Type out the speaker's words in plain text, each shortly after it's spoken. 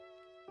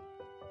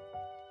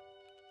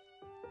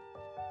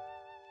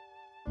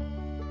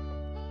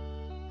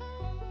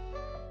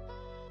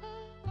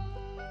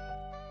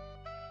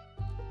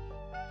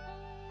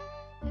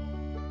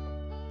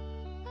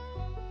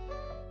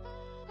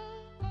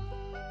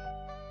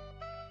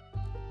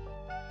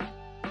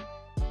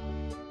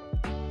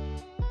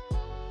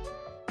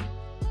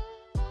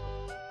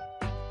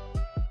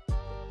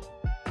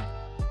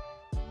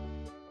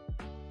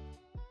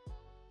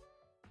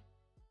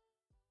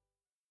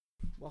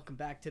Welcome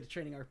back to the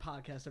Training Art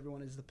Podcast.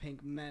 Everyone is the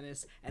Pink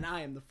Menace, and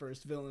I am the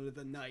first villain of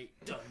the night.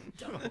 Dun,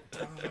 dun,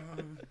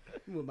 dun.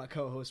 With my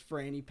co-host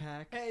Franny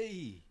Pack.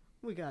 Hey!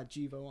 We got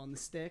Jivo on the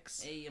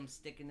sticks. Hey, I'm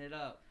sticking it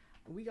up.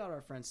 We got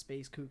our friend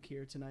Space Kook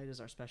here tonight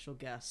as our special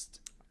guest.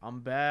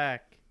 I'm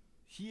back.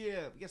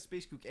 Yeah, we got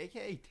Space Kook,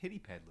 a.k.a. Titty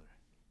Peddler.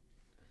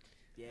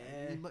 Yeah.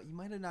 You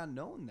might have not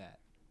known that.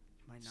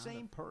 Might not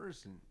Same have.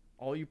 person.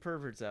 All you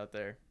perverts out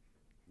there.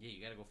 Yeah,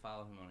 you gotta go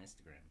follow him on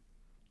Instagram.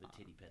 The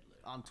Titty Peddler.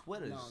 On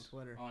Twitter. No, on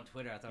Twitter. Oh, on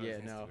Twitter, I thought Yeah,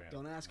 it was no. Instagram.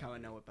 Don't ask how I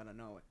know it, but I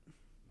know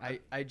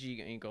it. IG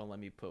ain't gonna let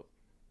me put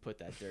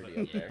that dirty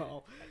up there.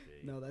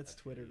 No, that's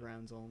Twitter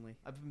grounds only.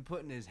 I've been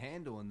putting his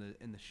handle in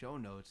the show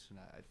notes, and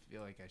I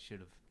feel like I should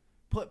have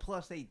put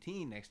plus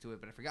 18 next to it,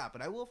 but I forgot.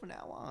 But I will from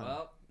now on.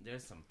 Well,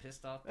 there's some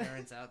pissed off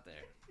parents out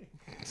there.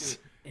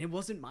 And it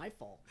wasn't my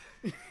fault.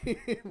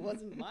 It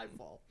wasn't my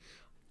fault.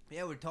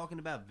 Yeah, we're talking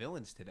about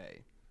villains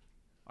today.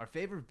 Our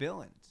favorite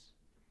villains.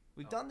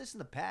 We've done this in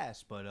the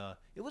past, but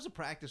it was a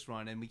practice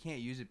run, and we can't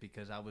use it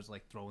because I was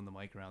like throwing the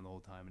mic around the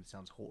whole time, and it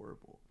sounds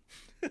horrible.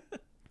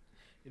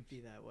 It'd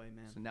be that way,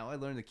 man. So now I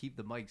learned to keep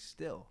the mic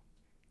still,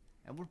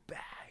 and we're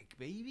back,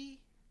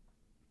 baby.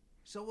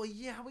 So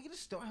yeah, how are we gonna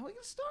start? How are we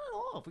gonna start it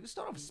off? We're gonna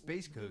start off with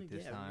Space Cook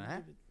this time, huh?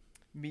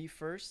 Me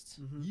first?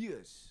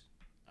 Yes.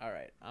 All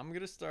right, I'm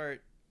gonna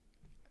start.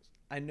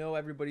 I know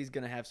everybody's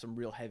gonna have some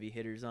real heavy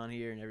hitters on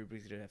here, and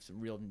everybody's gonna have some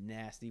real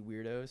nasty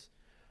weirdos.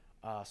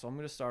 So I'm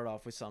gonna start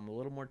off with something a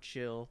little more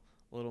chill,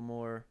 a little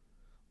more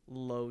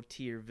low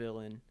tier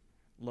villain,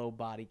 low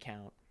body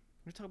count.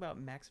 I'm gonna talk about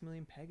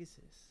Maximilian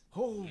Pegasus.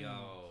 Oh,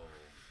 Yo,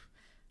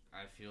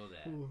 I feel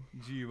that.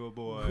 Jiva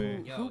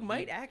boy. Yo, who he-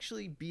 might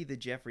actually be the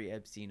Jeffrey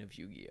Epstein of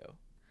Yu-Gi-Oh.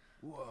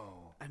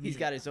 Whoa. I mean, He's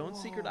got his own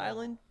secret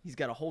island. He's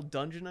got a whole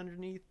dungeon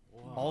underneath.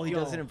 Whoa. All he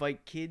does is Yo.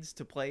 invite kids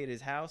to play at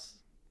his house.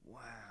 Wow.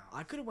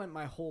 I could have went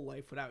my whole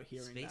life without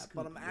hearing Space that,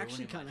 but I'm Kook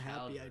actually ruining kind my of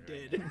happy I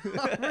childhood did.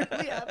 right I'm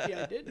really happy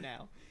I did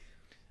now.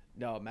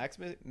 No,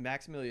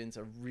 Maximilian's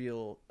a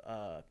real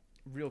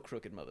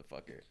crooked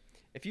motherfucker.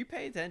 If you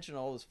pay attention to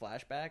all those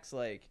flashbacks,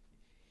 like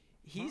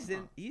he's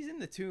in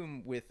the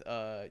tomb with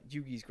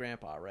Yugi's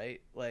grandpa,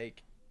 right?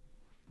 Like,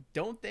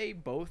 don't they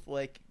both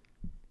like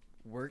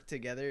work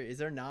together? Is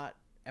there not?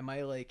 Am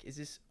I like? Is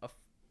this a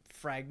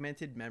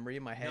fragmented memory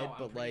in my head? No, I'm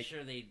but pretty like,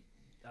 sure they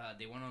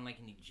went on like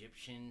an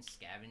Egyptian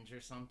scavenge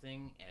or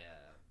something.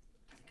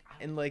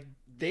 and like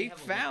They they have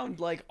a found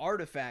like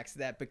artifacts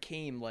that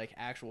became like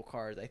actual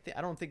cards.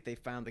 I don't think they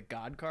found the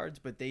god cards,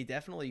 but they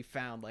definitely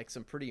found like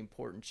some pretty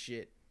important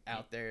shit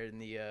out there in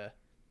the I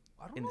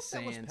don't in know the if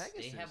that was sands.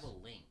 Pegasus. They have a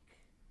link.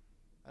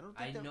 I don't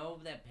I think that... know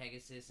that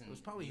Pegasus and It was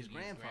probably his Yugi's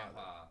grandfather.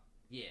 grandpa.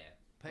 Yeah,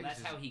 well,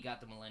 Pegasus. that's how he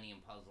got the Millennium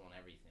Puzzle and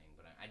everything.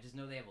 But I just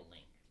know they have a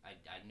link.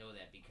 I know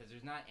that because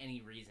there's not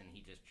any reason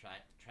he just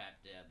trapped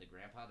the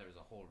grandpa. There was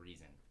a whole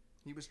reason.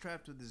 He was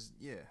trapped with his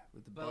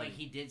with the But buddy. like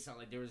he did something.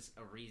 Like there was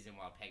a reason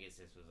why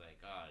Pegasus was like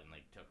and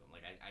like took him.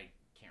 Like I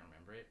can't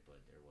remember it, but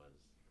there was.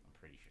 I'm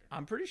pretty sure.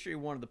 I'm pretty sure he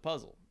wanted the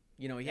puzzle.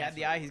 You know, he That's had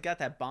the what it eye. was. He's got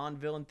that Bond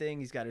villain thing.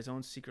 He's got his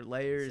own secret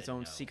lair, He his said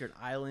own no. secret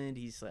island.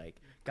 He's like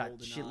got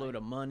Golden shitload Eye.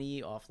 of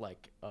money off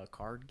like a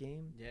card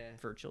game Yeah.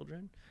 for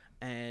children,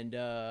 and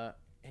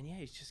yeah,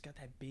 he's just got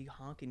that big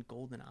honking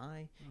golden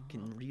eye.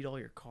 Can read all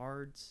your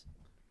cards.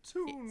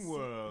 Toon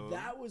World.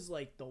 That was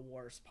like the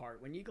worst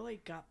part when you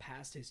like got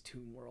past his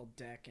Toon World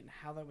deck and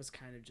how that was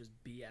kind of just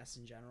BS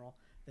in general.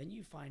 Then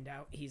you find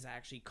out he's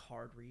actually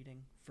card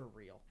reading for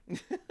real.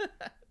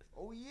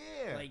 Oh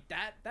yeah. Like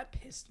that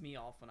pissed me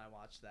off when I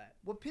watched that.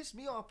 What pissed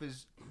me off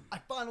is I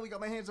finally got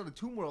my hands on the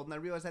Toon World, and I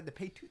realized I had to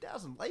pay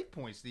 2,000 life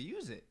points to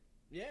use it.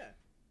 Yeah.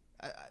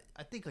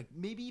 I think like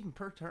maybe even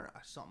per turn,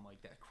 something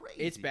like that. Crazy.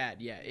 It's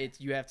bad. Yeah,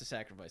 it's you have to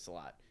sacrifice a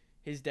lot.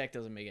 His deck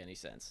doesn't make any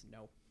sense.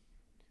 No.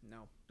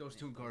 Those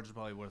Toon cards are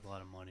probably worth a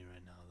lot of money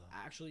right now, though.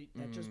 Actually,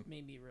 that just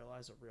made me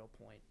realize a real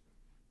point.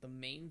 The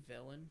main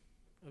villain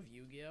of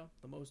Yu-Gi-Oh,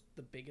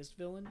 the biggest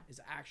villain,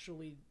 is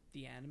actually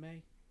the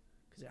anime,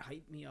 because it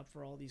hyped me up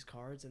for all these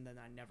cards, and then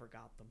I never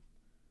got them.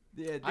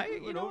 Yeah, I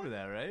think we went over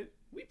that, right?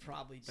 We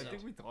probably did. I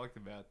think we talked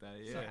about that.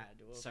 Yeah. So I had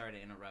to have. Sorry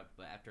to interrupt,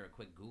 but after a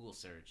quick Google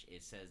search,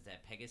 it says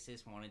that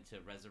Pegasus wanted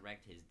to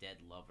resurrect his dead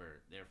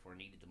lover, therefore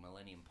needed the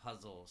Millennium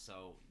Puzzle,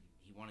 so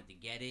he wanted to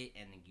get it,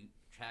 and then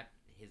trapped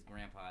his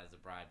grandpa as a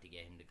bribe to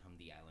get him to come to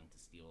the island to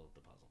steal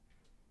the puzzle.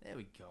 There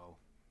we go.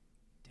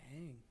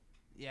 Dang.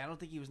 Yeah, I don't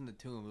think he was in the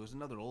tomb. It was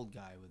another old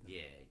guy with him.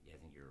 Yeah, I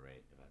think you're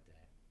right about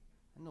that.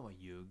 I know a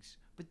Yugs.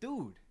 But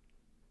dude,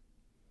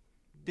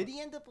 did he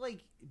end up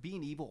like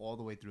being evil all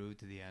the way through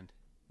to the end?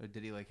 Or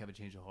did he like have a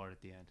change of heart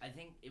at the end? I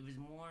think it was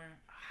more.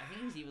 I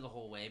think he was evil the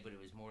whole way, but it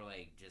was more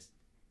like just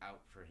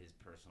out for his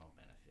personal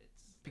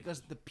benefits.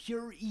 Because the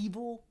pure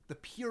evil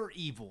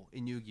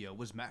in Yu-Gi-Oh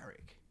was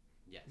Marek.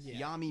 Yes.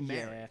 Yeah. Yami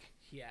Marek.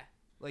 Yeah.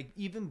 Like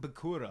even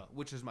Bakura,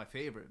 which is my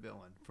favorite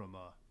villain from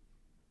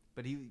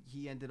but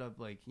he ended up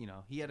like, you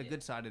know, he had a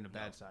good side and a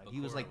bad side. He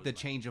was Bakura like was the my-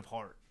 change of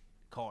heart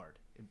card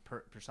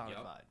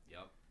personified.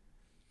 Yep.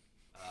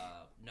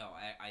 No,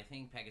 I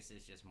think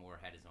Pegasus just more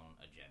had his own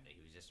agenda.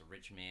 He was just a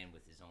rich man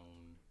with his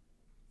own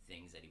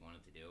things that he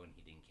wanted to do, and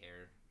he didn't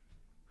care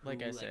who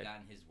Like I said.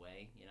 got in his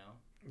way, you know?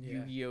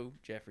 Yeah. Yu-Gi-Oh!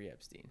 Jeffrey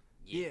Epstein.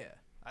 Yeah,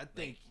 I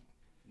think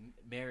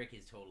Merrick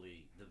is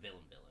totally the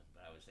villain, but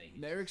I would say he's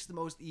Marek's the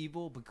most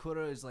evil.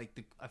 Bakura is like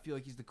I feel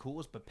like he's the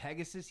coolest, but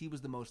Pegasus, he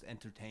was the most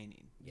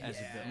entertaining as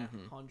a villain.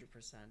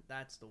 100%.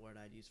 That's the word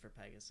I'd use for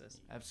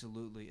Pegasus.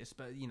 Absolutely.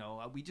 You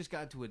know, we just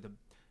got to a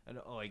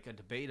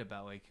debate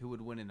about like who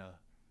would win in a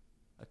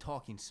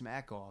talking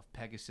smack off,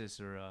 Pegasus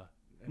or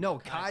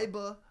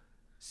Kaiba,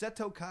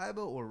 Seto Kaiba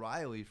or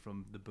Riley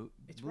from the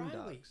It's Boondocks.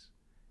 Riley.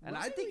 And I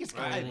Wasn't think he it's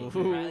Riley.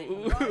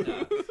 Kaiba.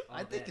 Riley.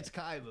 I think it's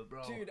Kaiba,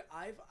 bro. Dude,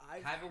 I've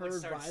Kaiba would heard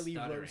start Riley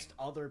stuttering. roast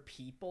other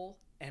people,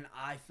 and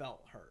I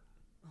felt hurt.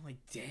 I'm like,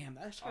 damn,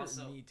 that hurt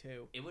Also, me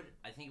too.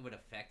 I think it would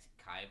affect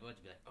Kaiba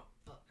to be like, oh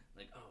fuck,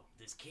 like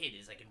this kid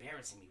is like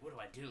embarrassing me. What do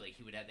I do? Like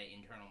he would have that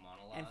internal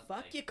monologue. And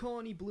fuck like, you,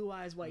 Coney Blue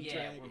Eyes White yeah,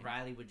 Dragon. where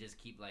Riley would just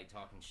keep like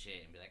talking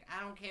shit and be like,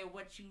 I don't care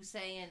what you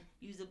saying.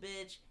 You's a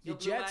bitch. Your Your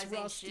blue jet's eyes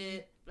ain't rusty."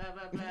 shit. Blah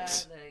blah blah.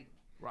 Like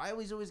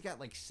Riley's always got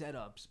like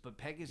setups, but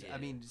Pegasus, Yeah. I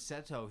mean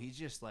Seto, he's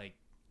just like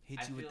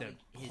hits I you with feel the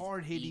like his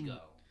hard-hitting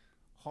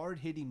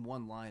ego,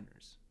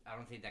 one-liners. I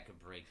don't think that could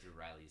break through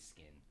Riley's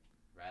skin.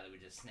 Riley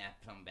would just snap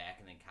some back,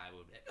 and then Kaiba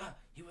would be like,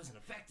 he wasn't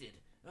affected.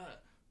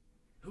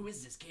 Who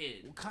is this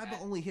kid? Well,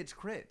 Kaiba only hits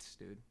crits,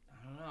 dude.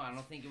 I don't know. I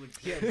don't think it would.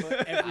 Yeah, Pierce. but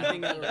I don't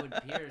everything think it out,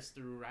 would pierce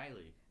through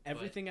Riley.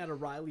 everything out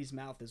of Riley's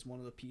mouth is one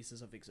of the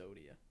pieces of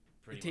Exodia.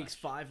 Pretty It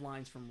takes much. 5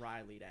 lines from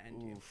Riley to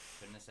end you.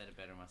 Couldn't have said it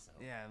better myself.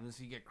 Yeah, unless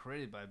you get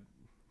critted by.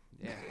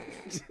 Yeah,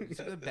 it's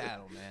a good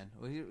battle, man.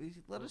 Well,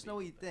 let us know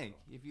what you think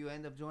if you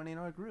end up joining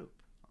our group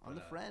on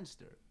the But,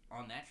 Friendster.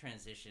 On that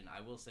transition,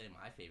 I will say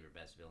my favorite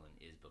best villain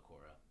is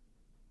Bakura.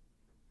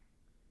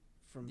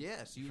 From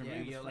Yes, you From agree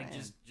Yu-Gi-Oh, with like Fran.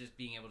 just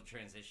being able to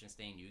transition,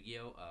 staying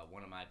Yu-Gi-Oh.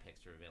 One of my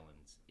picks for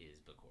villains is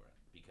Bakura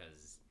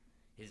because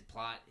his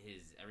plot,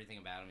 his everything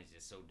about him is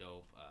just so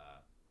dope.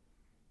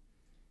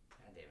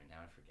 God damn it, now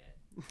I forget.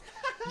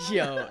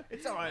 Yo,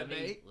 It's all right, Let me-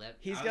 mate.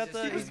 he's I got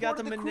was just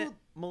the saying-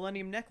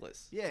 Millennium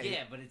Necklace. Yeah,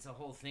 Yeah, but it's a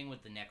whole thing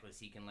with the necklace.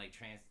 He can like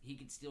he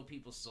can steal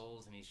people's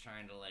souls, and he's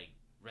trying to like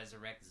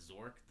resurrect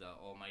Zork, the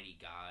Almighty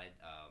God.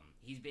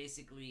 He's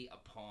basically a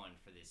pawn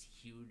for this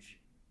huge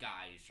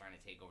guy who's trying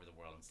to take over the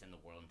world and send the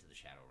world into the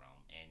Shadow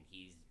Realm. And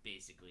he's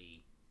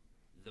basically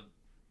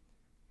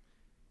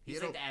he's You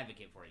like know- the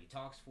advocate for it. He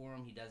talks for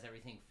him. He does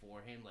everything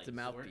for him. Like The Zork-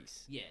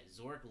 mouthpiece. Yeah,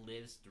 Zork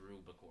lives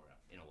through Bakura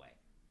in a way.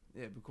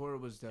 Yeah, Bakura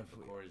was And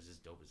definitely. Bakura is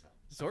just dope as hell.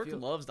 Zork feel-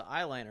 loves the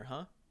eyeliner,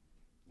 huh?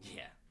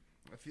 Yeah.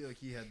 I feel like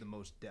he had the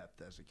most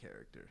depth as a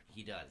character.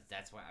 He does.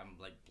 That's why I'm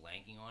like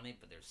blanking on it,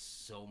 but there's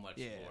so much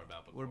Yeah, lore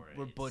about Bakura.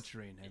 we're It's-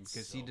 butchering him it's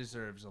because so he cool.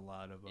 deserves a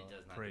lot of It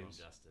does not do him praise.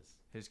 justice.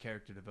 His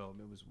character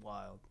development was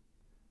wild.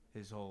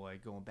 His whole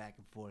like going back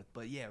and forth.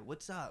 But yeah,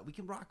 what's we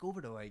can rock over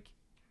to like.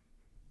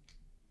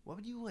 What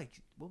would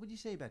you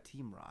say about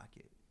Team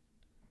Rocket?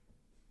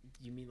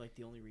 You mean like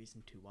the only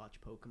reason to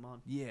watch Pokemon?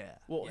 Yeah.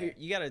 Well, Yeah. here,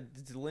 you gotta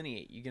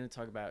delineate. You gonna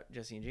talk about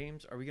Jesse and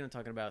James? Or are we gonna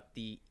talk about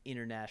the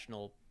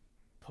international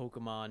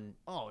Pokemon?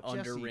 Oh,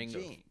 Under Jesse ring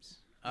of-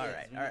 James. All Yeah,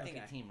 right, when all you right. think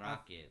of Okay. Team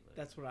Rocket. Like,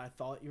 That's what I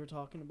thought you were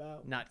talking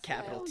about. Not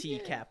capital Hell T,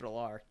 yeah. capital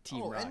R,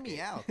 Team oh, Rocket. and me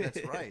out.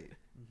 That's right.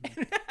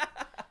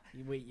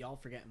 Wait, y'all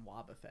forgetting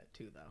Wobbuffet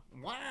too,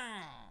 though.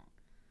 Wow.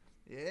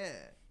 Yeah.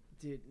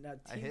 Dude, now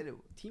I hit it.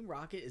 Team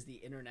Rocket is the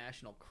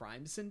international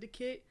crime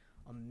syndicate.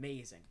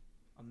 Amazing.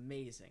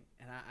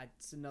 And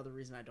it's another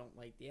reason I don't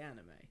like the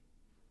anime.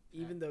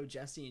 Even though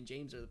Jesse and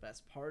James are the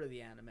best part of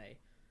the anime,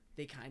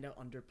 they kind of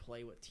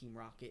underplay what Team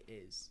Rocket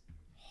is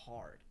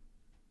hard.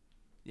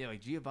 Yeah,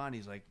 like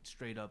Giovanni's like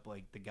straight up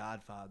like the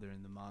Godfather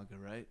in the manga,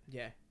 right?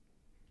 Yeah.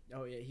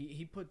 Oh yeah,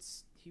 he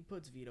puts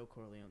Vito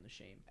Corleone to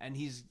shame. And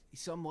he's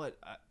somewhat.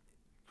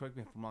 Correct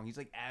me if I'm wrong. He's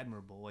like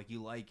admirable. Like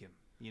you like him.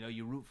 You know,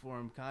 you root for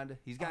him, kinda.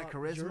 He's got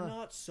charisma. You're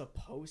not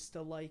supposed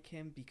to like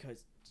him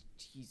because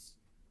he's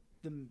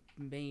the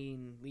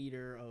main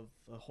leader of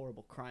a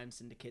horrible crime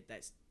syndicate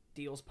that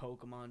steals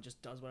Pokemon,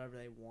 just does whatever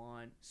they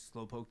want.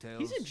 Slowpoke tails.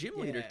 He's a gym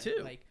leader Yeah,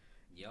 too. Like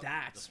yep,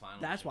 that's the final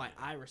that's gym why leader.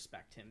 I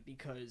respect him,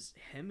 because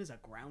him as a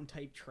ground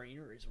type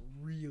trainer is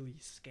really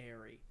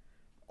scary.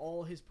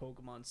 All his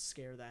Pokemon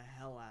scare the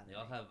hell out of They me.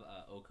 all have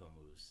Oko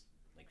moves,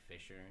 like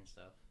Fisher and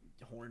stuff.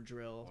 Horn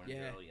drill, Horn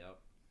yeah. Drill, yep.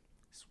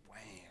 Swam.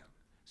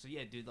 So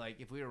yeah, dude. Like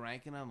if we were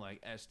ranking them,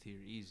 like S tier,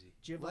 easy.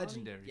 Giovanni?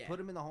 Legendary. Yeah. Put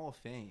him in the Hall of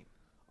Fame.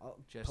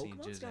 Jesse and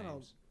Pokemon's Jizz got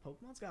names.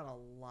 Pokemon's got a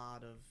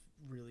lot of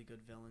really good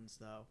villains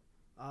though.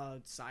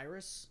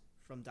 Cyrus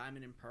from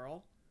Diamond and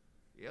Pearl,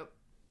 Yep.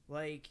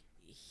 like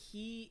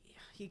he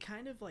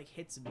kind of like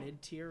hits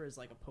mid tier as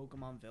like a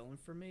Pokemon villain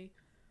for me,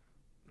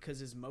 because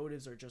his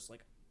motives are just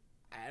like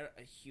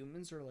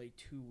humans are like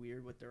too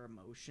weird with their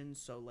emotions,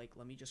 so like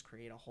let me just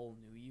create a whole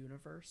new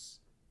universe.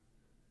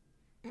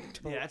 Yeah,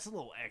 that's a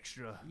little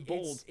extra.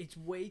 Bold. It's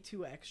way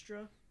too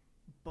extra,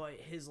 but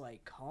his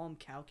like calm,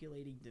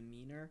 calculating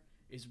demeanor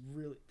is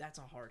really that's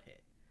a hard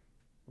hit.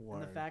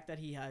 And the fact that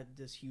he had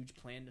this huge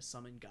plan to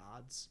summon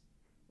gods,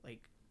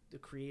 like the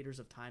creators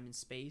of time and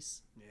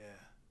space,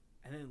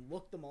 and then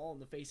looked them all in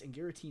the face, and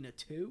Giratina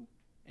too,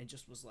 and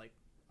just was like,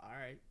 all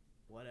right,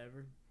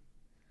 whatever.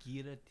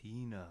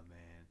 Giratina,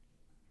 man.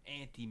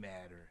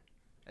 Antimatter.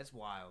 That's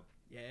wild.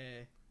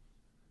 Yeah.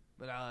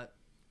 But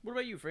What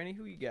about you, Franny?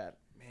 Who you got?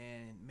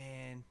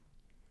 man,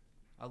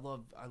 I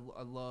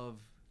love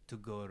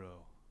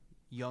Toguro.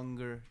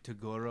 Younger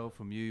Toguro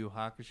from Yu Yu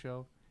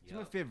Hakusho. He's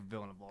my favorite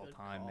villain of all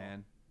time,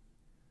 man.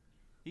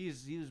 He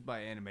was my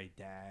anime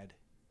dad,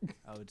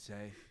 I would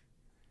say.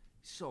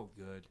 He's so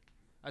good.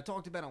 I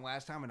talked about him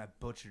last time and I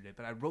butchered it,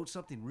 but I wrote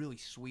something really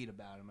sweet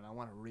about him and I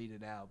want to read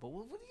it out. But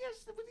what do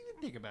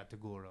you think about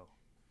Toguro?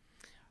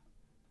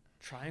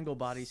 Triangle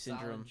body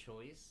syndrome.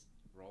 Solid choice,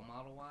 role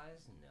model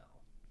wise, no.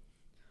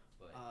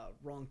 But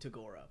Wrong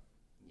Toguro.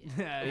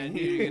 yeah, I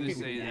knew you were gonna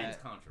say that's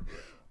that.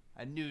 controversial.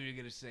 I knew you were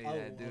gonna say I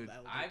that, love dude.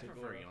 that I Toguro.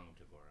 prefer young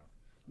Toguro.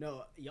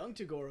 No, young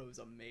Toguro is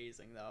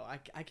amazing though.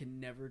 I can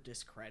never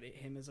discredit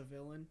him as a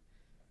villain,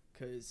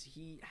 because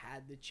he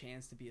had the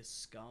chance to be a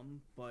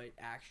scum, but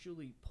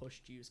actually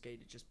pushed Yusuke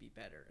to just be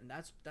better, and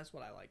that's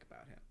what I like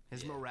about him.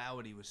 His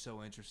morality was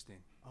so interesting.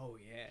 Oh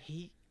yeah.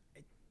 He,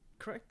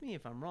 correct me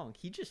if I'm wrong.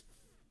 He just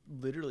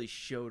literally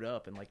showed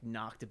up and like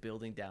knocked a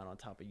building down on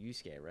top of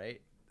Yusuke,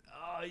 right?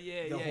 Oh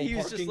yeah, The yeah. whole He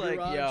was just parking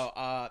like, garage?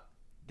 "Yo,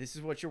 this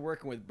is what you're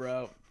working with,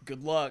 bro.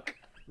 Good luck."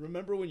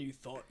 Remember when you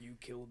thought you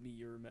killed me,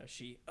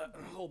 Urameshi?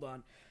 Hold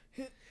on.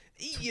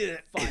 Yeah.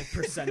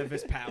 5% of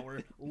his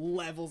power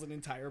levels an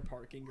entire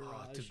parking Oh,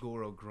 garage.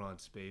 Toguro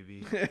grunts,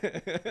 baby.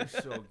 They're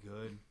so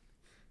good.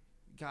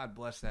 God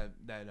bless that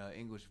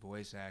English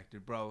voice actor,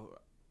 bro.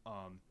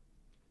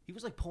 He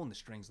was like pulling the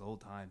strings the whole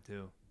time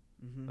too.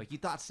 Mhm. Like you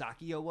thought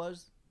Sakio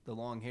was the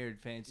long-haired,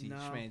 fancy, No.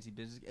 schmancy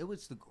business. It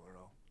was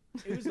Toguro.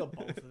 It was the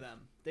both of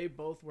them. They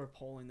both were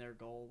pulling their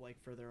goal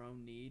like for their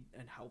own need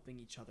and helping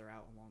each other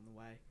out along the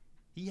way.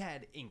 He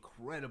had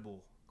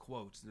incredible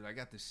quotes. Dude, I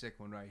got this sick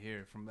one right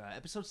here from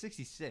episode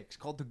 66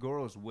 called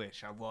Togoro's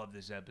Wish. I love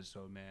this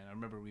episode, man. I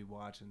remember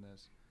rewatching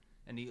this.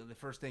 And the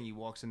first thing he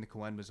walks into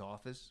Koenma's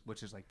office,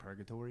 which is like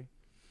purgatory.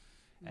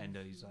 And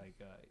he's like,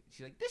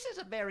 she's like, this is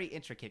a very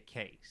intricate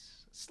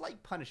case.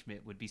 Slight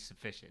punishment would be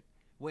sufficient,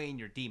 weighing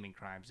your demon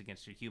crimes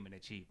against your human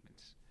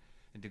achievements.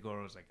 And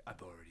Togoro's like,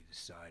 I've already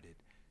decided.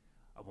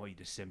 I want you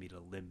to send me to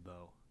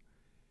Limbo.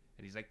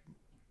 And he's like,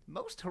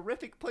 most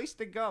horrific place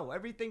to go.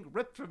 Everything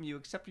ripped from you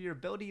except for your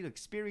ability to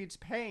experience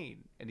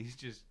pain. And he's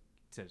just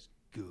says,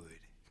 good.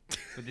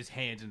 With his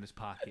hands in his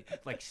pocket,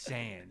 like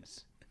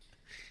Sans.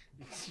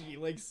 He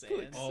like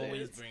Sans.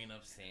 Always bringing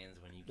up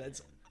Sans when you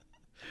That's-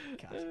 can.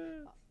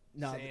 Gosh.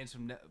 No, Sans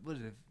from, what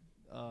is it?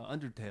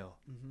 Undertale.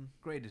 Mhm.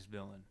 Greatest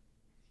villain.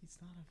 He's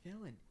not a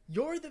villain.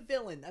 You're the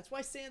villain. That's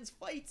why Sans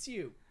fights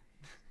you.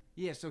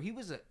 Yeah, so he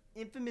was an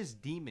infamous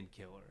demon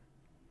killer.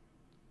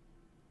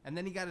 And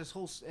then he got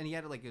he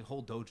had like a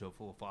whole dojo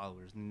full of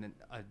followers. And then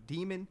a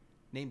demon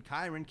named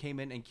Chiron came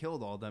in and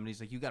killed all of them. And he's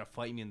like, you got to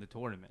fight me in the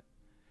tournament.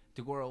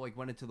 Toguro like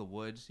went into the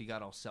woods. He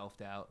got all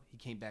selfed out. He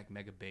came back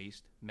mega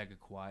based, mega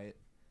quiet.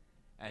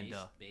 And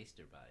Based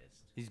or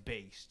biased? he's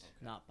based.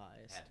 Not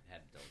biased.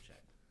 Had to double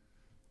check.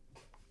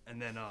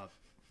 And then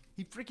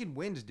he freaking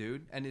wins,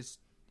 dude. And his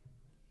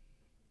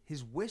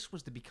wish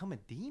was to become a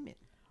demon.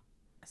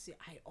 See,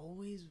 I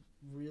always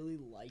really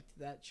liked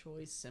that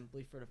choice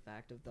simply for the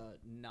fact of the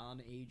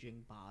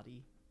non-aging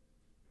body.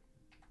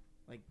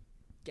 Like,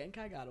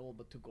 Genkai got old,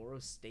 but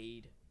Toguro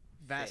stayed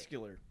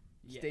Vascular.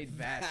 Yeah, Stayed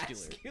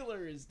vascular.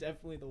 Vascular is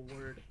definitely the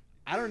word.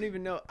 I don't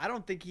even know. I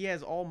don't think he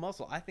has all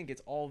muscle. I think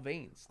it's all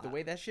veins. The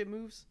way that shit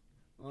moves.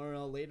 I don't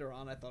know. Later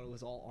on, I thought it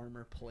was all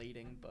armor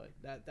plating, but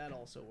that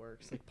also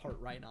works. Like part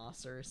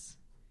rhinoceros.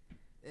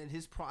 And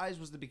his prize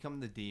was to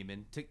become the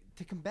demon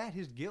to combat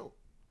his guilt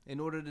in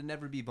order to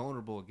never be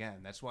vulnerable again.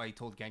 That's why he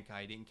told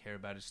Genkai he didn't care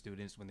about his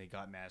students when they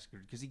got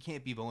massacred, because he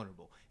can't be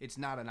vulnerable. It's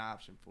not an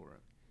option for him.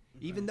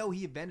 Even though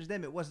he avenged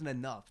them, it wasn't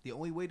enough. The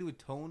only way to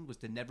atone was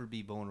to never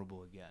be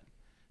vulnerable again.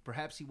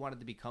 Perhaps he wanted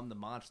to become the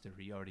monster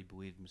he already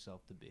believed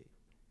himself to be.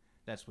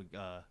 That's what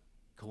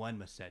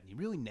Koenma said, and he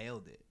really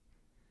nailed it.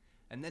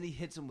 And then he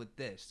hits him with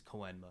this,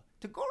 Koenma.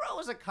 Toguro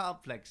is a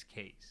complex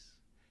case.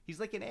 He's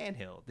like an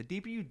anthill. The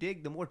deeper you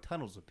dig, the more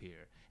tunnels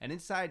appear. And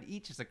inside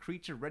each is a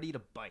creature ready to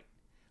bite.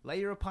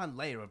 Layer upon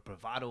layer of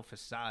bravado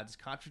facades,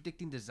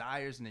 contradicting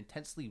desires and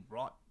intensely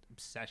wrought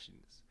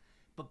obsessions.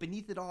 But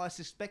beneath it all, I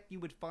suspect you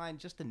would find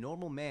just a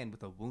normal man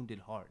with a wounded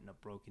heart and a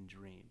broken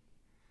dream.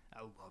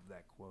 I love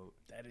that quote.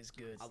 That is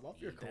good. I love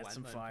your That's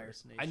some Koenma fire.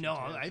 impersonation, I know,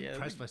 too. I Yeah,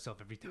 impress myself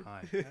every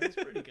time. That was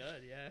pretty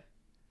good, yeah.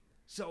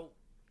 So,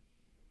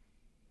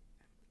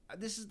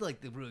 this is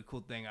like the really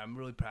cool thing I'm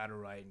really proud of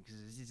writing, because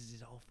this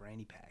is all for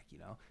Annie Pack, you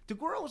know?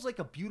 Toguro was like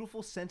a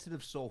beautiful,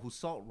 sensitive soul who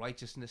sought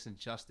righteousness and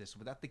justice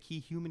without the key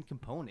human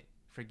component,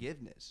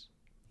 forgiveness.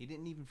 He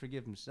didn't even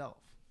forgive himself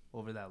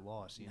over that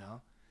loss, you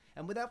know?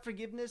 And without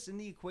forgiveness in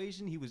the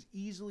equation, he was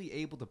easily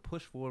able to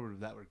push forward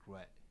without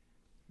regret.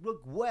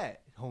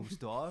 Regret,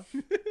 Homestar.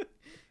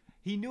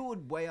 He knew it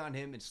would weigh on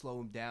him and slow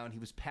him down. He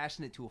was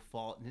passionate to a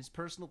fault. In his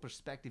personal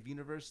perspective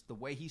universe, the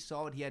way he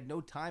saw it, he had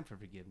no time for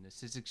forgiveness.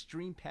 His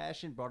extreme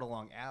passion brought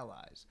along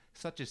allies,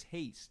 such as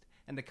haste,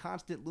 and the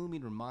constant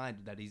looming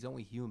reminder that he's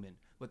only human,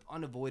 with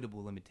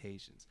unavoidable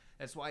limitations.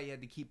 That's why he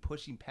had to keep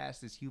pushing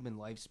past his human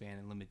lifespan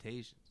and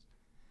limitations.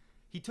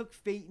 He took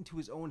fate into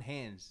his own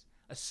hands,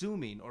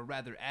 assuming, or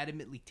rather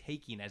adamantly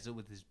taking as it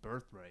was his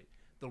birthright,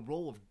 the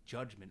role of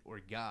judgment or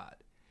God.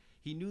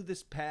 He knew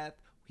this path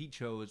he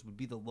chose would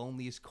be the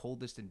loneliest,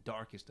 coldest, and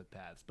darkest of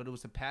paths, but it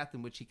was a path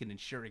in which he could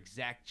ensure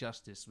exact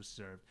justice was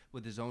served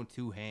with his own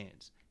 2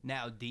 hands,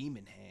 now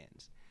demon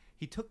hands.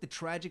 He took the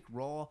tragic,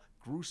 raw,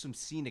 gruesome,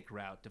 scenic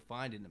route to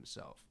finding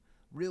himself.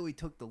 Really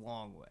took the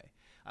long way.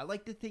 I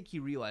like to think he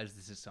realized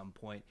this at some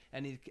point,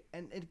 and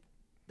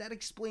that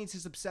explains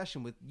his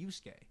obsession with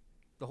Yusuke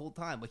the whole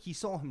time. Like, he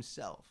saw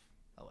himself,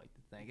 I like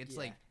to think. It's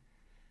like,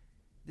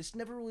 this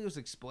never really was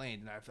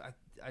explained, and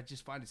I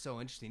just find it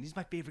so interesting. He's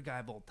my favorite guy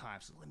of all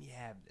time, so let me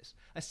have this.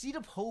 A seed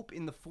of hope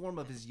in the form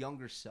of his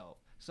younger self,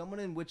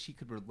 someone in which he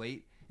could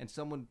relate, and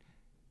someone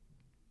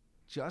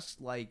just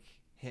like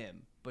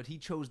him, but he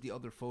chose the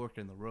other fork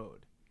in the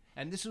road.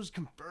 And this was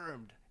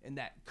confirmed in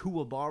that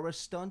Kuwabara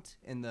stunt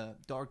in the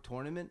Dark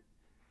Tournament.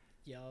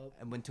 Yup.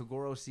 And when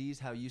Toguro sees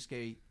how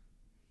Yusuke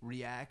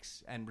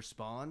reacts and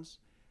responds,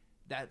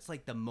 that's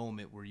like the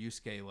moment where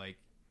Yusuke like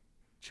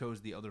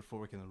chose the other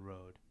fork in the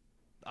road,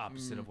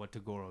 opposite of what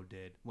Toguro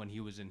did when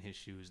he was in his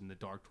shoes in the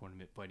Dark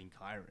Tournament fighting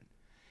Chiron.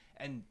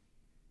 And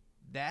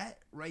that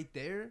right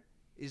there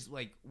is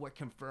like what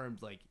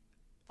confirmed, like,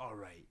 all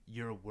right,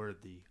 you're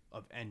worthy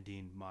of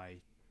ending my,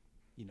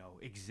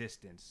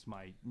 existence,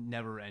 my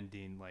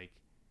never-ending, like,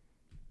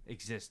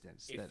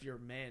 existence. If you're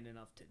man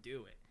enough to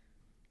do it.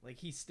 Like,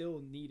 he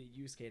still needed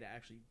Yusuke to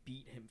actually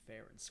beat him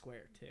fair and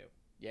square, too.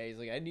 Yeah, he's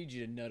like, I need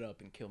you to nut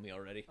up and kill me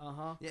already.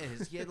 Uh-huh. Yeah,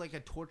 he had, like, a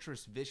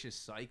torturous, vicious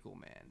cycle,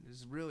 man.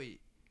 This is really...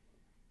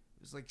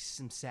 It was like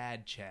some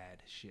sad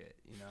Chad shit,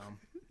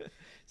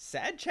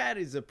 Sad Chad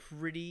is a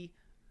pretty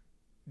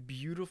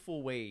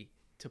beautiful way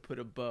to put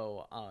a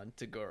bow on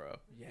Toguro.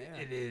 Yeah.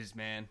 It is,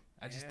 man.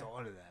 I just Yeah.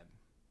 thought of that.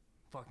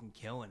 Fucking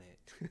killing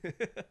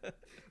it.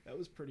 That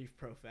was pretty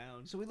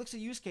profound. So he looks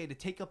at Yusuke to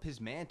take up his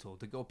mantle,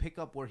 to go pick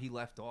up where he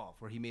left off,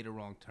 where he made a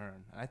wrong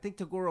turn. And I think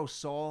Toguro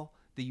saw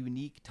the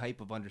unique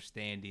type of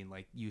understanding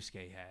like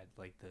Yusuke had,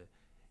 like the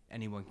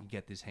anyone can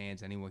get this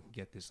hands, anyone can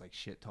get this like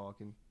shit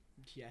talking.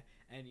 Yeah,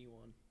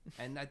 anyone.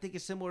 And I think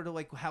it's similar to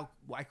like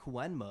why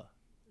Koenma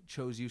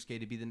chose Yusuke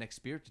to be the next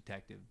spirit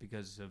detective,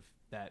 because of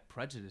that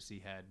prejudice he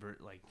had,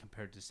 like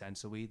compared to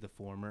Sensui, the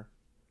former.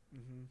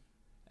 Mm-hmm.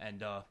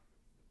 And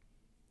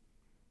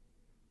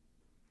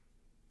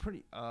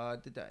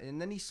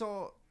and then he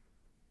saw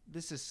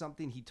this is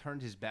something he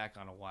turned his back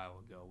on a while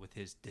ago with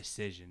his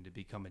decision to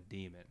become a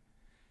demon.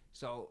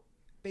 So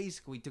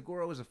basically,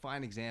 Toguro is a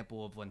fine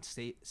example of when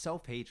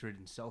self-hatred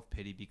and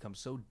self-pity become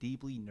so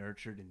deeply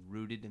nurtured and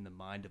rooted in the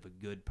mind of a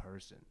good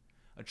person.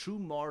 A true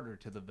martyr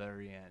to the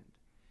very end.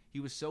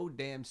 He was so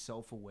damn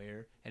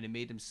self-aware, and it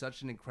made him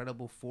such an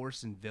incredible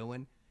force and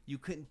villain, you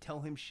couldn't tell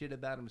him shit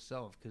about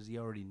himself because he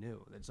already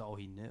knew. That's all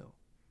he knew.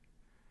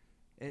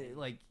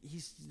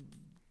 He's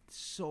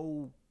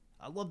so...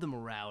 I love the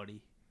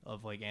morality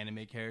of, like,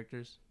 anime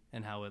characters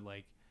and how it,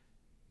 like,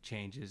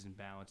 changes and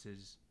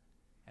balances.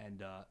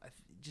 And it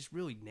just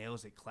really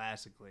nails it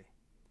classically.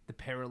 The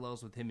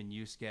parallels with him and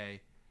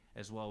Yusuke,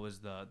 as well as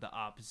the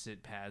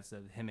opposite paths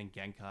that him and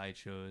Genkai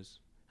chose,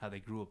 how they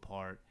grew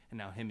apart, and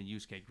how him and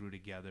Yusuke grew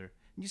together.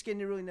 And Yusuke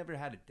really never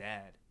had a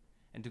dad,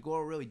 and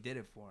Toguro really did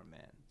it for him,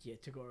 man. Yeah,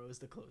 Toguro is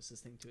the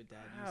closest thing to a dad.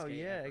 Oh Yusuke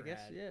yeah, ever I guess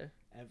had,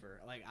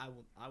 ever. Like I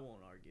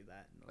won't argue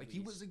that. Like he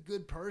was a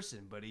good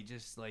person, but he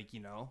just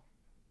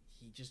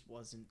he just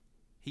wasn't.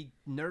 He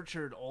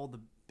nurtured all the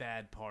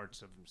bad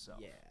parts of himself.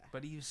 Yeah.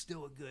 But he was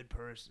still a good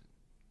person.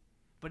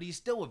 But he's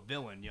still a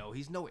villain, yo.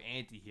 He's no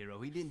anti-hero.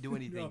 He didn't do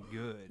anything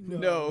good.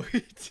 No.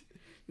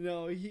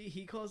 No,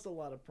 he caused a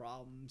lot of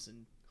problems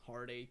and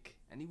heartache.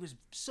 And he was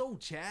so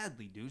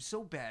Chadley, dude.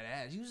 So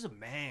badass. He was a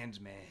man's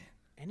man.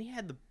 And he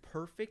had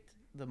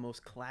the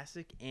most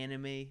classic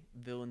anime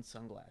villain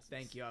sunglasses.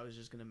 Thank you. I was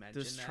just gonna mention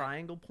Those that.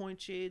 triangle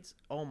point shades.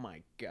 Oh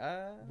my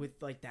god.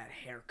 With like that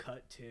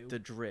haircut too. The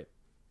drip.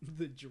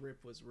 The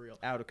drip was real.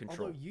 Out of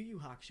control. Although Yu Yu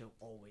Hakusho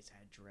always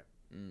had drip.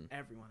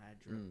 Everyone had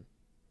drip.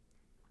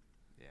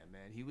 Yeah,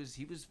 man. He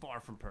was far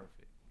from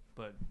perfect.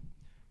 But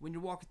when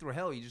you're walking through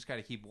hell, you just got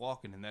to keep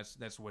walking, and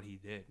that's what he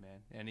did, man.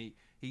 And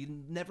he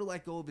never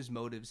let go of his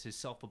motives, his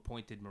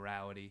self-appointed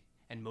morality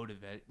and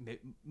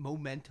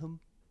momentum.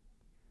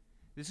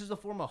 This is a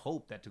form of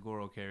hope that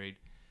Toguro carried,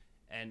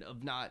 and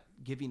of not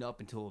giving up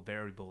until a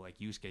variable like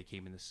Yusuke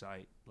came into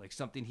sight, like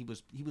something he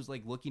was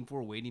like looking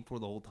for, waiting for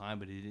the whole time,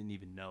 but he didn't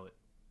even know it.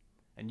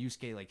 And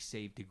Yusuke like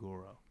saved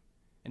Toguro,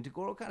 and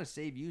Toguro kind of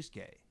saved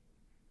Yusuke,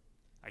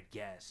 I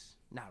guess.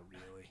 Not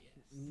really,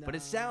 No. but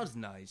it sounds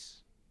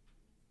nice.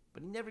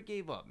 But he never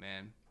gave up,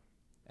 man.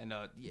 And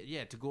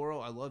yeah,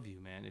 Tagoro, I love you,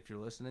 man. If you're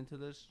listening to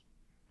this,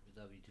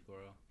 We love you,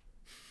 Tagoro.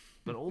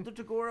 but older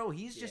Tagoro,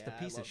 he's just a Yeah,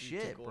 I piece of love you,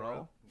 shit, Tagoro.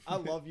 bro. I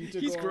love you, Tagoro.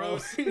 He's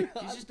gross. He's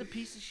just a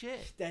piece of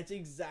shit. That's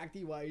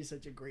exactly why he's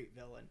such a great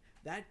villain.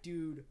 That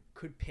dude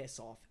could piss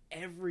off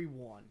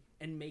everyone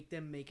and make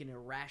them make an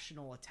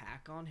irrational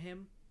attack on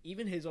him,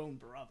 even his own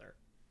brother.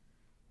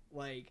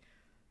 Like,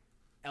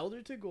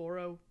 Elder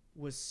Tagoro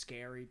was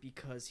scary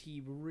because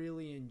he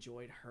really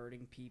enjoyed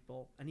hurting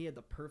people, and he had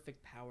the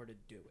perfect power to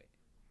do it.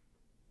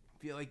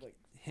 I feel like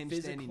him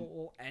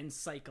Physical standing. and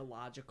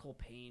psychological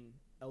pain.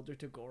 Elder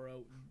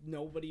Tagoro,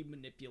 nobody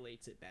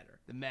manipulates it better.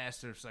 The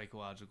master of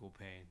psychological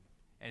pain,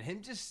 and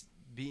him just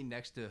being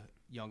next to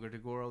younger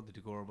Tagoro, the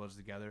Tagoro brothers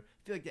together.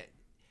 I feel like that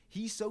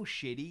he's so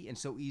shitty and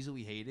so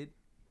easily hated.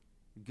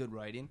 Good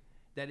writing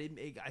that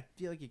I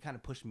feel like it kind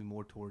of pushed me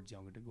more towards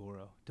younger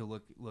Tagoro to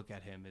look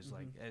at him as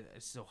like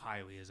as so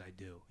highly as I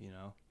do, you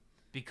know,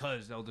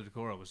 because Elder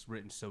Tagoro was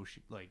written so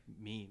like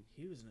mean.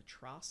 He was an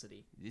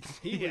atrocity.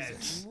 He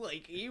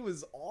He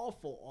was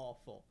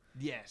awful.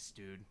 Yes,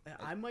 dude.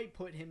 I might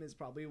put him as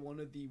probably one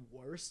of the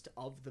worst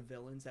of the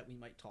villains that we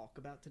might talk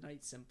about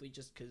tonight, simply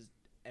just because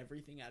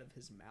everything out of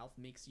his mouth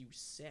makes you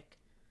sick.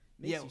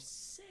 Makes you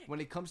sick. When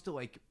it comes to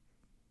like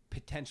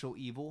potential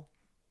evil,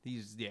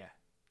 he's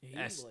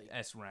He's like,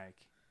 S rank.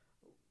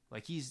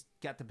 Like he's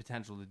got the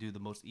potential to do the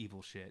most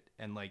evil shit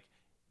and like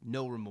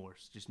no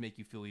remorse, just make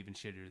you feel even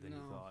shittier than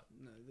you thought.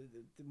 No,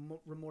 the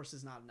remorse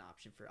is not an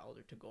option for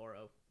Elder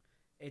Tagoro.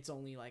 It's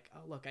only like,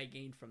 oh look, I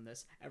gained from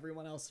this.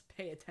 Everyone else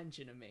pay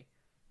attention to me.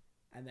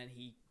 And then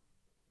he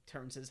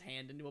turns his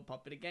hand into a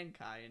puppet again,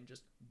 Kai, and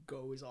just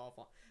goes off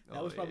on.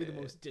 That was probably the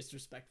most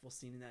disrespectful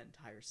scene in that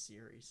entire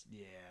series.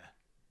 Yeah.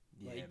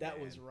 Like that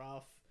was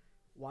rough.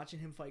 Watching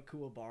him fight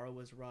Kuwabara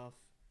was rough.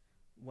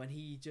 When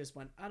he just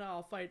went, oh no,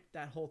 I'll fight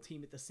that whole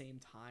team at the same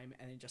time,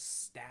 and then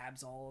just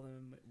stabs all of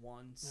them at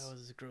once. That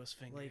was his gross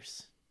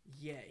fingers.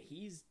 Yeah,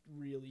 he's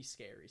really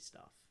scary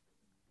stuff.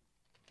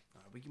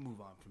 All right, we can move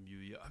on from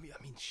Yu. I mean,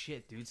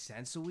 shit, dude.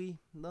 Sensui,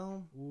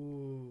 no,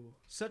 Ooh.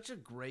 such a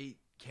great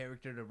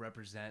character to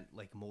represent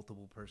like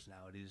multiple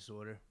personality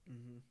disorder.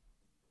 Mm-hmm.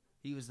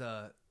 He was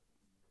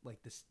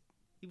like this.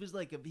 He was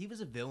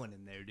a villain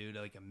in there, dude.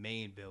 Like a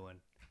main villain,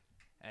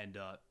 and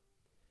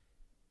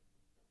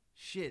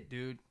shit,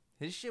 dude.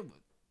 His shit.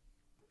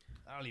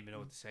 I don't even know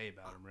what to say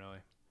about him, really.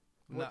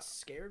 What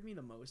scared me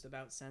the most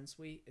about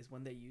Sensui is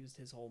when they used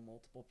his whole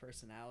multiple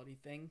personality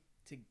thing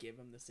to give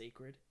him that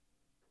sacred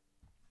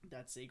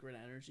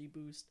energy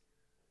boost,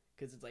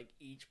 because it's like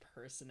each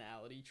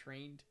personality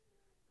trained.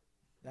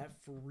 That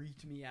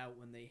freaked me out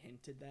when they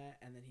hinted that,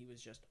 and then he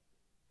was just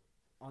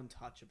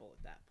untouchable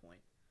at that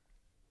point.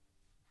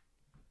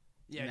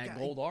 Yeah, and that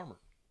gold armor.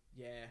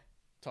 Yeah,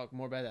 Talk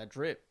more about that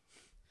drip.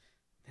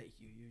 that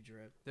Yu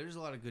drip, There's a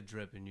lot of good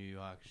drip in Yu Yu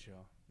Hakusho.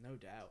 no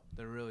doubt,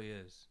 There really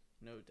is.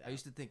 no doubt. I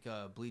used to think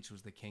Bleach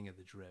was the king of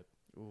the drip.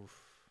 Oof.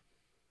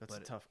 That's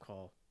But a tough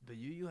call. But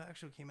Yu Yu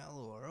Hakusho came out a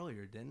little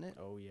earlier, didn't it?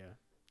 Oh, yeah.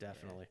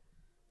 Definitely.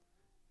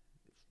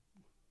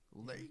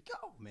 Well, there you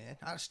go, man.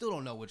 I still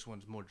don't know which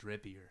one's more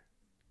drippier.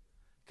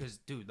 Because,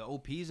 dude, the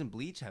OPs in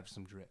Bleach have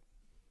some drip.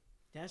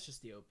 That's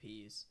just the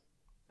OPs.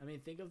 I mean,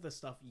 think of the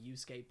stuff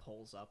Yusuke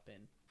pulls up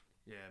in.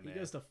 Yeah, He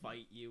goes to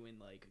fight you in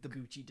like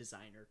Gucci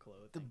designer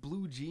clothing. The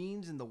blue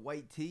jeans and the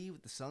white tee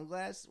with the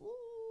sunglasses.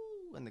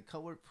 Woo! And the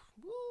color.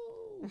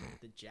 Woo!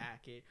 The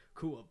jacket,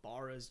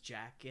 Kuwabara's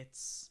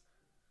jackets.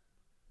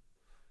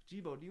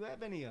 Jibo, do you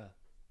have any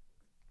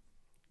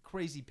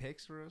crazy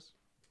picks for us?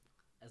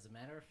 As a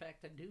matter of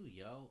fact, I do,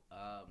 yo.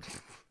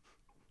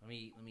 Let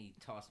me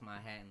toss my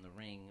hat in the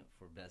ring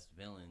for best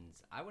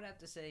villains. I would have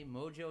to say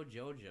Mojo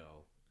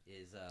Jojo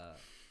is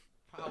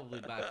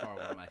probably by far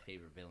one of my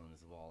favorite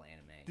villains of all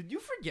anime. Did you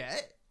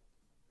forget?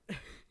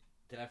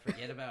 Did I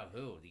forget about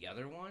who? The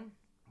other one?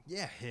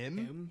 Yeah,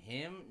 him.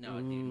 Him? No,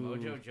 dude.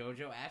 Mojo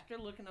Jojo. After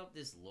looking up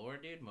this lore,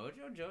 dude,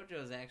 Mojo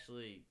Jojo is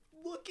actually...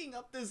 Looking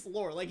up this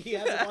lore like he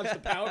hasn't watched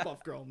the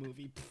Powerpuff Girl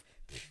movie.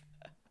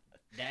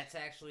 That's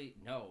actually...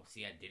 No,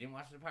 see, I didn't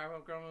watch the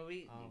Powerpuff Girl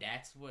movie. Oh.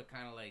 That's what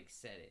kind of, like,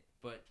 said it.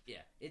 But,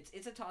 yeah,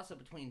 it's a toss-up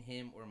between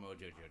him or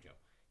Mojo Jojo.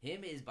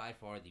 Him is by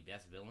far the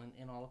best villain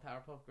in all of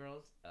Powerpuff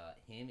Girls.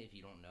 Him, if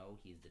you don't know,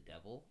 he's the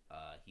devil.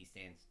 It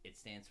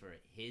stands for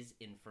His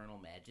Infernal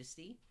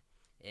Majesty.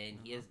 And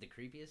he has the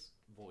creepiest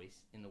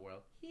voice in the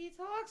world. He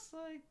talks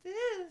like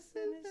this,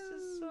 and it's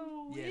just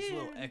so weird. Yeah, it's a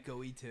little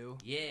echoey, too.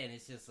 Yeah, and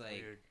it's just like...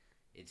 Weird.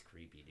 It's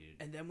creepy, dude.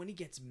 And then when he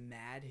gets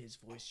mad, his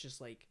voice just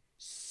like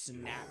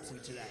snaps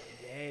into that,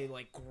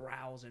 like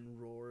growls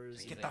and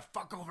roars. Get the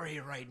fuck over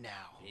here right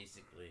now.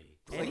 Basically.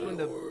 It's like when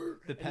the And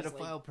he's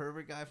pedophile like-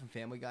 pervert guy from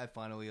Family Guy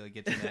finally like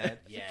gets mad.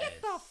 Yes.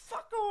 Get the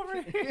fuck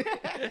over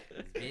here.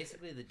 He's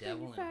basically the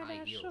devil in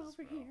high heels,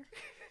 bro.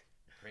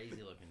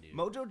 Crazy looking dude.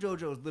 Mojo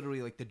Jojo is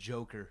literally like the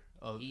Joker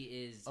of. He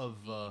is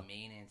of, the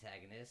main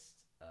antagonist.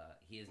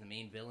 He is the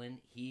main villain.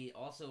 He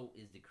also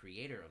is the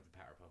creator of the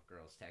Powerpuff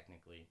Girls,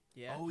 technically.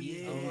 Yeah. Oh,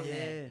 He's yeah. the one yeah.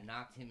 that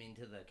knocked him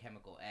into the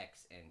Chemical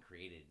X and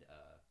created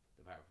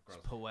the Powerpuff It's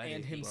Girls. poetic,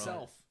 And bro.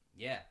 himself.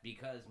 Yeah,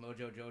 because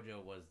Mojo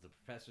Jojo was the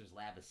professor's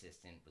lab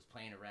assistant, was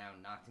playing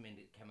around, knocked him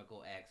into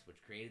Chemical X, which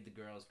created the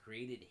girls,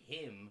 created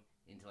him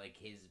into like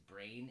his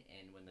brain,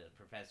 and when the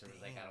professor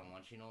was like, I don't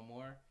want you no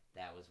more,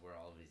 that was where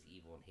all of his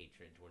evil and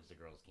hatred towards the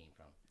girls came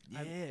from.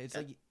 Yeah, it's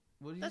like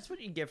That's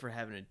what you get for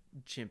having a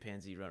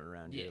chimpanzee running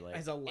around here. Like,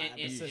 As a lab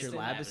it's assistant. your a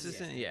lab lab assistant?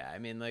 assistant. Yeah, I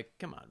mean, like,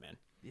 come on, man.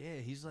 yeah,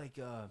 he's like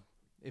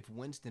if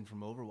Winston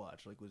from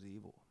Overwatch like was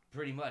evil.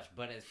 Pretty much,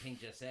 but as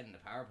Pink just said in the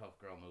Powerpuff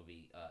Girl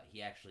movie,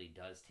 he actually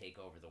does take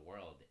over the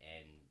world,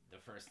 and the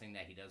first thing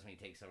that he does when he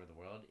takes over the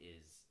world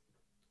is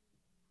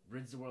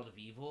rids the world of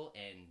evil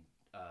and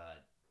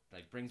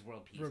like brings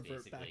world peace. Revert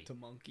basically back to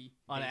monkey.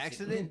 On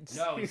Basically. accident?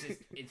 No,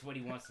 it's what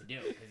he wants to do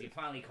because he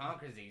finally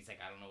conquers it. He's like,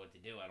 I don't know what to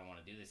do. I don't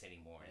want to do this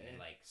anymore, and then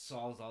like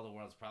solves all the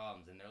world's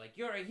problems. And they're like,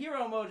 you're a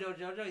hero, Mojo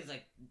Jojo. He's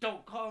like,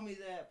 don't call me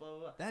that. Blah blah.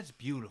 Blah. That's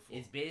beautiful.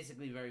 It's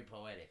basically very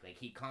poetic. Like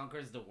he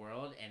conquers the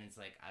world, and it's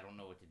like, I don't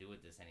know what to do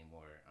with this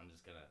anymore. I'm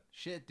just gonna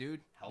Shit, dude.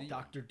 help him.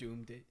 Dr.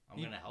 Doom did.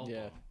 I'm gonna help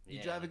him. You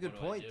drive a good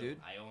what do I point, do? dude.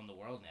 I own the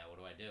world now. What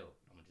do I do?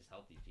 I'm gonna just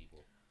help these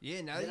people.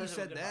 Yeah, now He that you does have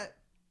a said good that, heart.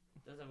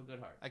 Does have a good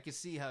heart. I can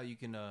see how you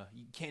can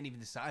you can't even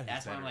decide.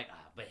 That's who's why I'm better.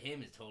 like, but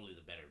him is totally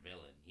the better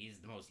villain. He's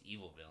the most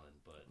evil villain.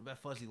 But What about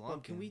Fuzzy Lumpkin?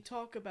 But can we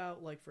talk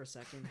about, like, for a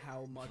second,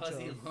 how much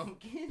Fuzzy of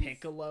Lumpkins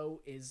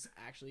Piccolo is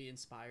actually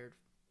inspired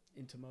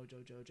into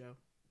Mojo Jojo?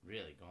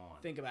 really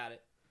gone. Think about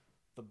it.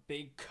 The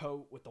big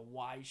coat with the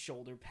wide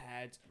shoulder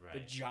pads, the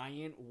Right.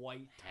 giant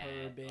white Hat.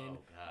 turban. Oh,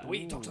 God. The way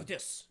he talks like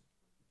this.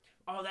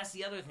 Oh, that's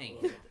the other thing.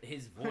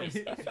 His voice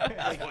is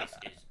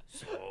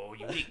so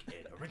unique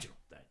and original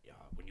that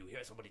when you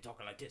hear somebody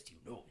talking like this, you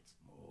know it's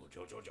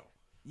Mojo Jojo.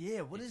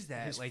 Yeah, what is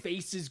that? His Like,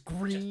 face is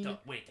green.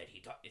 Just wait, that he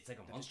talk. It's like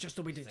a monkey. It's just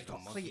the way that It's he like a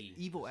talks. it's like an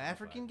monkey evil personified.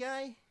 African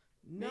guy?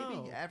 No.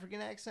 Maybe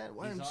African accent?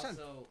 Well, He's I'm just trying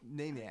to also-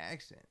 name the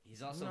accent.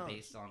 He's also No.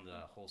 based on the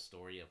whole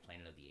story of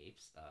Planet of the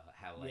Apes.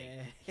 How like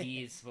Yeah.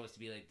 he is supposed to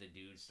be like the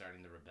dude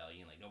starting the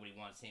rebellion. Like nobody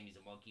wants him. He's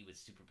a monkey with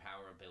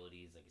superpower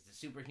abilities. Like it's a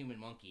superhuman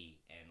monkey,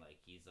 and like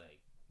he's like,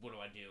 what do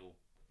I do?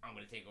 I'm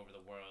gonna take over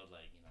the world.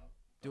 Like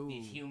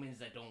these Dude. humans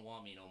that don't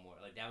want me no more.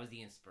 Like that was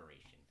the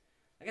inspiration.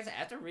 Like I said,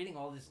 after reading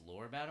all this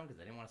lore about him, because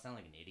I didn't want to sound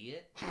like an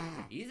idiot,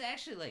 he's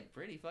actually like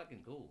pretty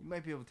fucking cool. You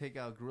might be able to take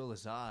out Gorilla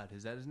Zod.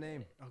 Is that his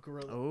name? A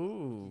gorilla.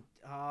 Oh,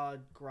 Grodd.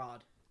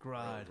 Grodd.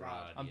 Grodd,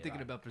 I'm yeah.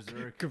 thinking about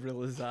Berserk.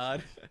 Gorilla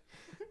Zod.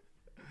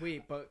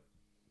 Wait, but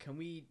can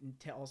we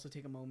also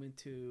take a moment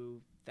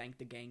to thank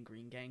the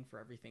Gangrene Gang for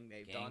everything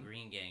they've done?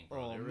 Green Gang,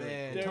 bro. Oh They're really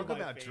man, cool. They're talk my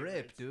about drip,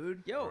 favorites.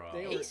 dude. Yo, Bro.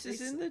 They were- Ace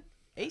is in the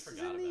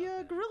forgot about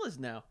that. Gorillas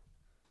now.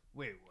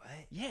 Wait, what?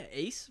 Yeah,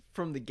 Ace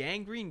from the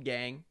Gangrene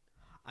Gang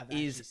I've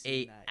actually is seen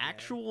a that, yeah.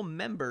 actual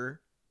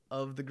member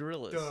of the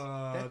Gorillas.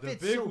 That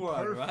fits so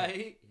perfect.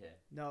 right? Yeah.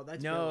 No,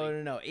 that's No, Billy.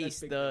 no, no.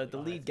 Ace, Big the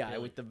Billy. lead that's guy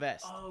Billy. with the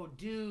vest. Oh,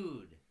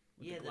 dude.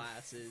 With yeah, the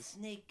glasses.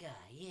 snake guy.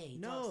 Yeah, he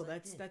No, talks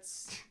like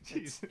that's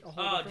this. that's a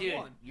whole Oh, different dude,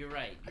 one. you're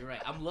right. You're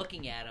right. I'm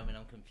looking at him and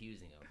I'm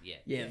confusing him. Yeah.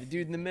 Yeah, the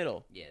dude in the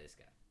middle. Yeah, this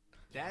guy.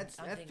 That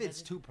Something fits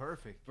doesn't- too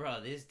perfect.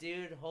 Bro, this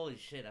dude, holy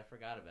shit, I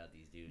forgot about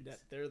these dudes.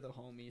 They're the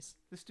homies.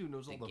 This dude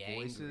knows all The the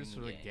Gangrene voices for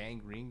the Gang.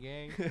 Gangrene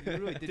Gang. You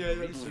really did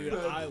the research. Dude,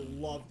 I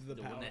loved the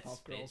The one that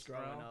Powerpuff Girls spits, bro.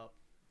 growing up.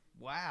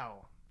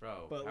 Wow,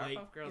 Bro, But, Powerpuff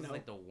like, Girls you is know-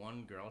 like the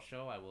one girl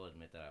show I will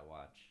admit that I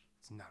watch.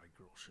 it's not a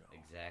girl show.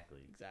 Exactly.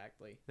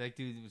 Exactly. That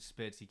dude with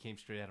spits, he came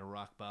straight out of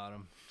rock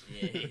bottom.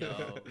 Yeah,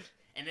 yo.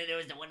 And then there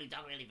was the one who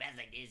talked really fast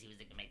like this. He was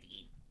like the make the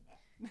game.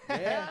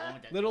 Yeah, The one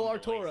with that Little tone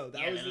Arturo. voice.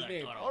 That Yeah, was his Little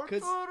name. Arturo.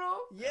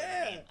 'Cause-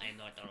 Yeah.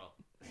 I'm Arturo.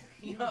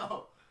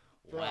 Yo.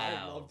 Bro, Wow.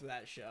 I loved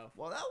that show.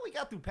 Well, now we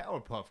got through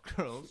Powerpuff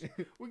Girls.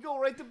 We go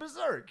right to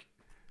Berserk.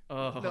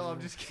 Oh. No,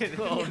 I'm just kidding.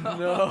 Oh,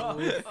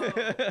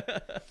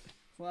 no.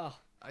 Well,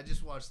 I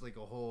just watched like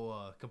a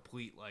whole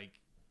complete like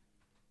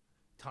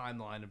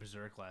timeline of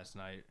Berserk last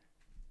night,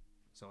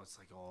 so it's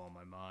like all on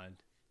my mind.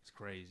 It's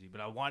crazy,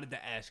 but I wanted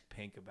to ask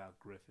Pink about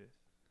Griffith.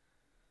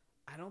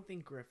 I don't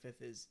think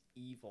Griffith is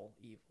evil.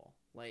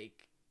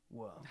 Like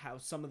Well, how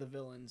some of the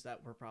villains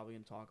that we're probably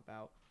going to talk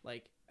about,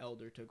 like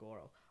Elder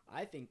Togoro.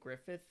 I think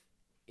Griffith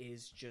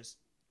is just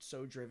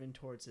so driven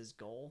towards his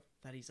goal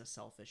that he's a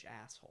selfish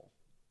asshole.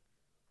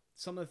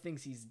 Some of the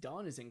things he's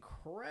done is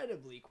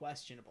incredibly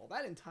questionable.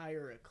 That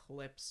entire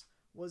eclipse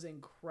was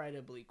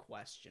incredibly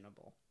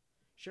questionable.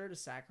 Sure, to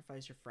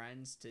sacrifice your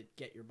friends to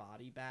get your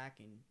body back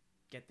and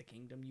get the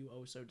kingdom you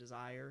oh so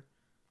desire.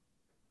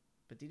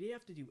 But did he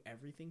have to do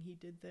everything he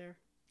did there?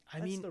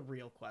 That's mean, the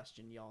real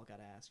question y'all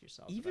gotta ask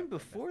yourself. even about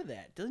Griffith. before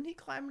that, doesn't he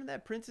climb into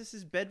that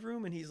princess's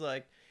bedroom and he's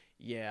like,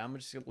 yeah, I'm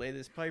just going to lay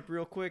this pipe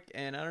real quick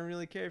and I don't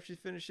really care if she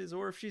finishes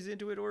or if she's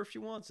into it or if she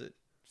wants it.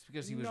 it's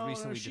because he was No,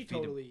 recently she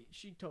defeated.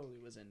 she totally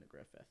was into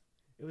Griffith.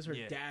 It was her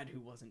Yeah. dad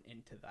who wasn't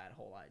into that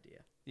whole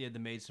idea. Yeah, the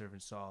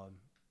maidservant saw him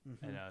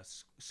Mm-hmm. and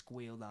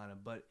squealed on him,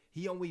 but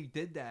he only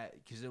did that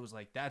because it was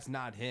like that's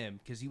not him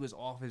because he was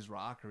off his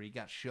rocker. He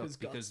got shook 'Cause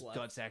Guts because left.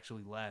 Guts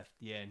actually left.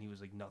 Yeah, and he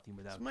was like nothing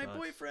without It's my Guts.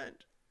 boyfriend.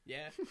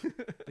 Yeah.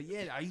 But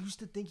yeah, I used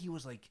to think he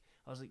was like,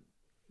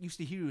 used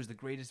to hear he was the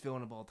greatest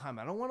villain of all time.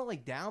 I don't want to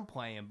like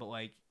downplay him, but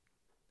like,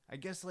 I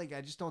guess like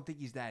I just don't think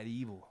he's that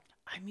evil.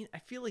 I mean, I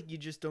feel like you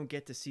just don't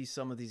get to see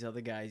some of these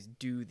other guys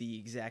do the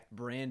exact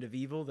brand of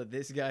evil that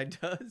this guy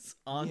does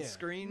on Yeah.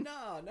 screen.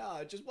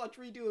 No, just watch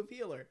Redo of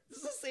Healer. This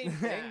is the same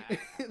thing.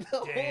 The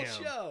whole Damn.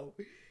 show.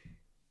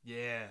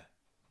 Yeah.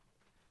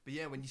 But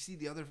yeah, when you see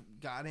the other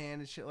God Hand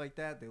and shit like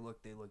that, they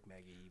look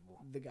mega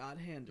evil. The God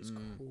Hand is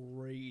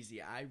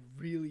crazy. I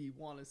really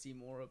want to see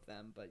more of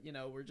them, but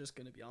we're just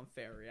gonna be on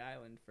Fairy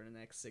Island for the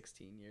next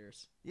 16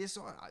 years. Yeah,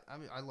 so I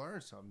mean, I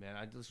learned something, man.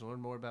 I just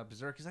learned more about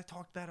Berserk because I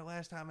talked about it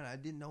last time and I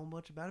didn't know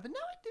much about it, but now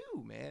I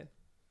do, man.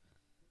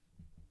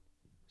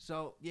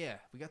 So yeah,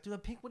 we got through the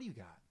Pink. What do you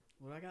got?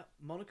 What I got?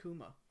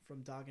 Monokuma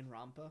from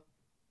Danganronpa.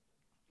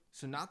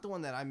 So not the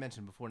one that I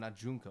mentioned before, not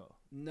Junko.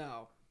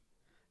 No,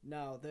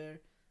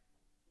 they're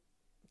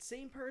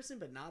same person,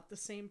 but not the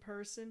same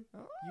person.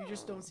 You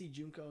just don't see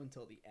Junko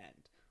until the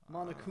end.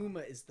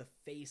 Monokuma is the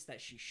face that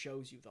she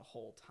shows you the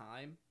whole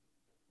time.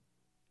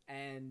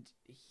 And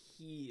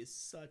he is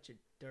such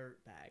a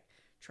dirtbag.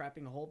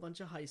 Trapping a whole bunch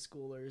of high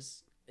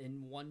schoolers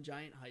in one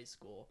giant high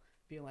school.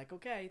 Being like,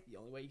 okay, the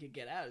only way you could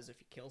get out is if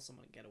you kill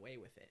someone and get away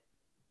with it.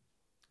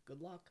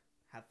 Good luck.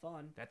 Have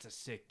fun. That's a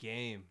sick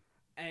game.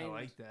 And, I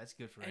like that. That's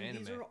good for and anime.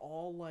 these are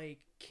all like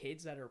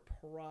kids that are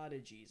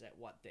prodigies at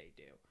what they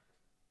do.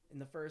 In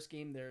the first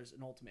game, there's an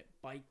ultimate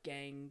bike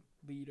gang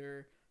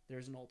leader.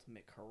 There's an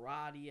ultimate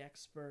karate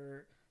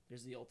expert.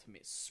 There's the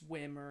ultimate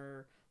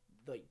swimmer.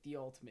 The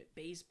ultimate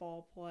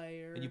baseball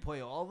player. And you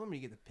play all of them, or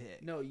you get to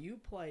pick? No, you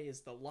play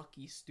as the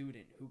lucky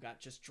student who got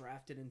just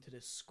drafted into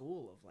this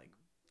school of like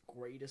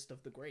greatest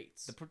of the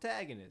greats. The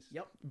protagonist.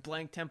 Yep.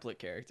 Blank template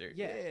character.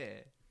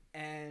 Yeah.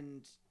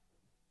 And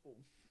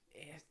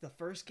the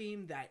first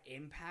game, that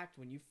impact,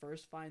 when you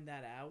first find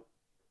that out,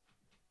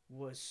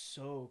 was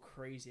so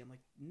crazy. I'm like,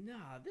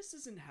 nah, this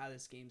isn't how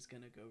this game's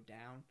gonna go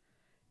down.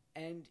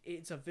 And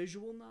it's a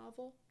visual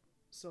novel,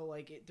 so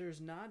like there's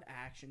not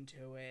action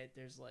to it.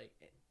 There's like,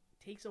 it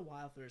takes a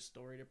while for the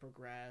story to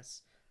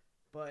progress.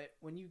 But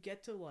when you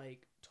get to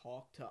like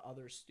talk to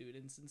other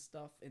students and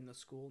stuff in the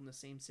school in the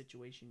same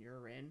situation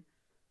you're in,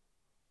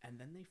 and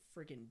then they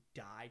friggin'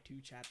 die 2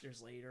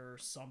 chapters later or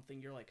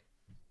something, you're like,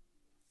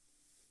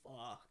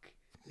 fuck,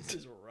 this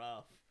is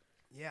rough.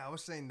 Yeah, I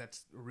was saying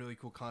that's a really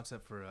cool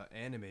concept for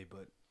anime,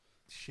 but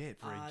shit,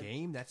 for a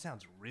game, that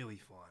sounds really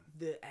fun.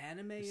 The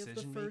anime of the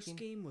Decision first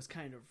making? game was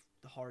kind of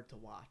hard to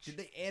watch. Did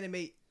they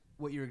animate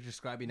what you're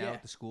describing now Yeah.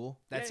 at the school?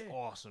 That's Yeah.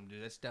 awesome,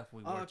 dude. That's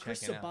definitely worth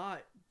Chris checking out.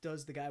 Sabat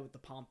does the guy with the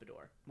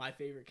pompadour. My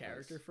favorite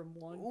character from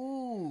 1.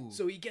 Ooh.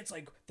 So he gets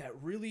like that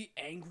really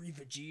angry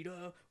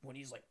Vegeta when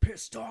he's like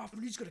pissed off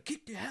and he's gonna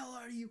kick the hell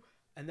out of you.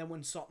 And then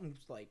when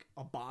something's like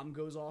a bomb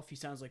goes off, he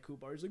sounds like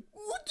Kubar. He's like,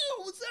 "What the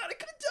hell was that? I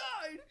could have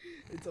died."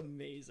 It's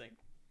amazing.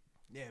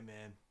 Yeah,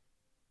 man.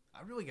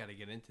 I really got to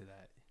get into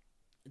that.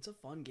 It's a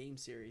fun game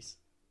series.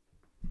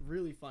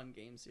 Really fun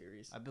game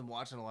series. I've been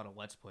watching a lot of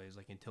Let's Plays,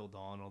 like Until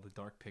Dawn, all the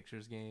Dark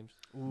Pictures games.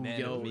 Ooh, Man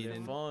yo, of they're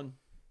Medan, fun.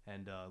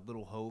 and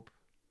Little Hope.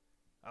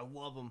 I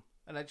love them.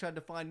 And I tried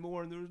to find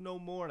more, and there was no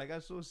more, and I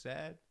got so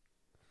sad.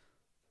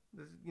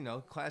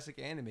 Classic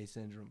anime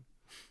syndrome.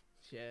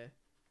 Yeah.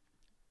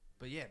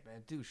 But yeah,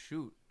 man, dude,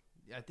 shoot.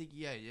 I think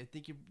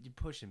you're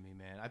pushing me,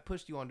 man. I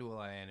pushed you onto a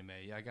lot of anime.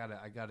 I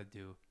gotta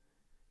do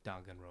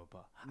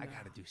Danganronpa. I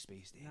gotta do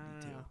Space Dandy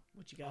too.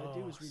 What you gotta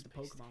do is read the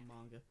Space Pokemon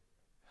manga.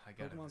 I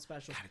gotta, Pokemon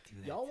specials. gotta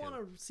do that. Y'all too. want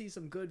to see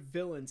some good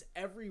villains?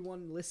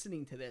 Everyone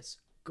listening to this,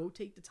 go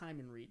take the time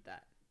and read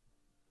that.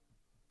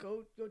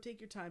 Go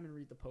take your time and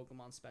read the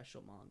Pokemon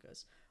special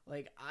mangas.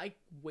 Like, I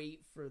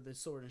wait for the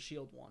Sword and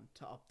Shield one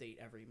to update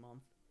every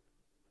month.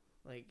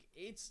 Like,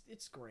 it's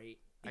great.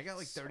 I got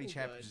like It's 30 so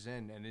chapters good.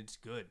 in, and it's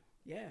good.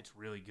 Yeah. It's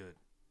really good.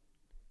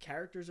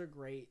 Characters are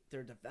great.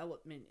 Their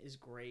development is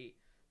great.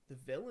 The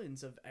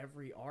villains of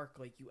every arc,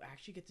 like, you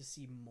actually get to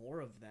see more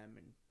of them,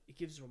 and it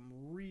gives them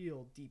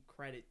real deep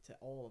credit to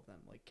all of them,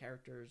 like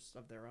characters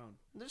of their own.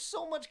 There's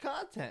so much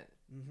content.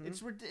 Mm-hmm.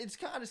 It's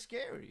kind of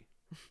scary.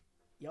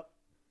 Yep.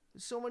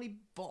 There's so many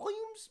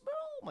volumes, bro.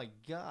 Oh my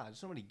god,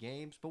 so many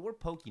games. But we're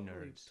Poke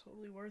nerds.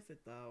 Totally worth it,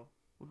 though.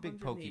 We're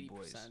big Poke 180%.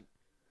 boys.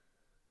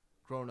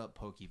 Grown up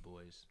Poke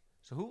boys.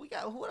 So who we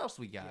got? What else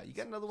we got? Yeah, You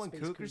got another one,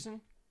 Space Kukerson?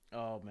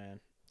 Oh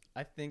man,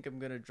 I think I'm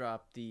gonna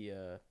drop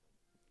the.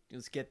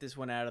 Let's get this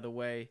one out of the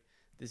way.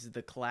 This is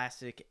the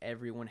classic.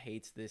 Everyone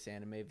hates this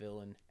anime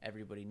villain.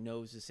 Everybody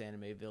knows this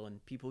anime villain.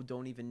 People who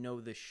don't even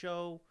know the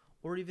show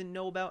or even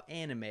know about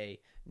anime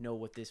know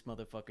what this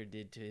motherfucker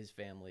did to his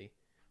family.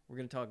 We're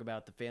gonna talk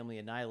about the family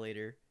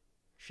annihilator,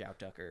 Shao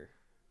Tucker.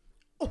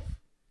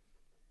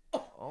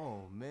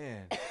 Oh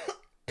man, I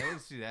didn't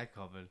see that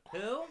coming.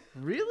 Who?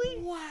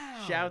 Really?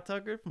 Wow. Shao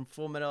Tucker from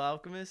Full Metal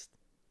Alchemist.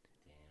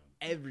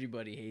 Damn.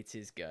 Everybody hates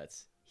his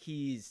guts.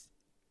 He's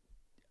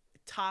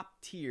top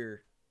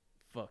tier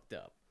fucked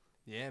up.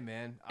 Yeah,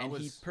 man. And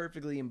he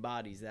perfectly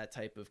embodies that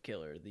type of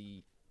killer,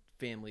 the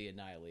family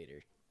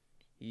annihilator.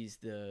 He's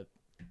the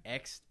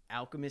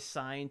ex-alchemist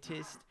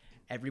scientist.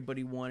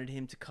 Everybody wanted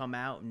him to come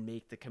out and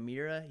make the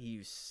Chimera. He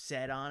was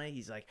set on it.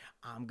 He's like,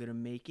 I'm going to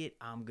make it.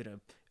 I'm going to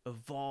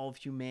evolve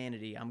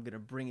humanity. I'm going to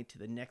bring it to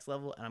the next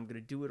level, and I'm going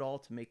to do it all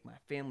to make my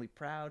family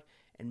proud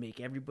and make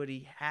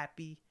everybody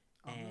happy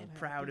I'm and not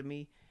proud happy. of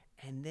me.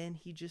 And then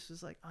he just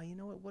was like, oh, you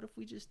know what? What if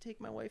we just take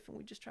my wife and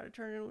we just try to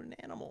turn her into an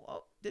animal?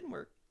 Oh, didn't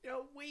work.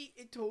 No, wait,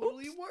 it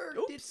totally Oops. worked.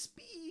 Oops. It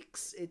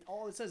speaks. It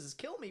all it says is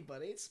 "kill me,"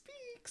 but it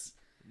speaks.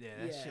 Yeah,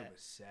 that Yeah. shit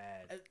was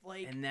sad.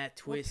 Like, And that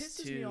what twist,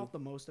 pisses too. me off the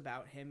most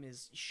about him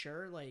is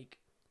sure, like,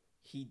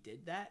 he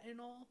did that and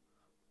all,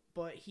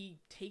 but he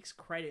takes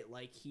credit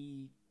like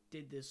he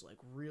did this like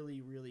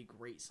really, really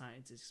great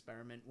science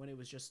experiment when it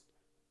was just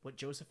what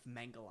Joseph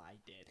Mengele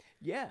did.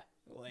 Yeah.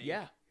 Like,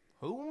 Yeah.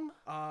 Whom?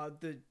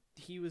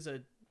 he was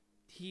a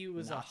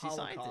Nazi Holocaust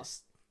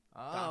scientist.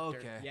 Oh, doctor.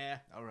 okay. Yeah,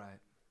 All right.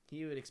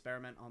 he would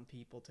experiment on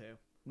people too.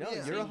 No,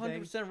 Yeah. you're Same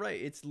 100%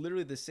 right. It's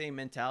literally the same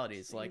mentality.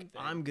 It's Same like,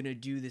 thing. I'm going to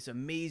do this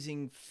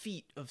amazing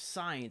feat of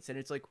science. And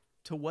it's like,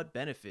 to what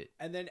benefit?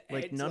 And then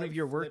Like, Ed's, none of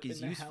your work flipping is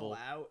the useful.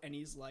 hell out, and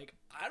he's like,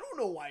 "I don't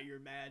know why you're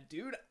mad,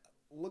 dude.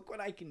 Look what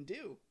I can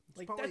do.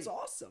 Like, probably- that's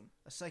awesome."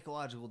 A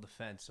psychological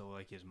defense, so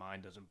like his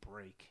mind doesn't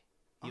break.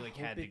 He I like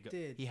hope had to it go.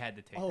 did. He had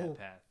to take Oh. that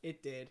path.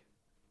 It did.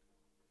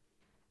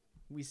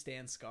 We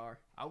stand Scar.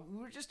 We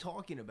were just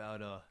talking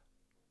about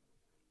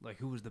like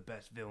who was the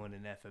best villain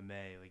in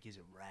FMA? Like, is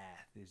it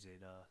Wrath? Is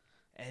it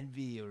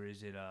Envy? Or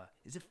is it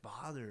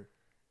Father?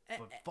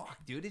 But fuck,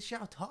 dude, it's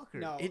Shao Tucker.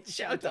 No, It's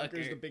Shao Shao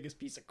Tucker's Tucker. the biggest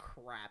piece of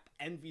crap.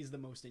 Envy's the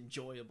most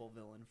enjoyable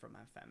villain from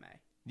FMA.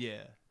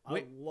 Yeah.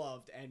 Wait. I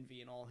loved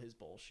Envy and all his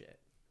bullshit.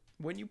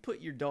 When you put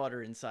your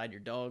daughter inside your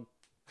dog,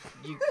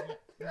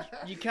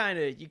 you kind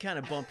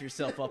of bump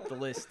yourself up the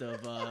list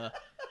of Yeah,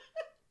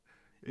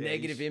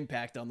 negative you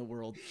impact on the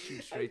world.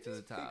 shoot straight to the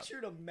just top.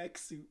 Pictured a mech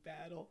suit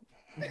battle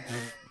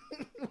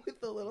with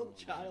the little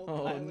child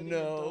Oh, piloting no.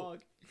 a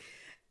dog.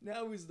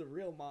 Now who's the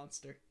real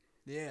monster?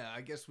 Yeah, I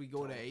guess we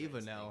go to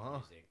Ava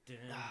now, huh?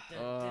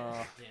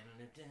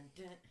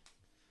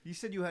 You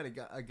said you had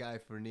a guy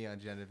for Neon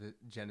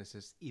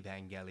Genesis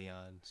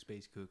Evangelion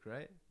Space Kook,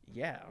 right?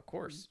 Yeah, of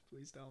course.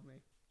 Please tell me.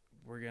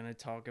 We're going to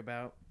talk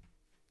about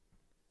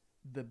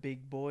the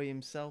big boy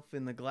himself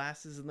in the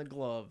glasses and the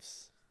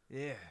gloves.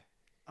 Yeah.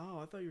 Oh,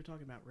 I thought you were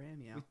talking about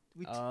Ramio.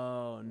 We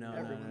Oh, no,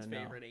 Everyone's no, no,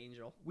 no. favorite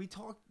angel. we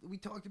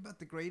talked about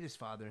the greatest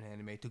father in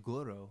anime,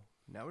 Toguro.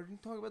 Now we're gonna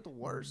talk about the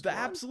worst. The one.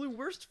 absolute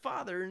worst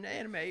father in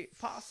anime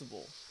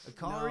possible.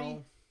 Akari.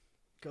 No.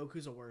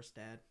 Goku's a worse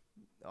dad.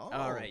 Oh.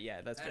 All right,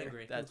 yeah, that's I'd fair.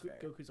 agree. That's Goku,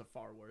 fair. Goku's a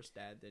far worse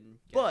dad than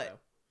But- Gendo.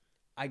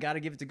 I got to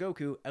give it to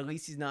Goku. At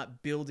least he's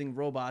not building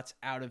robots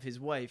out of his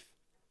wife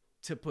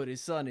to put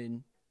his son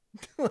in.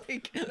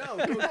 Like No,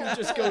 Goku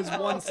just goes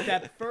one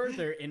step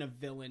further in a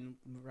villain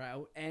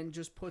route and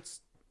just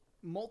puts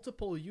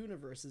multiple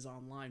universes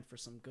online for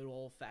some good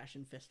old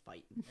fashioned fist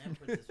fighting. And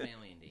puts his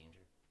family in danger.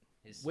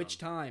 His Which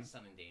son, time? His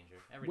son in danger.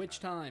 Every Which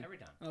time? Every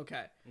time.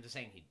 Okay, I'm just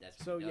saying that's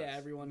what so he does. yeah,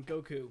 everyone,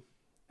 Goku,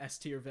 S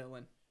tier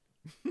villain.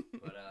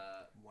 But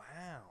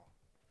Wow.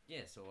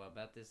 yeah. So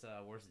about this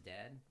worst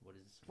dad.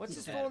 What's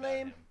his bad full about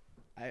name?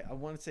 him? I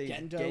want to say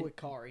Gendo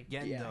Ikari.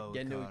 Gendo.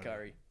 Gendo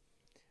Ikari.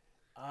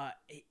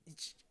 Ikari.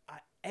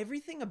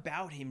 Everything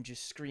about him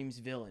just screams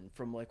villain.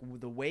 From like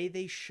the way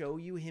they show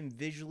you him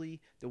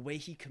visually, the way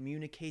he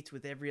communicates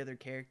with every other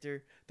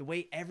character, the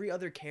way every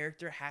other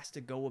character has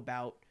to go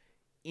about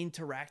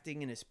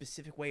interacting in a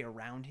specific way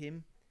around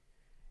him.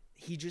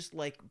 He just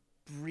like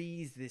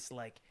breathes this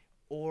like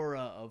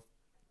aura of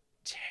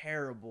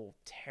terrible,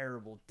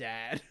 terrible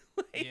dad.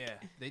 Like, Yeah,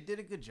 they did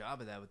a good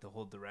job of that with the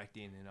whole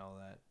directing and all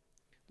that.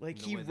 Like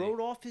The he way they- wrote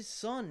off his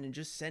son and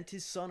just sent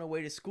his son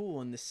away to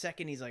school, and the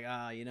second he's like,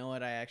 you know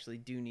what, I actually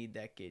do need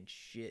that kid.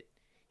 Shit,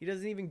 he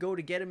doesn't even go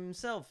to get him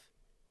himself.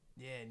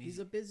 Yeah, and He's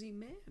a busy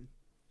man.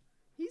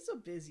 He's a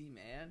busy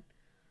man.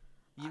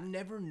 you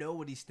never know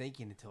what he's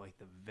thinking until like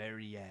the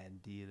very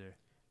end either.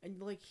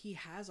 And like he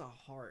has a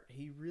heart.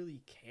 He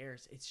really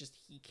cares. It's just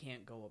he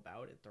can't go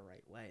about it the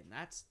right way. And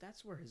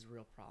that's where his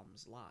real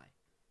problems lie.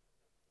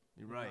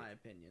 You're In right. my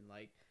opinion.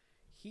 Like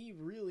he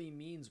really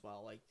means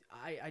well. Like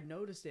I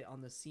noticed it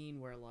on the scene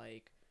where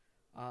like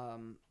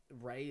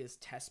Ray is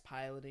test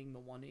piloting the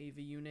one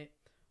Ava unit,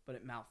 but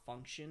it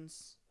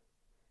malfunctions.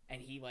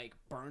 And he like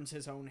burns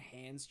his own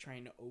hands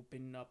trying to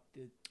open up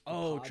the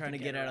pod Trying to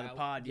get her out of the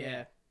pod,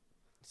 yeah.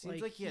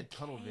 Seems like he had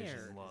tunnel vision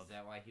cared. love. Is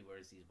that why he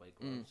wears these white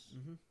gloves?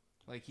 Mm-hmm.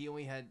 Like he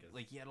only had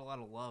he had a lot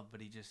of love,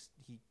 but he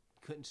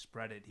couldn't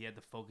spread it. He had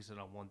to focus it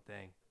on one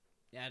thing.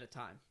 At a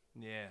time.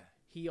 Yeah.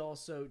 He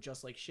also,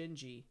 just like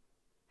Shinji,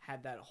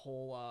 had that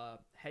whole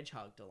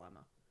hedgehog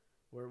dilemma,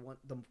 where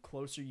the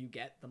closer you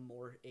get, the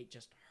more it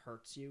just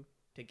hurts you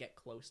to get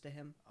close to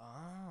him.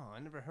 Oh, I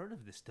never heard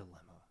of this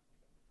dilemma.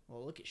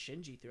 Well, look at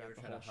Shinji You throughout ever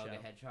the try whole to hug show.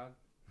 a hedgehog?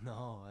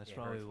 No, that's It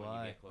probably hurts when you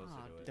why. get closer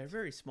Ah, to it. They're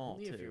very small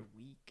Only if too. you're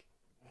weak.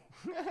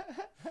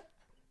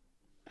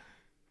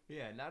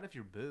 Yeah, not if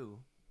you're Boo.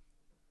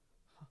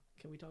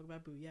 Can we talk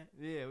about Boo yet?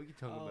 Yeah, we can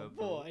talk Oh about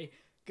boy,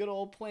 good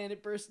old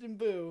planet bursting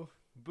Boo.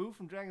 Boo. Boo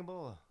from Dragon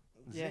Ball.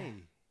 Yeah.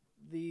 Z.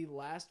 The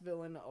last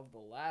villain of the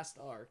last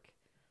arc.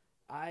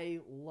 I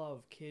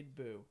love Kid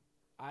Boo.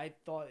 I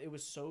thought it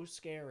was so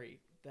scary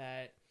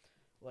that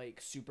like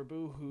Super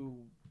Boo, who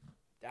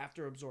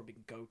after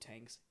absorbing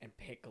Gotenks and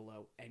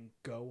Piccolo and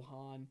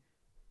Gohan,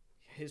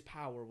 his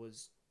power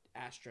was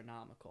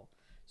astronomical.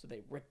 So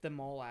they ripped them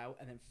all out,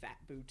 and then Fat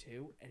Boo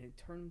too, and it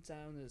turns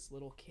out this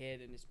little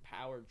kid and his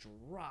power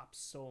drops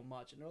so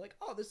much, and they're like,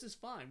 "Oh, this is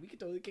fine. We can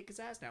totally kick his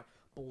ass now."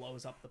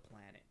 Blows up the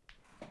planet.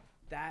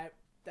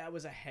 That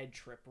was a head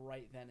trip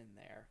right then and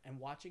there. And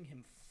watching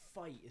him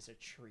fight is a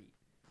treat.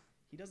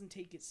 He doesn't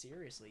take it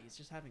seriously. He's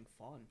just having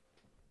fun.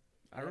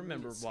 I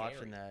remember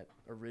watching that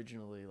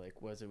originally, like,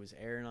 it was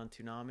airing on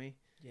Toonami.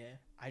 Yeah.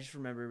 I just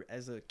remember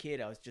as a kid,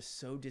 I was just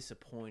so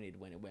disappointed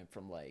when it went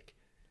from, like,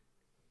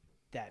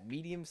 that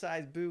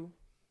medium-sized Boo,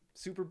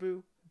 Super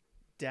Boo,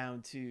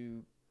 down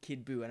to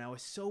Kid Boo. And I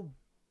was so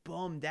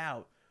bummed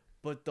out.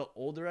 But the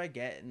older I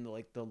get and,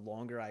 like, the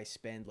longer I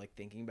spend, like,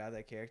 thinking about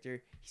that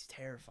character, he's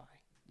terrifying.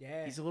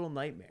 Yeah. He's a little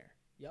nightmare.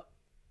 Yep.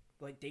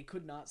 Like, they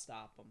could not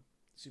stop him.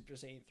 Super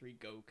Saiyan 3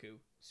 Goku,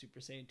 Super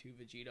Saiyan 2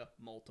 Vegeta,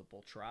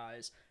 multiple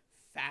tries,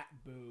 Fat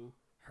Boo,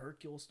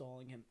 Hercule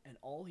stalling him, and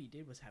all he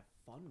did was have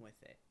fun with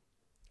it.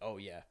 Oh,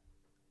 yeah.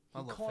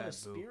 He caught a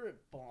spirit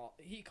bomb.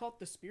 He caught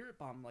the spirit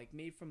bomb, like,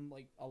 made from,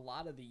 like, a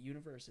lot of the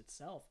universe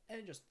itself,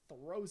 and just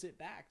throws it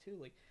back, too.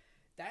 Like,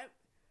 that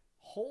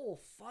whole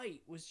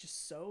fight was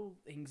just so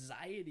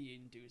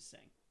anxiety-inducing.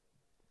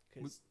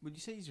 Would you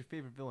say he's your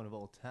favorite villain of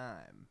all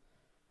time?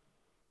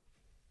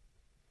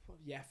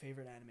 Yeah,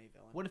 favorite anime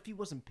villain. What if he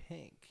wasn't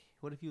pink?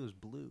 What if he was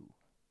blue?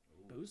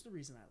 Boo's the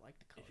reason I like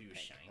the color If he was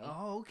pink. shiny.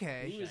 Oh,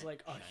 okay. Blue is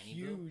like a Shiny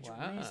Boo? huge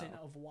Wow. reason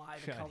of why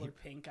the Shiny color Boo.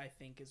 pink, I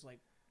think, is like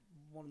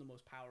one of the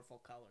most powerful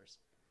colors.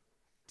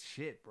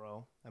 Shit,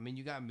 bro. I mean,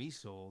 you got me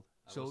sold.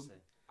 I will So, say,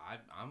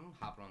 I'm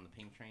hopping on the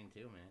pink train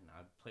too, man.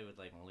 I play with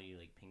like only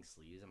like pink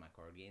sleeves in my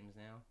card games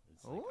now.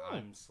 It's like Oh.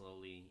 I'm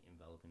slowly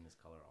enveloping this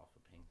color off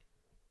of pink.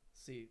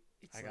 See,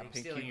 it's I got like,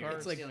 pink stealing key your-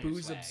 it's like stealing your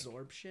Boo's swag.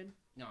 absorption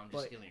No, I'm just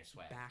But stealing your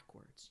swag.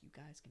 backwards. You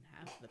guys can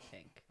have the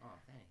pink. Oh,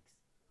 thanks.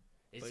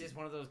 It's But- just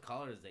one of those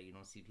colors that you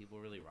don't see people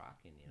really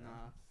rocking, you know?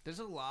 Nah, there's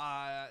a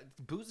lot.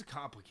 Boo's a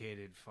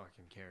complicated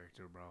fucking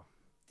character, bro.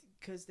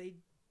 because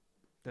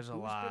There's a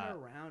Boo's lot. been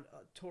around.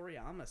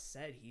 Toriyama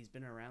said he's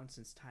been around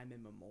since time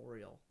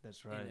immemorial.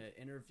 That's In right. an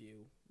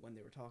interview when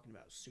they were talking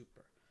about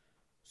Super.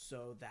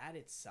 So that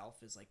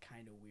itself is like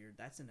kind of weird.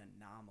 That's an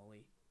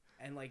anomaly.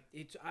 And like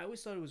I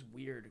always thought it was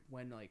weird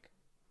when like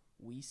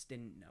Whis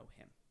didn't know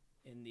him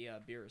in the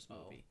Beerus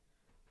Oh. movie.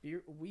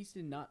 Whis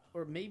did not,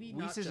 or maybe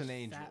not Whis is just an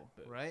angel, Fat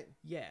Boo. right?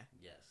 Yeah.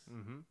 Yes.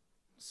 Mm-hmm.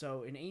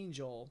 So an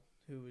angel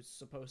who is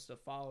supposed to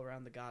follow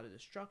around the God of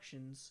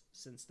Destructions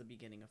since the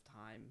beginning of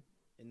time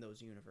in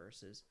those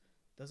universes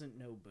doesn't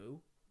know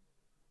Boo.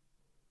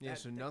 Yeah, That-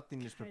 so that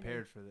nothing is kinda-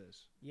 prepared for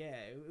this. Yeah,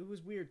 it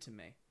was weird to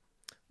me.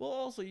 Well,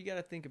 also, you got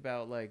to think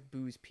about, like,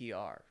 Boo's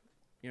PR.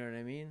 You know what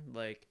I mean?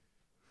 Like,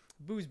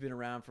 Boo's been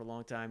around for a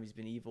long time. He's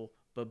been evil.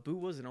 But Boo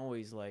wasn't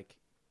always, like,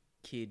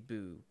 Kid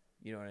Boo.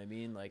 You know what I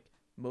mean? Like,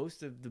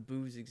 most of the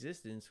Boo's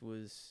existence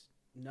was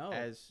No,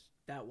 as...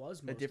 that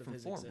was most different of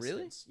his form,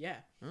 really? existence.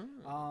 Yeah.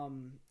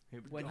 Oh,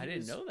 When I he didn't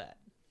was- know that.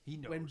 He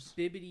knows. When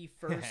Bibbidi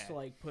first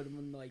like put him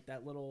in like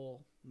that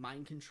little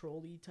mind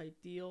control-y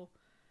type deal,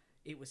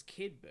 it was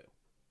Kid Boo.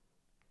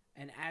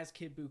 And as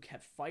Kid Boo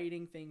kept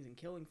fighting things and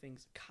killing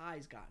things,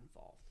 Kai's got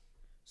involved.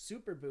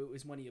 Super Boo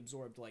is when he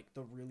absorbed like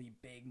the really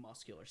big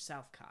muscular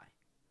South Kai.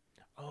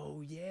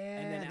 Oh, yeah,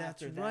 And then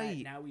that's after right.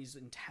 that, now he's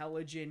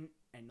intelligent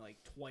and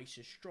like twice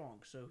as strong.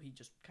 So he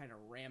just kind of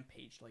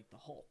rampaged like the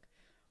Hulk.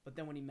 But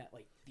then when he met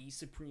like the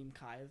Supreme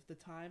Kai of the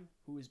time,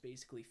 who was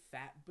basically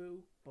Fat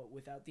Boo, but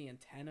without the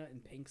antenna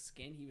and pink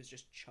skin, he was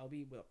just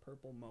chubby with a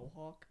purple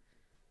mohawk.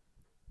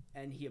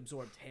 And he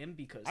absorbed him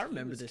because I he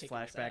remember was this kicking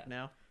his flashback ass.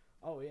 now.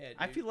 Oh yeah, dude.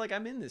 I feel like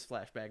I'm in this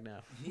flashback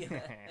now.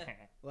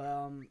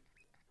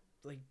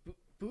 Like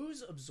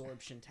Boo's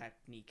absorption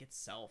technique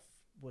itself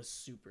was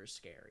super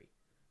scary,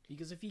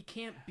 because if he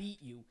can't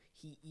beat you,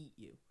 he eat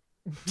you,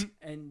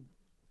 and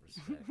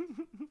Respect.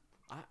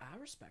 I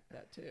respect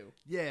that too.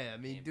 Yeah, I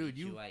mean, Can't dude,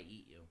 beat you I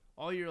eat you.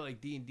 all your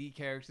like D&D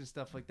characters and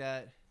stuff like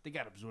that, they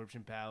got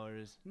absorption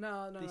powers.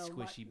 No, They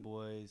squishy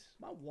boys.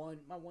 My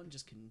one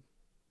just can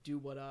do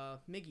what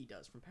Miggy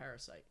does from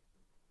Parasite.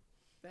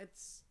 But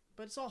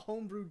it's all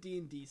homebrew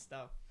D&D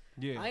stuff.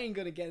 Yeah. I ain't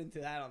gonna get into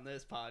that on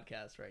this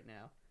podcast right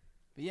now.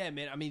 But yeah,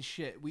 man, I mean,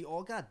 shit, we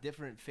all got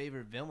different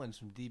favorite villains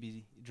from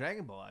DB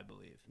Dragon Ball, I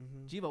believe.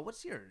 Mhm. Jibo,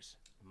 what's yours?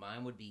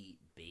 Mine would be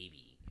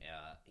Baby.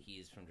 He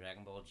is from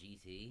Dragon Ball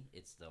GT.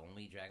 It's the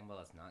only Dragon Ball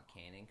that's not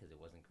canon because it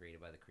wasn't created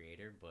by the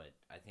creator. But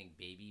I think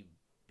Baby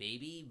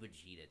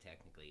Vegeta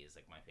technically is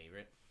like my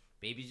favorite.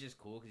 Baby's just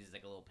cool because he's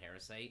like a little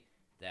parasite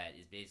that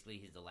is basically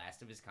he's the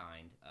last of his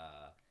kind.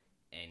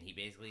 And he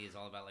basically is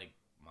all about like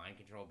mind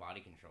control,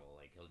 body control.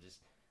 Like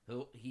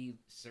he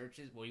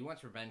searches. Well, he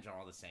wants revenge on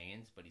all the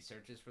Saiyans, but he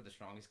searches for the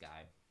strongest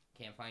guy.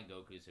 Can't find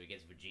Goku, so he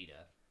gets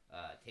Vegeta.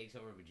 Takes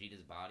over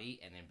Vegeta's body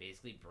and then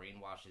basically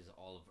brainwashes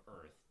all of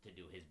Earth to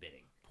do his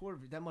bidding.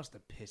 That must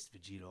have pissed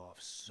Vegeta off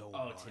so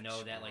Oh, much. to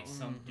know that like bro.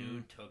 some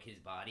dude took his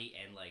body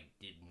and like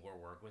did more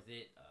work with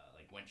it,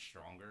 like went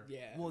stronger.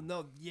 Yeah. Well,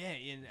 no, yeah,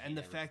 and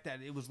the never- fact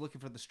that it was looking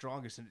for the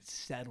strongest and it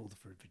settled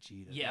for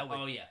Vegeta. Yeah. That would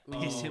Oh yeah.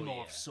 piss Oh, him yeah.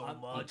 off so I'm-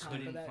 I'm much. kind of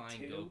Couldn't that find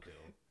too.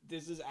 Goku.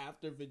 This is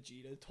after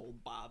Vegeta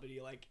told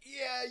Babidi, like,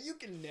 yeah, you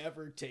can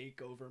never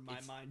take over my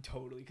mind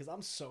totally because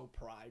I'm so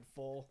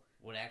prideful.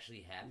 What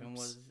actually happened Oops.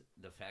 was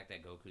the fact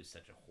that Goku's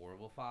such a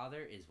horrible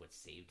father is what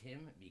saved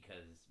him,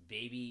 because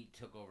Baby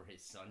took over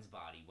his son's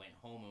body, went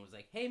home and was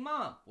like, "Hey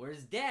mom,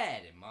 where's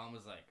dad?" And mom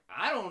was like,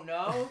 "I don't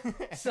know."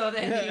 So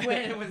then he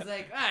went and was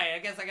like, "All right, I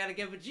guess I gotta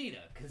get Vegeta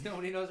because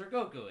nobody knows where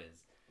Goku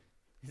is."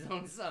 His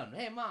own son.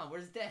 "Hey mom,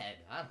 where's dad?"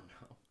 I don't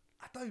know.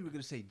 I thought you were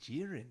gonna say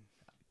Jiren.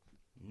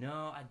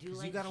 No, I do Because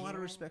like. you got a lot of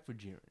Jiren. respect for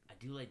Jiren. I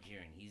do like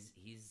Jiren. He's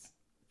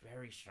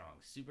very strong,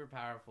 super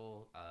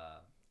powerful.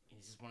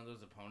 He's just one of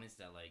those opponents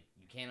that like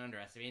you can't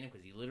underestimate him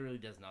because he literally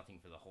does nothing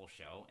for the whole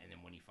show, and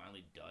then when he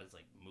finally does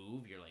like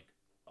move, you're like,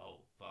 oh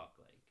fuck,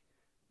 like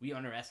we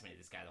underestimated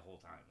this guy the whole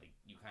time. Like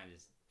you kind of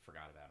just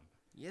forgot about him.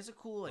 He has a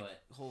cool like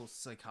But- whole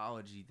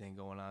psychology thing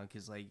going on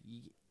because like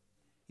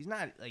he's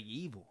not like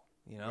evil,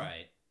 you know,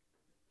 Right?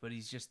 but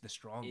he's just the It's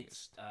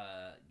strongest.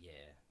 yeah.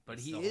 But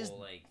It's he the is whole,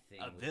 like,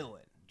 thing a with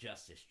villain.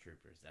 Justice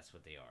troopers. That's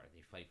what they are.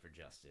 They fight for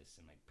justice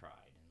and like pride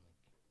and like.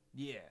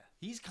 Yeah,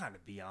 he's kind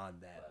of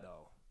beyond that But-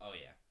 though. Oh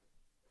yeah.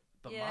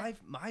 But Yeah.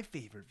 my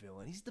favorite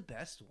villain, he's the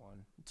best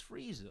one. It's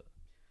Frieza.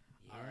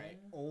 Yeah. All right,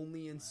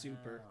 only in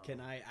Super Wow.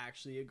 can I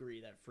actually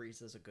agree that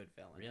Frieza's a good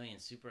villain. Really, in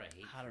Super, I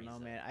hate. I don't know,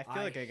 Frieza. man. I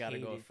feel like I gotta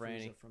go hated with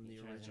Franny. Frieza from He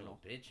the turns into a original.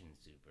 bitch in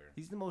Super.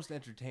 He's the most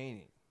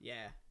entertaining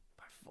Yeah,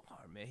 by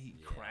far, man. He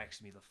Yeah.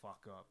 cracks me the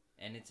fuck up.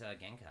 And it's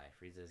Genkai.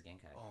 Frieza's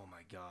Genkai. Oh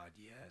my god,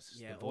 yes.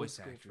 yeah. the voice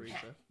old school actors.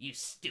 Frieza. You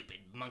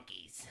stupid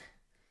monkeys.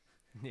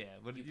 Yeah,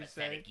 what You did you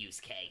say? pathetic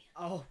Yusuke.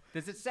 Oh,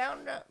 Does it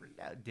sound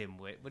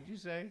dimwit? What did you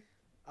say?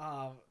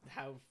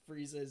 how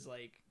Frieza's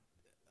like,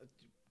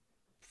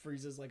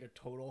 Frieza's like a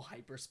total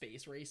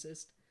hyperspace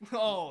racist.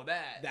 Oh,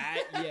 that.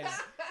 That yeah,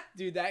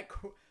 dude.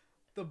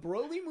 The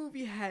Broly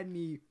movie had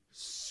me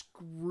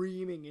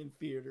screaming in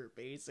theater,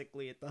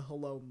 basically at the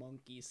Hello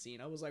Monkey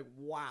scene. I was like,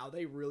 wow,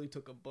 they really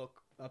took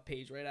a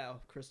page right out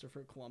of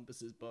Christopher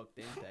Columbus's book,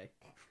 didn't they?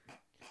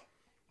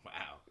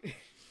 Wow.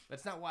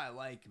 That's not why I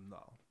like him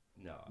though.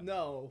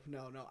 No.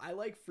 No. I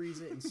like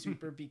Frieza in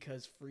Super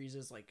because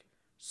Frieza's like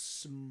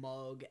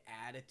smug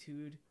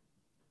attitude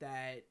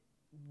that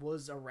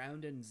was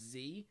around in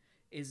Z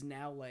is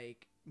now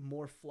like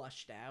more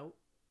fleshed out,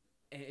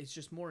 and it's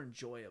just more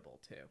enjoyable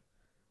too.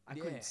 I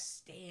Yeah. couldn't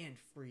stand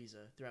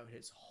Frieza throughout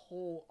his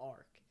whole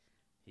arc.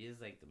 He is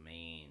like the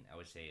main, I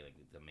would say, like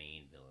the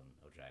main villain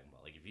of Dragon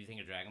Ball. Like if you think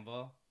of Dragon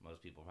Ball,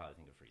 most people probably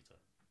think of Frieza.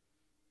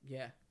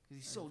 Yeah,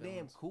 Because he's And so damn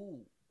villains.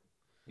 cool.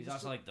 He's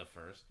also like the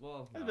first.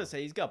 Well, I was gonna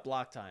say he's got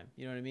block time.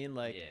 You know what I mean?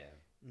 Like, yeah.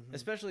 Mhm.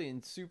 especially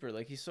in Super,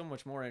 like he's so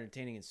much more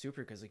entertaining in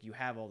Super because like you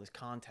have all this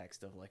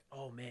context of like,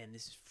 oh man,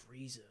 this is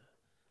Frieza.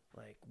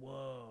 Like,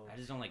 whoa. I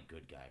just don't like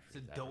good guy It's a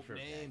Frieza. I dope prefer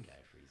name. Bad guy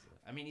Frieza.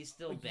 I mean, he's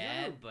still Like,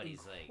 bad, you're but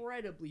he's like.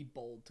 incredibly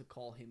bold to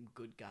call him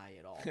good guy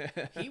at all.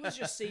 He was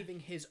just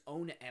saving his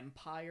own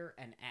empire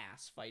and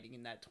ass fighting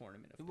in that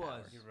tournament He of power.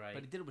 was. You're right.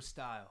 But he did it with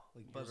style.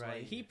 Like You're Buzz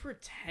right. Lightyear. He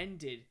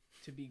pretended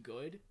to be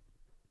good.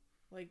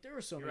 Like there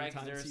were so You're many right,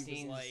 'cause there times were he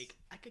scenes- was like,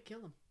 I could kill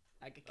him.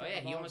 I could kill Oh yeah,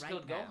 him. he all almost right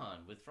killed now."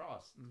 Gohan with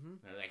Frost.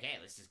 Mhm. They're like, hey,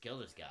 let's just kill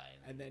this guy.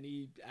 And then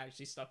he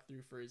actually stuck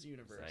through for his it's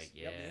universe. like,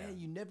 Yeah, yeah.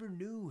 you never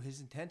knew his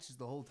intentions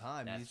the whole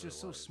time. That's He's what just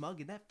it so was. smug.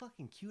 And that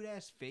fucking cute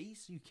ass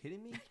face. Are you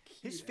kidding me?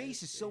 His Cute face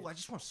ass is so. face. I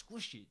just want to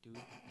squish it, dude.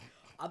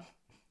 I've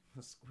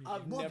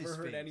love never his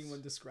heard face.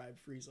 anyone describe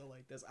Frieza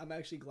like this. I'm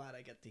actually glad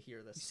I get to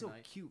hear this He's so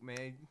tonight. cute,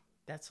 man.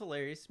 That's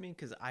hilarious to me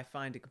because I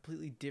find a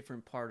completely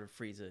different part of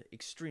Frieza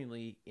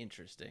extremely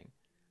interesting.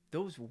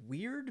 Those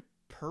weird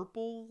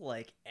purple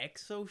like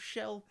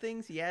exoshell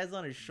things he has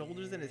on his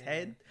shoulders and his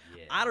head.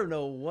 Yeah. I don't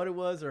know what it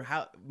was or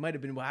how it might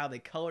have been how they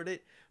colored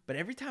it, but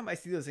every time I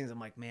see those things, I'm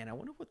like, man, I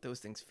wonder what those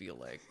things feel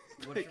like.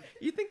 What's Like, your-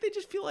 you think they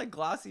just feel like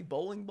glossy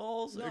bowling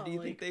balls, or No, do you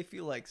like- think they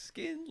feel like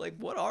skin? Like,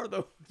 what are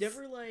those? You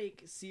ever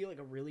like see like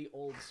a really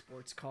old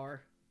sports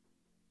car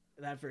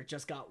that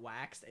just got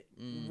waxed?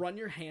 Run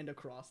your hand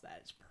across that.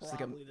 It's It's like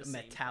probably a the same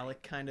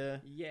metallic kind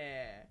of. thing.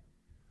 Yeah.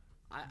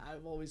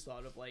 I've always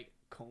thought of like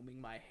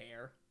combing my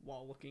hair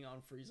while looking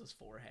on Frieza's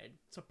forehead.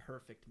 It's a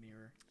perfect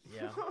mirror.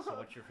 Yeah. So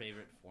what's your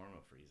favorite form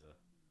of Frieza?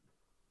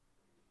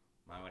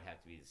 Mine would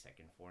have to be the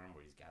second form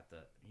where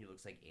he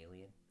looks like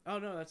alien. Oh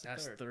no, that's the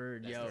That's third.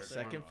 third. That's Yo, third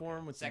second form, form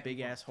okay. with Second the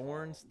big ass form's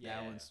horns. tall.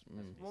 That Yeah. one's.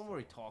 That's The one where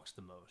he talks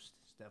the most.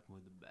 It's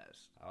definitely the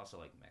best. I also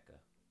like Mecha.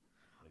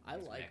 I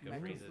his like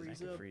Mecha Mecha Frieza's-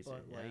 Frieza, Frieza,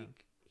 but yeah.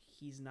 like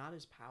he's not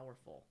as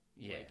powerful.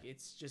 Yeah. Like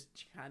it's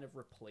just kind of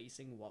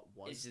replacing what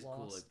was It's just lost.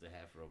 cool, like the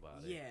half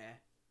robot. Yeah.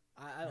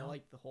 I No.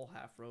 like the whole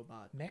half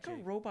robot. Mecha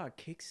jig. Robot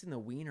kicks in the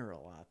wiener a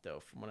lot, though,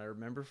 from what I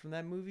remember from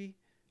that movie.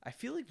 I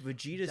feel like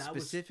Vegeta That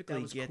was- specifically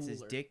that was gets his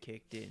cooler. dick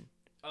kicked in.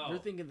 Oh, You're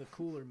thinking the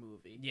cooler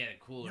movie. yeah,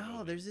 cooler. No,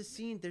 movie. there's a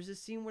scene. There's a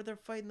scene where they're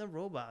fighting the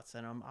robots,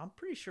 and I'm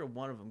pretty sure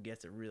one of them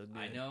gets it real good.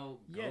 I know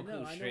Yeah, Goku no,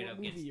 I know straight what up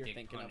movie gets you're dick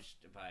thinking of.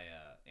 punched by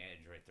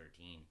Android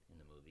 13 in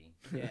the movie.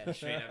 Yeah.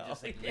 Straight up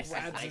just like Oh, lifts his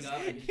grabs leg his up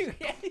and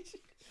leg. just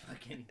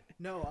fucking.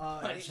 No,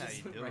 That's how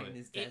you do right it. in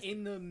his desk.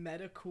 in the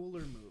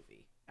Meta-Cooler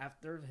movie,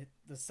 after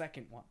the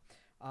second one,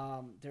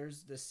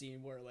 there's the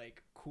scene where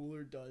like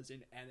Cooler does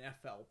an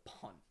NFL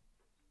punt,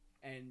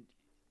 and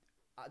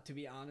to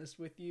be honest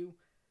with you,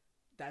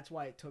 that's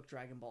why it took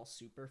Dragon Ball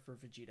Super for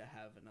Vegeta to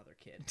have another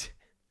kid.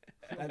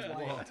 That's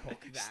why Whoa. it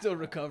took that. Still long.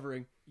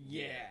 recovering.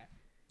 Yeah.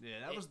 Yeah,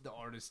 that was the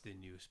artist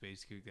in you,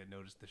 Space Kook, that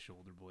noticed the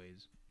shoulder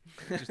blades.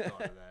 Just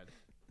thought of that.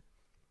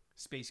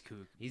 Space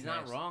Kook. He's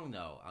not wrong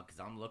though, because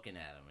I'm looking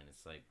at him and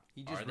it's like,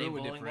 He just are they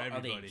ruined it bowling for ball? Are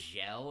everybody. they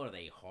gel? Are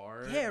they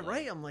hard? Yeah,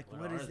 right. I'm like,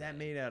 what are is that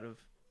they? made out of?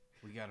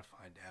 We gotta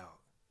find out.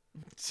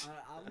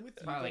 I'm with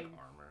you. Probably though. like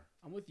armor.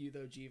 I'm with you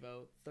though,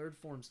 Jivo. Third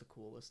form's the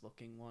coolest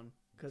looking one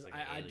because It's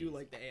like I do aliens.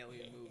 like the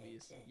alien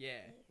movies. Yeah,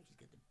 He's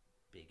got the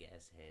big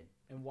ass head.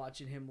 and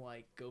watching him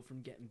like go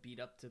from getting beat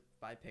up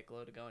by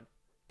Piccolo to going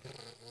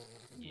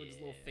with his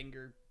little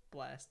finger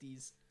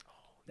blasties.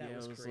 That yeah,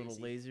 was those crazy.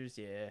 little lasers.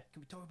 Yeah.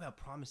 Can we talk about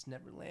Promised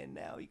Neverland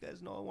now? You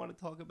guys know I want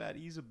to talk about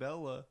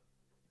Isabella.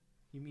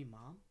 You mean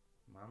Mom?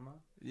 Mama?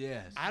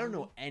 Yes. I don't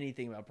know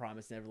anything about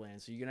Promised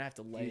Neverland, so you're gonna have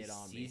to lay Dude, it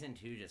on me. Season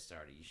 2 just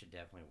started. You should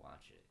definitely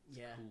watch it. It's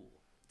Yeah. cool.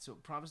 So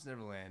Promised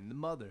Neverland, the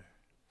mother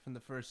from the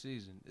first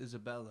season,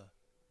 Isabella.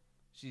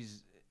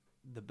 She's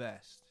the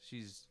best.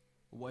 She's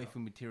waifu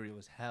material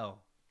as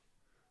hell.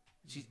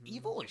 She's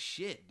evil as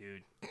shit,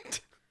 dude.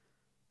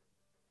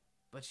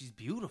 But she's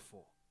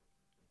beautiful.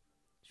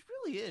 She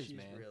really is, She's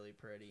man. really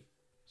pretty.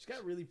 She's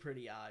got really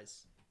pretty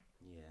eyes.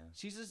 Yeah.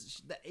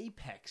 She's the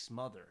apex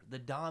mother, the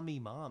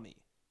Dami mommy.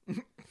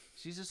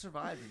 She's a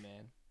survivor,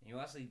 man. And you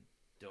honestly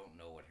don't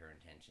know what her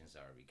intentions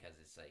are because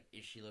it's like,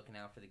 is she looking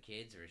out for the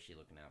kids or is she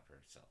looking out for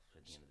herself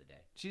at the end of the day?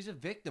 She's a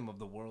victim of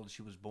the world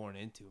she was born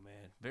into,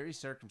 man. Very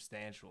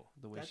circumstantial,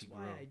 the way That's she grew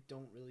why up. I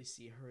don't really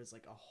see her as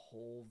like a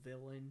whole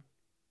villain.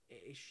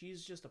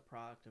 She's just a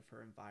product of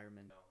her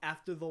environment.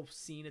 After the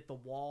scene at the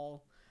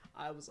wall,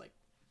 I was like,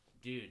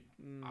 Dude,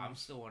 Mm. I'm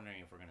still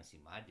wondering if we're going to see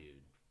my dude,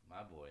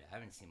 my boy. I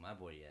haven't seen my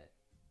boy yet.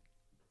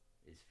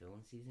 Is Phil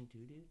in season 2,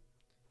 dude?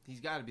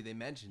 He's got to be. They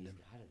mentioned He's him.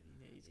 got to be.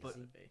 yeah, he's But-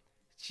 gonna be.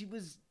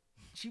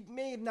 She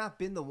may have not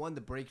been the one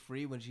to break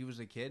free when she was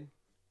a kid,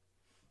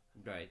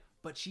 Right.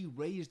 but she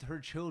raised her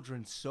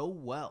children so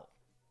well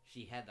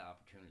She had the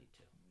opportunity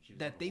to. She was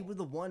on that the they wall. were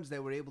the ones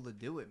that were able to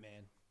do it,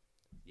 man.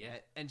 Yeah.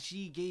 And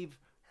she gave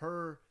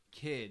her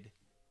kid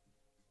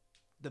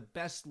the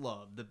best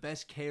love, the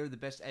best care, the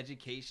best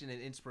education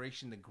and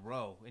inspiration to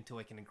grow into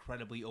like an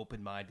incredibly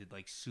open-minded,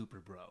 like super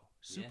bro,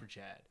 super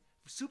Chad,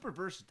 super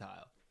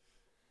versatile.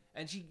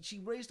 And she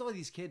raised all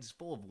these kids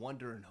full of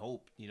wonder and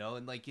hope, you know,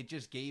 and like it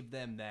just gave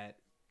them that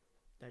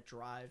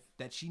drive.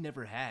 that she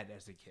never had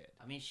as a kid.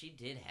 I mean, she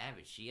did have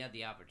it. She had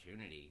the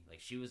opportunity. Like,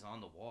 she was on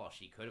the wall.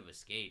 She could have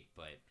escaped,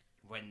 but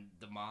when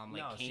the mom,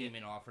 like, No, came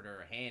and offered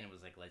her a hand and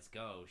was like, let's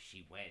go,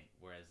 she went.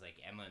 Whereas, like,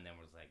 Emma and them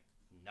was like,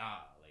 nah.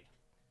 Like,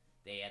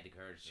 they had the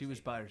courage to She was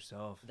say by no.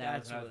 herself. That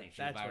was another thing.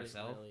 She was That's by what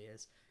herself. it really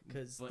is.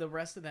 Because But- the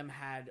rest of them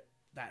had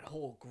that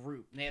whole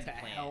group They had to the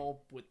plan.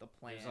 help with the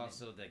plan. There's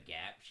also the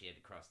gap. She had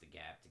to cross the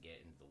gap to get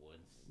into the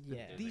woods.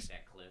 Yeah. There's, These- like,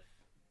 that cliff.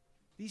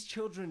 These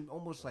children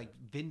almost like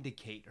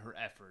vindicate her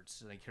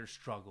efforts, like her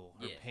struggle,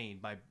 her Yeah. pain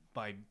by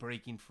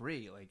breaking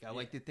free. Like I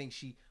like to think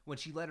when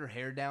she let her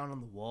hair down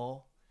on the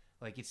wall,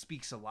 like it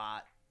speaks a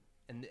lot,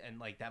 and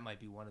like that might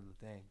be one of the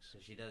things. So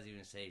she does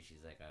even say,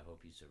 she's like, I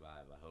hope you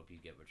survive. I hope you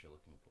get what you're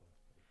looking for.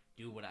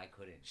 Do what I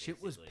couldn't. Shit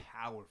was basically.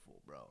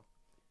 powerful, bro. Live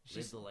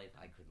She's, the life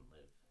I couldn't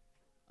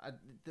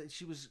live.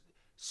 she was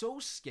so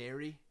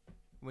scary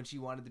when she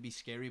wanted to be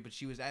scary, but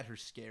she was at her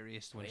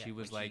scariest when Oh, yeah, she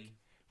was when like she-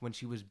 when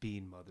she was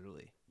being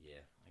motherly. Yeah.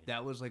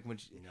 That was like when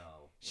she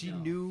No.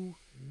 knew.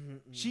 Mm-mm.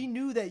 She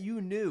knew that you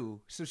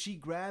knew, so she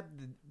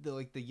grabbed the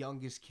like the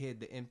youngest kid,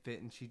 the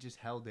infant, and she just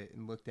held it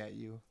and looked at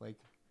you like,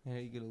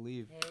 "Hey, you gonna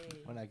leave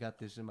Hey. when I got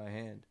this in my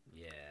hand?"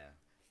 Yeah.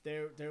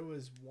 There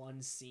was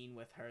one scene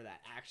with her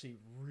that actually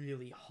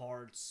really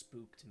hard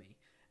spooked me,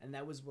 and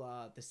that was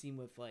the scene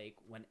with like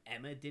when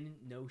Emma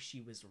didn't know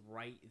she was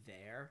right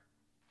there,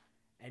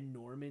 and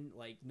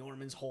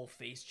Norman's whole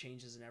face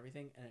changes and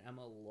everything, and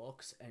Emma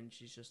looks and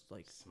she's just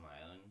like,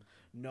 Smiling.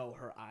 no,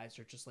 her eyes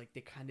are just like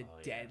they're kind of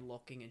Oh, dead yeah.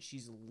 looking, and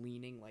she's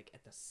leaning like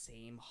at the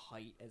same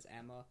height as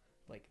Emma,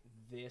 like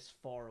this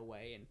far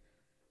away, and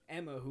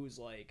Emma, who's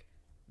like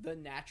the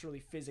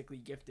naturally physically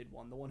gifted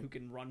one, the one who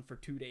can run for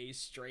 2 days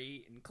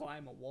straight and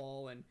climb a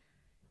wall and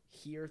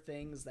hear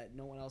things that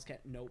no one else can.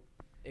 Nope.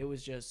 It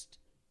was just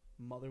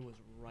Mother was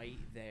right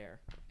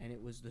there, and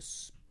it was the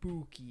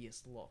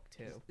spookiest look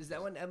too. Is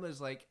that when Emma's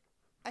like,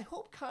 "I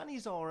hope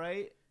Connie's all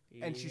right,"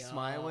 and she's Yeah.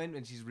 smiling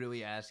and she's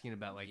really asking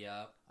about like,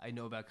 Yup. "I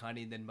know about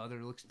Connie," and then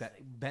Mother looks back,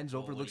 like, bends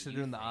over, "Well, what looks do at her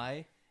you in the think?"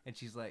 eye, and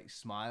she's like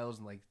smiles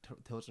and like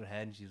tilts her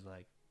head, and she's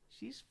like,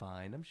 "She's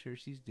fine. I'm sure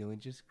she's doing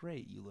just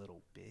great, you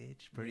little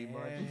bitch." Pretty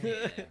much.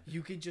 Yeah.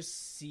 You could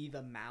just see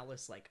the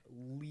malice like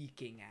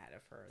leaking out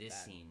of her. This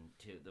that- scene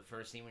too. The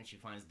first scene when she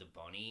finds the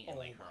bunny and Oh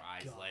like her my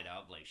eyes God. light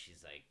up, like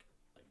she's like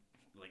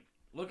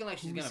looking like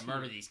she's Who's gonna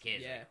murder he? these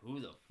kids. Yeah. Like,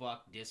 who the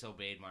fuck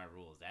disobeyed my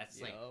rules?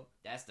 That's like Yup.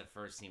 that's the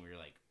first scene where you're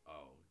like,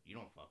 oh, you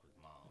don't fuck with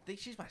mom. I think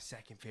she's my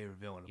second favorite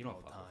villain You of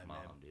don't all fuck time, with man.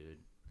 Mom, dude.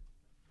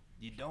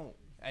 You don't.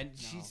 And No.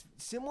 she's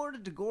similar to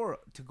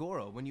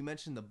Tagoro. When you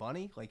mentioned the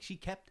bunny, like she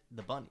kept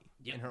the bunny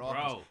Yeah, in her bro,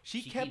 office.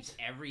 She keeps kept.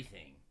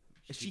 everything.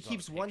 She all the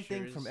keeps one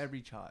thing from pictures.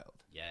 every child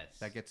Yes.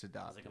 that gets It's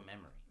adopted. like a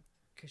memory.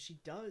 Because she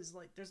does,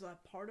 like, there's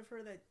that part of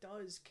her that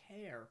does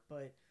care, but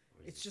Or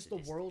is it's it just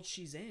sadistic? the world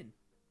she's in.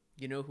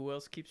 You know who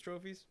else keeps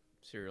trophies?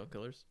 Serial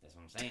killers. That's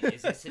what I'm saying.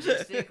 Is it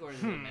sadistic or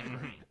is it a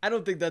memory? I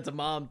don't think that's a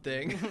mom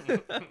thing.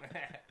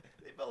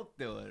 They both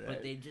do it, right?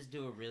 But they just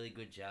do a really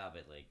good job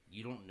at, like,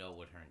 you don't know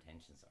what her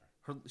intentions are.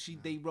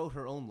 They wrote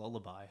her own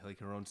lullaby, like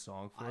her own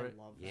song for I it.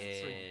 love that.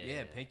 Yeah. song.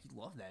 Yeah, Pink, you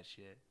love that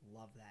shit.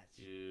 Love that.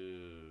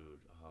 Dude.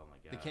 Oh my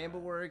god. The camera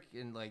work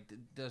and like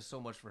does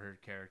so much for her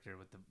character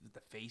with the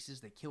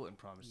faces. They kill it in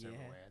Promised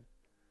Neverland.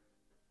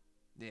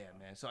 Yeah,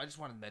 man. So I just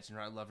wanted to mention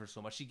her. I love her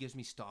so much. She gives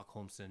me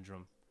Stockholm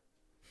syndrome,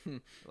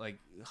 like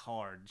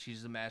hard.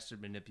 She's a master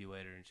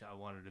manipulator, and I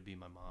want her to be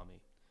my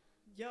mommy.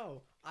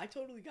 Yo, I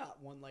totally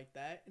got one like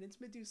that, and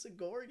it's Medusa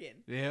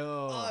Gorgon.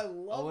 Yo, I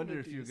love wonder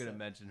if you were Medusa. gonna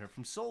mention her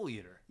from Soul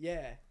Eater.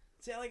 Yeah.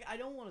 See, like, I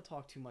don't want to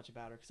talk too much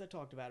about her, because I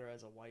talked about her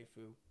as a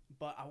waifu,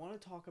 but I want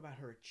to talk about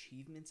her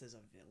achievements as a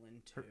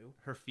villain, too.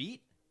 Her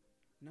feet.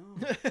 No.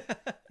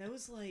 That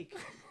was like...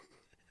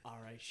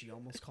 Alright, she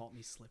almost caught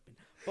me slipping.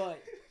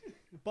 But,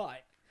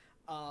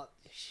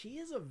 she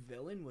as a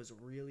villain was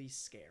really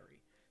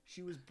scary.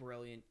 She was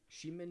brilliant.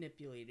 She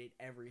manipulated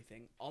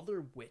everything.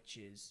 Other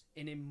witches,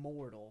 an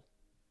immortal,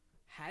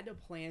 had a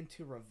plan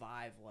to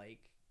revive, like,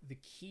 the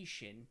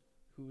Kishin,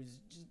 who is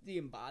just the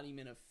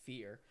embodiment of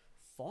fear,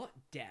 fought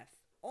death,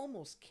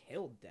 almost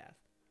killed death.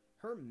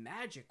 Her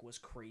magic was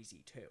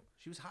crazy, too.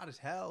 She was hot as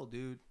hell,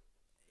 dude.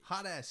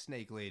 Hot ass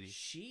snake lady.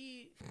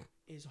 She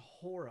is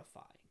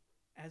horrifying.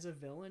 As a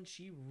villain,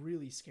 she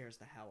really scares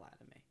the hell out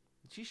of me.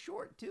 She's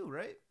short too,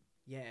 right?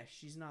 Yeah,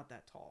 she's not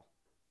that tall.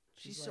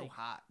 She's so like-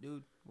 hot,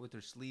 dude. With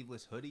her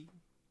sleeveless hoodie.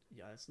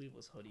 Yeah, a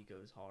sleeveless hoodie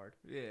goes hard.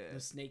 Yeah. The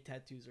snake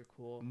tattoos are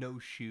cool. No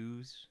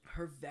shoes.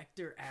 Her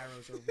vector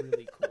arrows are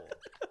really cool.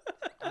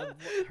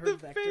 Her The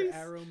vector face.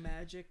 arrow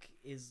magic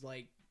is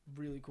like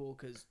really cool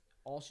because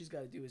all she's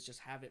got to do is just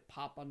have it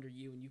pop under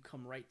you and you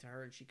come right to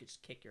her and she could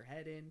just kick your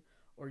head in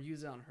or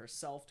use it on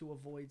herself to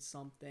avoid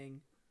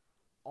something.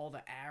 All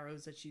the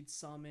arrows that she'd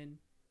summon.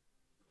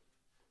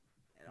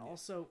 And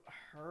also,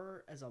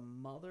 her as a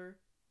mother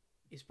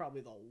is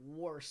probably the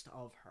worst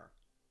of her.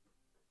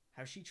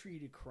 How she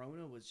treated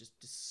Krona was just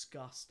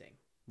disgusting.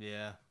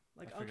 Yeah.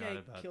 Like, I forgot okay,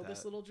 about kill this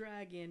that. little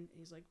dragon. And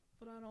he's like,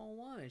 but I don't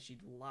want it.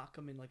 She'd lock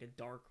him in like a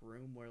dark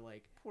room where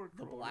like Poor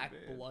the Krona, black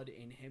man. blood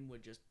in him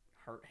would just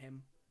hurt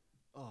him.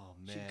 Oh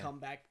man. She'd come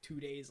back 2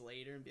 days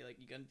later and be like,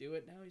 you gonna do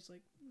it now? He's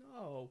like,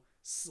 no.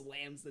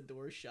 Slams the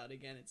door shut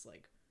again. It's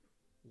like,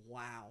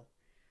 wow.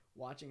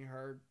 Watching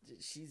her,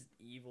 she's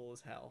evil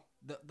as hell.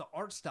 The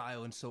art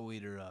style in Soul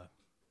Eater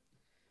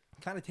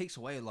kind of takes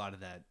away a lot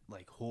of that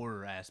like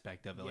horror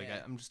aspect of it. Like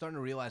Yeah. I'm just starting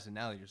to realize it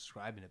now that you're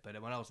describing it, but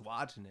when I was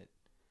watching it,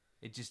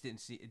 it just didn't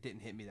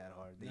hit me that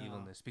hard, the No.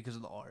 evilness, because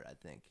of the art, I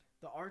think.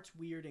 The art's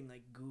weird and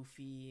like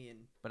goofy and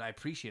But I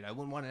appreciate it. I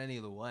wouldn't want it any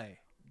other way.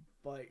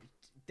 but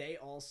they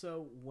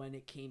also, when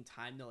it came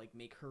time to like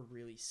make her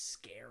really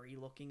scary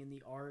looking in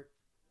the art,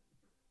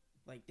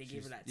 like they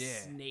gave her that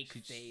snake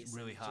she's face,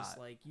 really and just hot.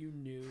 like you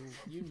knew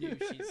she's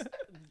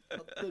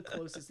the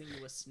closest thing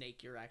to a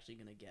snake you're actually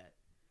gonna get.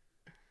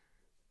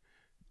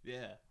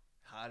 Yeah.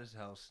 Hot as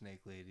hell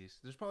snake ladies.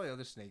 There's probably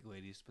other snake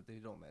ladies, but they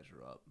don't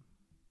measure up.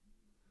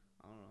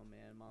 I don't know,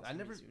 man. I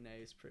never-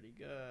 Mitsune is pretty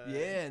good.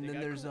 Yeah, and They then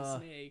got there's, cool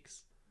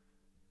snakes.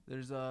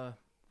 There's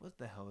what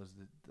the hell is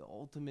the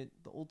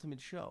ultimate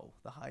show,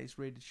 the highest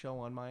rated show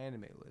on my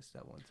anime list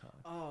at one time.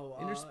 Oh,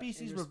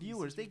 Interspecies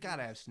reviewers, they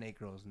gotta have snake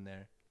girls in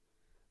there.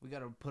 We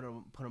gotta put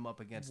them up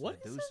against What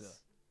is Medusa.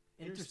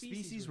 this?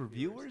 Interspecies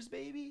reviewers,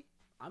 baby.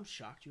 I'm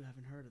shocked you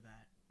haven't heard of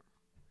that.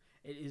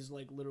 It is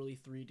like literally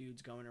 3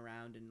 dudes going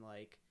around and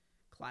like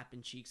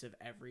clapping cheeks of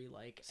every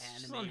like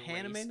This is anime on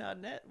race.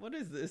 anime.net. What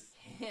is this?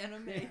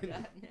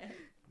 Anime.net.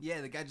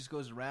 Yeah, the guy just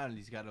goes around and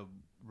he's got to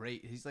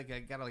rate. He's like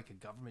got like a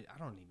government. I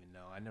don't even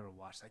know. I never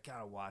watched. I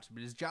gotta watch.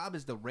 But his job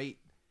is to rate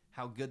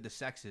how good the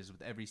sex is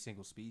with every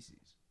single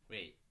species.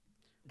 Wait,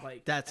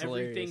 Like That's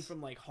everything hilarious.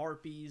 from like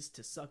harpies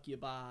to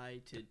succubi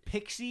to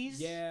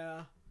Pixies.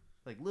 yeah,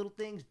 Like little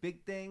things,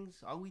 big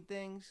things, ugly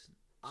things.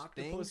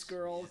 octopus things.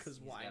 girl. He's- Because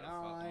he's why gotta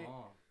fuck 'em not?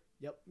 all.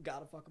 Yep,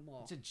 gotta fuck them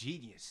all. It's a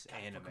genius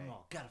Gotta anime. fuck 'em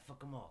all. Gotta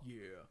fuck 'em all.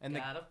 Yeah. And the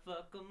Gotta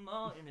fuck 'em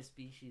all.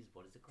 Interspecies.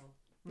 What is it called?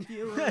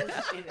 viewers.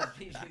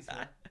 Interspecies.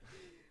 what?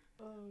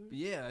 But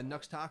yeah,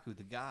 Nuxtaku,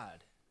 the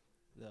god,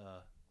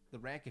 the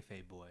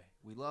Rankafe boy.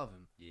 We love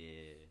him.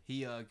 Yeah.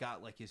 He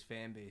got like his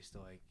fan base to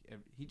like.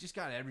 He just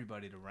got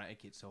everybody to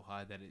rank it so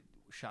high that it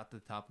shot to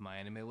the top of my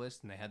anime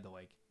list, and they had to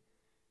like.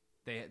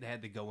 They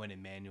had to go in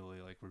and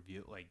manually like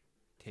review like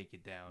take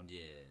it down.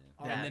 Yeah.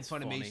 Oh, And then That's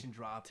Funimation funny.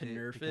 dropped To it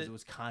nerf because it? it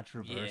was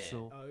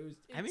controversial. Oh,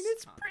 I mean,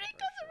 it's pretty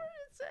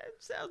good.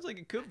 It sounds like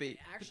it could be.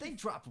 But Actually, they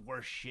dropped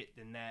worse shit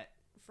than that.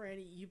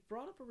 Franny, you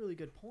brought up a really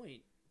good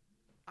point.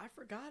 I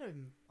forgot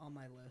him on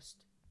my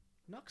list.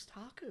 Nux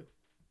Taku.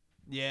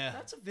 Yeah,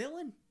 That's a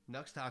villain.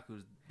 Nux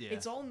Taku's yeah.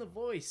 It's all in the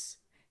voice.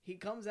 He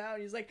comes out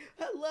and he's like,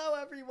 "Hello,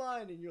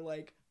 everyone," and you're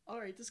like, "All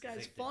right, this guy's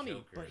like the funny,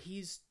 Joker. but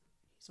he's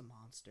a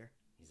monster."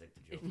 He's like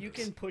the Joker. If you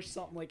can push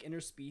something like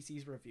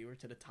Interspecies Reviewer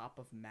to the top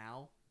of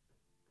Mal,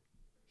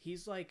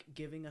 he's like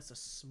giving us a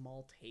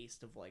small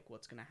taste of like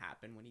what's gonna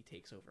happen when he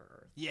takes over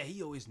Earth. Yeah,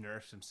 he always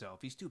nerfs himself.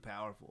 He's too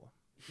powerful.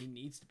 He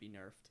needs to be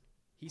nerfed.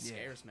 He Yeah.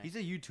 scares me. He's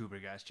a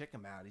YouTuber, guys. Check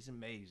him out. He's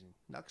amazing.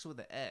 Nux with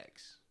an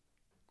X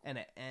and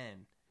an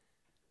N.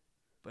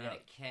 But And a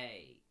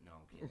K. No,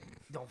 I'm kidding.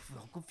 don't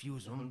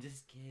confuse him. I'm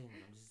just kidding.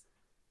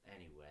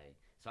 Anyway.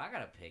 So I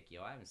got a pick,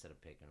 yo. I haven't said a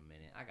pick in a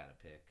minute. I got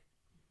a pick.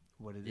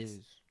 What it This-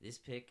 is? This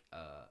pick,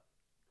 I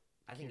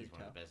think he's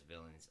one of the best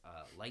villains.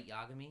 Light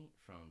Yagami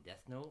from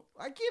Death Note.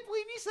 I can't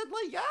believe you said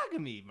Light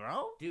Yagami,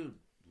 bro. Dude,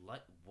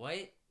 what?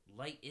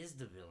 Light is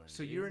the villain.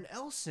 So dude. you're an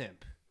L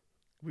simp.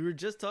 We were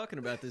just talking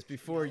about this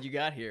before you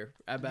got here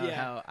about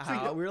Yeah.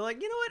 how we were like,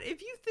 you know what?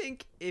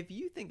 If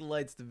you think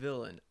Light's the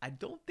villain, I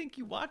don't think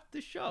you watched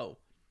the show.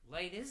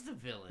 Light is the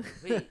villain.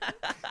 Wait,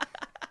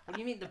 what do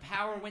you mean? The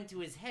power went to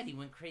his head. He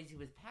went crazy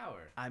with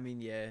power. I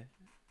mean, yeah,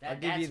 I'll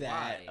give you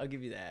that. I'll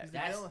give you that.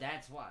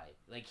 That's why.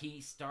 Like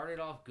he started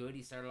off good.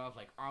 He started off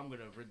like I'm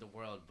gonna rid the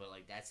world, but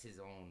like that's his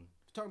own.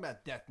 We're talking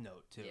about Death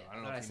Note too. Yeah, I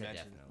don't thought know if you said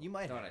mentioned. Death Note. You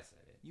might thought have. I said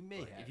it. You may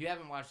But have. If you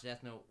haven't watched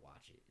Death Note,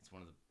 watch it. It's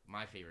one of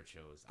my favorite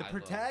shows. The I love-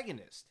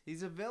 protagonist.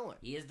 He's a villain.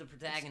 He is the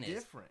protagonist.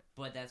 It's different.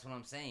 But that's what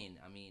I'm saying.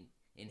 I mean,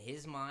 in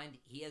his mind,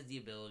 he has the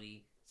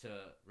ability to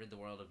rid the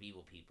world of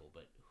evil people.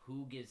 But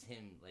who gives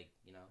him, like,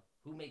 you know,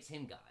 who makes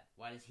him God?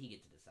 Why does he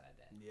get to decide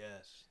that?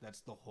 Yes,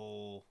 that's the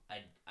whole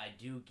I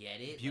do get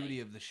it. beauty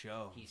like, of the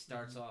show. he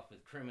starts off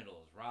with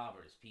criminals,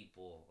 robbers,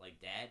 people like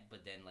that.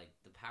 But then, like,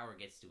 the power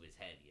gets to his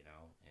head, you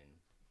know? And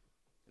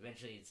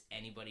eventually it's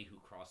anybody who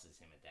crosses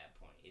him at that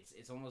point.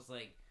 It's almost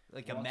like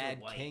Like a Walter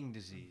Mad White King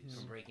disease.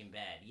 from Breaking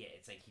Bad. Yeah,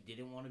 it's like he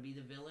didn't want to be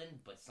the villain,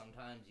 but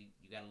sometimes you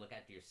got to look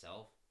after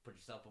yourself, put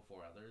yourself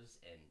before others,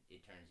 and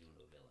it turns you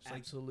into a villain. like-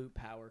 Absolute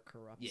power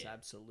corrupts. Yeah.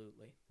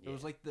 Absolutely. It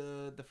was like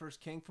the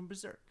first king from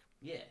Berserk.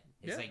 yeah,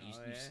 it's Yeah. like you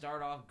Oh, you yeah.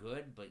 start off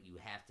good, but you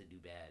have to do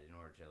bad in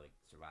order to like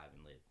survive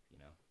and live. You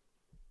know,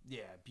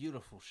 Yeah,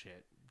 beautiful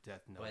shit.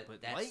 Death Note, but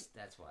but that's Light,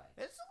 why.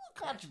 it's a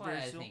little That's why I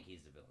controversial. think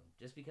he's the villain,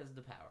 just because of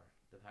the power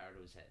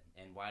to his head.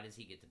 And why does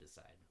he get to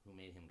decide who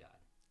made him God?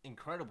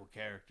 Incredible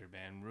character,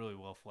 man. Really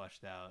well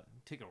fleshed out.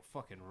 Take a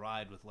fucking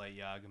ride with Light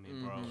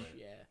Yagami, bro. Mhm.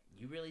 Yeah.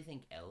 You really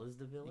think L is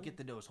the villain? You get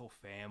to know his whole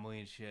family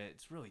and shit.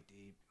 It's really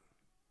deep.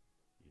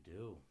 You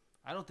do.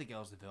 I don't think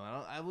L's the villain.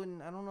 I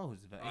don't know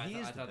who's the villain. Oh, He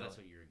is I the thought villain. that's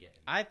what you were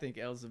getting. I think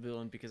L's the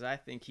villain because I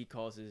think he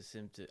causes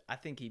him to. I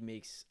think he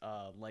makes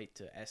Light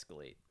to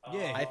escalate.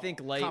 Yeah. I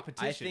think Light. I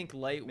competition think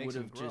Light makes would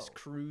him have just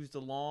grow. cruised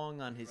along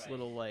on his Right.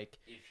 little like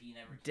If he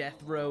never came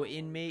death row along,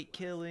 inmate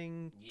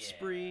killing Yeah.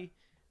 spree,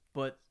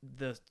 but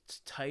the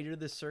tighter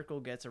the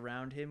circle gets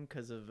around him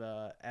because of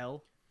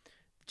L,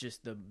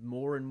 just the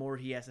more and more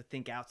he has to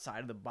think outside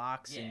of the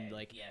box Yeah, and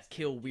like he has to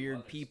kill do weird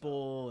other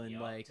people stuff, and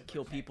yup, like to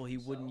kill protect people he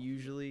wouldn't himself.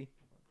 usually.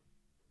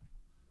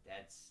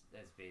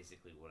 That's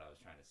basically what I was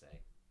trying to say.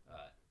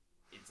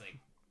 It's like,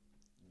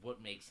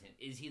 what makes him?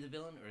 Is he the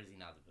villain or is he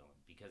not the villain?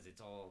 Because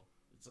it's all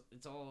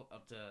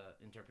up to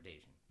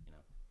interpretation, you know.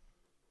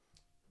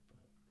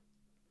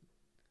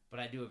 But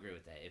I do agree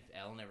with that. If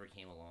L never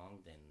came along,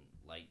 then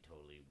Light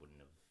totally wouldn't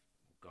have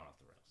gone off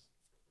the rails.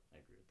 I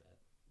agree with that.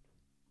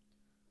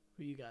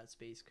 Who you got,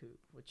 Space Coop?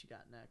 What you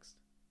got next?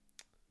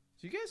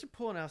 So you guys are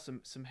pulling out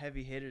some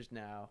heavy hitters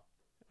now.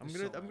 I'm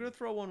There's so gonna many.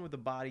 throw one with a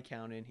body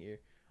count in here.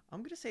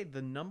 I'm gonna say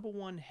the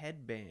 #1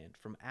 headband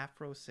from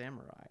Afro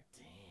Samurai.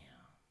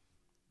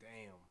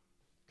 Damn.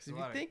 Because A if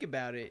lot you of- think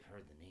about it, I've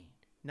heard the name.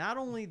 not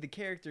only the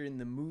character in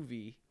the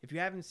movie, if you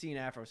haven't seen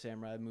Afro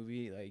Samurai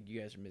movie, like you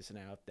guys are missing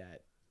out.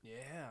 That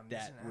Yeah, I'm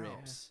that missing out.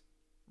 rips.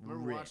 I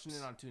remember rips. watching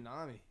it on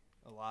Toonami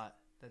a lot.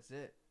 That's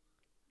it.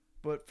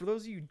 But for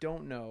those of you who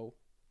don't know,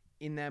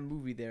 in that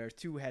movie there are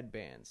 2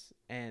 headbands,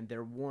 and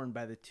they're worn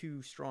by the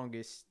 2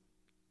 strongest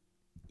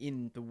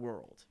in the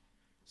world.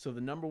 So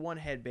the #1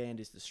 headband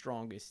is the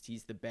strongest.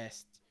 He's the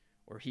best,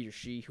 or he or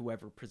she,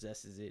 whoever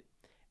possesses it.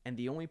 And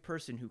the only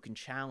person who can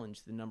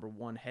challenge the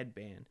 #1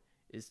 headband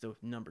is the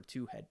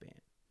 #2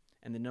 headband.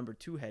 And the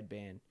 #2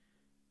 headband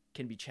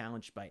can be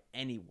challenged by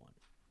anyone.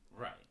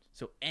 Right.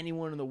 So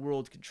anyone in the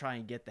world could try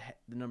and get the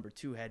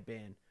 #2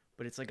 headband,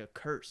 but it's like a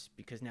curse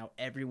because now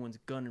everyone's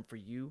gunning for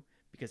you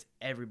because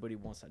everybody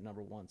wants that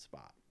 #1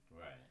 spot.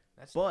 Right.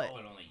 That's But-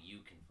 But only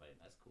you can fight.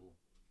 That's cool.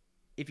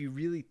 If you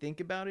really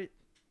think about it,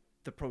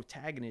 the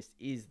protagonist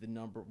is the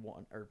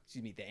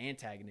the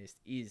antagonist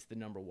is the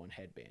 #1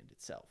 headband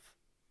itself.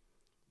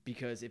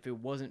 Because if it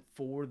wasn't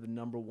for the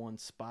 #1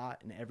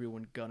 spot and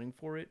everyone gunning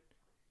for it,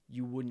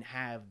 you wouldn't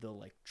have the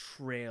like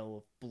trail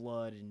of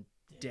blood and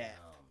death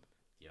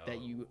Yo,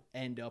 that you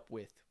end up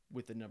with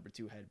the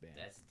 #2 headband.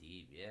 That's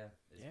deep, yeah.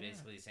 It's Yeah.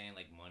 basically saying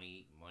like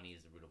money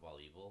is the root of all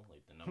evil.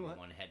 Like the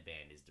 #1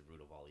 headband is the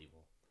root of all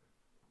evil.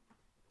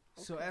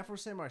 So Afro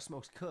Samurai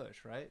smokes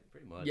Kush, right?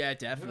 Pretty much. Yeah,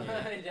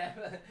 definitely.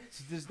 Definitely.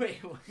 So does,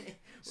 Wait, what? Where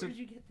So did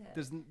you get that?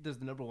 does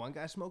the #1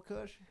 guy smoke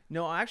Kush?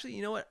 No, actually,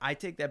 you know what? I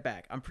take that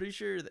back. I'm pretty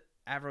sure that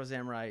Afro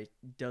Samurai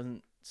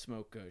doesn't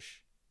smoke Kush.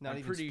 Not I'm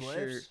even pretty spliffs?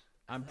 sure.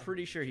 I'm That's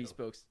pretty not sure he a joke.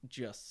 smokes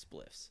just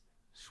spliffs.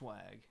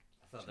 Swag.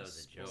 I thought that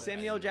was a joke. I Samuel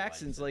didn't know why you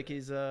Jackson's said like that.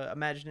 his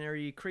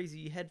imaginary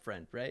crazy head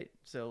friend, right?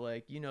 So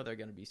like they're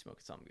gonna be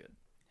smoking something good.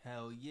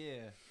 Hell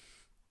yeah.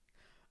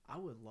 I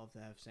would love to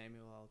have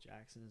Samuel L.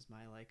 Jackson as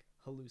my like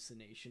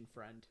hallucination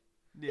friend.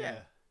 Yeah.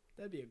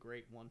 That'd be a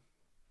great one.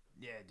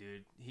 Yeah,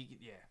 dude.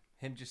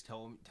 Him just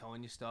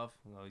telling you stuff.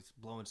 He's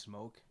blowing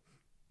smoke.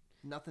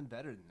 Nothing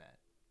better than that.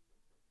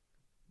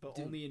 But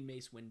Dude. only in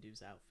Mace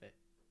Windu's outfit.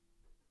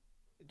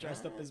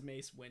 Dressed up as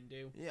Mace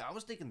Windu. Yeah, I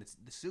was thinking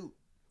the suit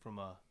from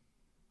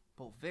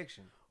Pulp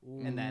Fiction.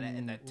 And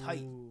that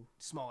tight Ooh.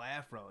 small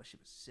afro. She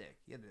was sick.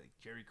 He had the like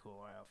Jerry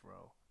Cool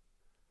afro.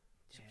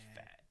 She was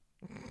Yeah.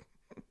 fat.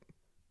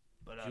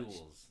 But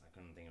Jules. I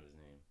couldn't think of his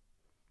name.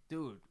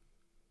 dude,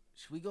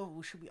 should we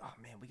go? Should we? Oh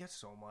man, we got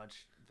so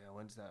much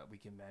villains that we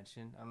can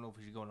mention. I don't know if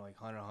we should go into like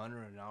Hunter x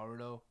Hunter and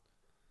Naruto.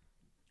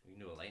 We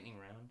can do a lightning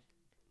round.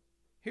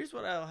 Here's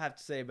what I'll have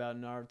to say about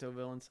Naruto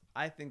villains.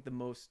 I think the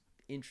most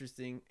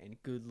interesting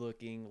and good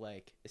looking,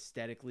 like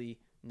aesthetically,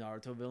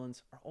 Naruto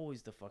villains are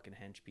always the fucking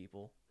hench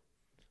people.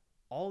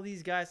 All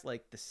these guys,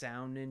 like the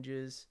Sound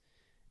Ninjas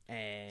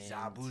and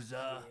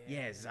Zabuza.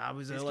 Yeah, Zabuza.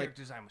 His Like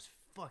character design was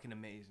fucking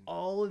amazing.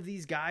 all of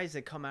these guys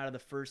that come out of the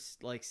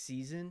first like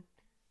season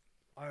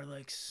are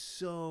like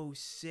so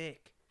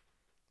sick.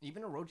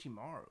 Even Orochimaru,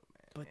 man.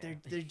 But yeah.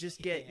 they just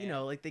get Yeah.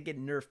 like they get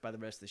nerfed by the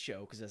rest of the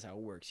show because that's how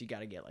it works. You got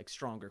to get like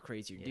stronger,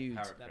 crazier Yeah, dudes.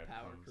 power That creep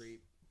power comes.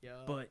 creep. Yeah.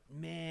 But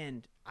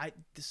man,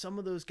 some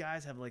of those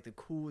guys have like the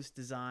coolest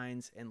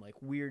designs and like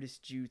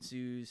weirdest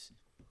jutsus.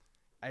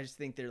 I just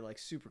think they're like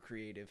super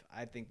creative.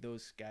 I think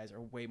those guys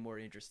are way more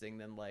interesting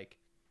than like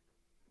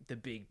the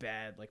big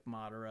bad like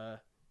Madara.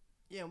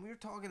 Yeah, we were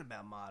talking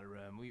about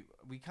Madara, and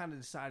we kind of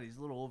decided he's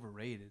a little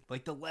overrated.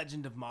 Like the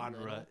legend of Madara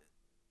little.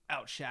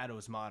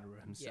 outshadows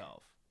Madara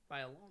himself. by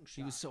a long shot.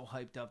 He was so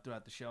hyped up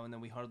throughout the show, and then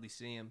we hardly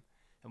see him,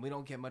 and we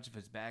don't get much of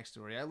his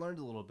backstory. I learned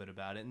a little bit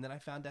about it, and then I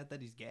found out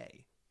that he's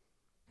gay.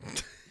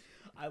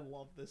 I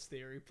love this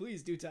theory.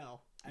 Please do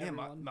tell. Yeah,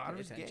 Everyone, pay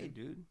Madara's gay, attention.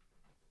 dude.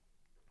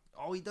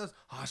 All he does,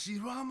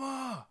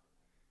 Hashirama.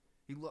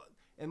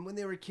 And when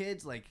they were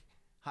kids, like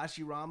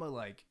Hashirama,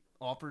 like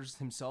offers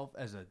himself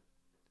as a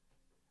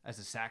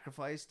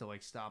sacrifice to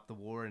like stop the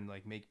war and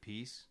like make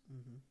peace.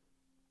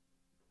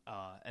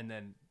 And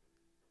then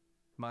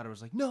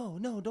Madara's like, no,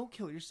 don't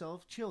kill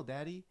yourself. Chill,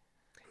 daddy.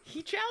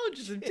 He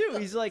challenges him too.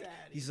 He's like,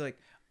 Daddy.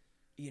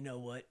 you know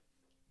what?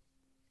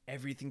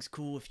 Everything's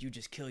cool if you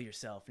just kill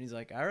yourself. And he's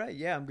like, all right,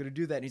 yeah, I'm gonna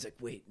do that. And he's like,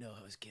 wait, no,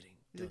 I was kidding.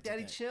 He's Don't like, do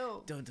daddy, that.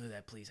 chill. Don't do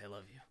that, please. I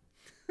love you.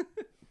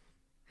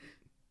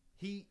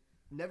 He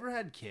never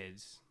had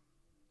kids.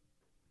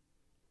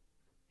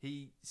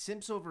 He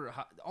simps over.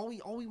 All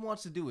he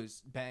wants to do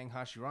is bang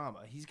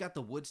Hashirama. He's got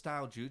the wood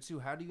style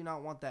jutsu. How do you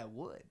not want that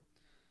wood?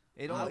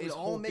 It all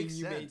hoping makes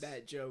you sense. made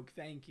that joke.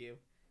 Thank you.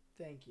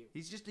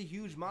 He's just a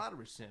huge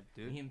Madara simp,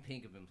 dude. Me and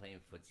Pink have been playing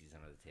footsies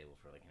under the table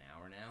for like an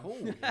hour now.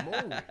 Holy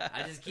moly!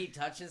 I just keep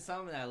touching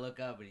something, and I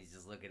look up, and he's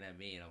just looking at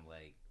me, and I'm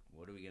like,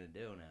 "What are we gonna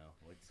do now?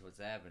 What's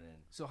happening?"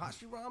 So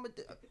Hashirama,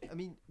 I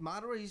mean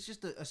Madara, he's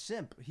just a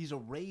simp. He's a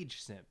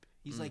rage simp.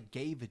 He's like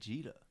gay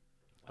Vegeta.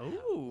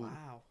 Oh,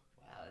 Wow.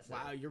 Wow,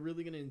 Wow, you're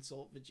really gonna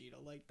insult Vegeta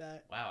like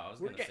that? Wow, I was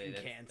We're gonna say getting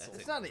that. canceled. That's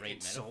It's a not an great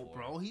insult, metaphor.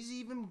 bro. He's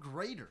even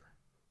greater.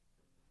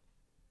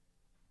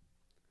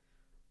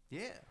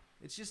 Yeah,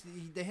 it's just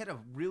they had a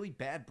really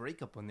bad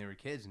breakup when they were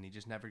kids, and he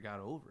just never got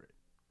over it.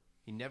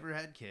 He never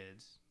had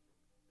kids.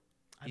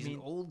 He's an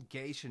old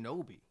gay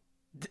shinobi.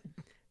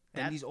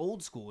 And he's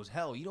old school as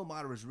hell. You know,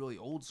 Madara's really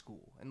old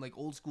school, and like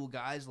old school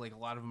guys, like a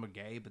lot of them are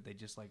gay, but they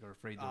just like are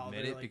afraid to Oh,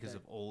 admit they're it like because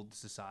that. of old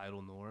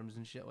societal norms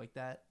and shit like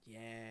that. Yeah.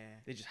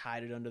 they just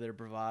hide it under their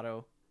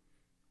bravado.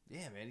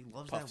 Yeah, man, he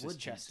loves Puffs that wood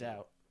his chest jutsu.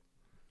 out.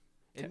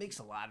 It makes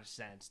a lot of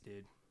sense,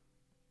 dude.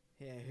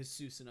 Yeah, his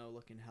Susanoo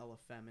looking hella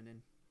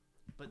feminine.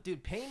 But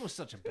dude, Pain was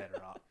such a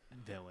better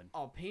villain.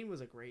 Oh, Pain was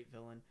a great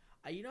villain.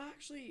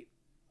 Actually,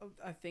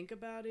 I think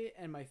about it,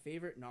 and my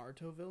favorite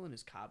Naruto villain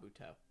is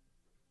Kabuto.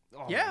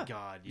 Oh Yeah. my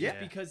god, Yeah. yeah,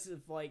 Because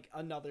of like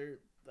another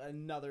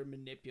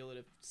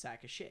manipulative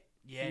sack of shit.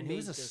 yeah, and he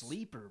was a made this-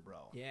 sleeper,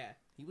 bro. Yeah.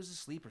 He was a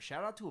sleeper.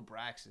 Shout out to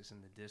Abraxas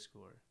in the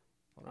Discord.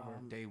 One of our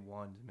day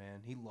ones,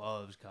 man. He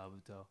loves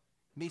Kabuto.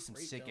 Made some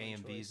Great sick villain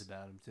AMVs choice.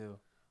 about him too.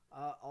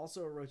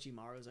 Also,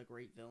 Orochimaru is a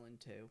great villain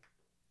too.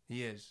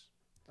 He is.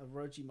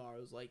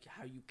 Orochimaru is like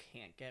how you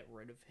can't get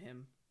rid of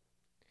him.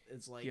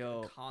 It's like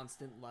Yo. a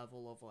constant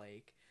level of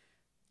like,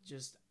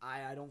 just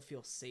I don't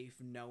feel safe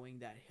knowing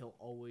that he'll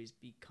always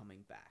be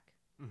coming back,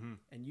 Mm-hmm.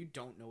 and you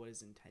don't know what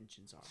his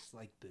intentions are. Just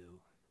like Boo.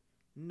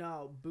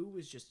 No, Boo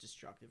was just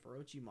destructive.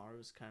 Orochimaru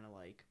was kind of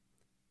like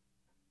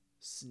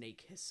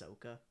Snake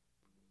Hisoka,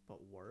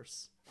 but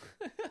worse.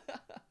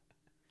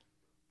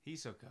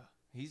 Hisoka.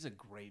 He's a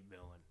great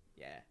villain.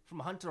 Yeah. From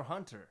Hunter x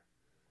Hunter.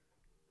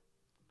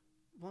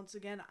 Once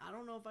again, I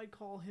don't know if I'd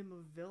call him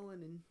a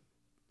villain, and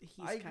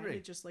I he's kind agree.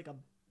 of just like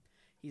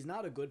he's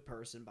not a good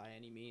person by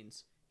any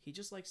means. He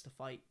just likes to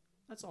fight.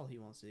 That's all he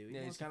wants to do. He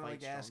Yeah, wants he's to kinda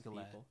fight like strong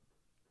Askeladd. people.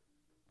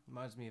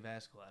 Reminds me of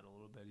Askeladd a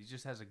little bit. He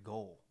just has a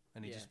goal,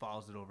 and he Yeah. just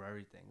follows it over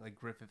everything. Like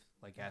Griffith,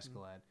 like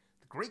Askeladd.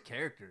 The great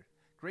character.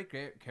 Great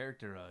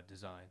character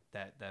design.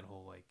 That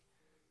whole, like,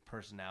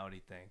 personality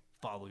thing.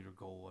 Follow your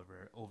goal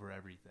over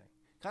everything.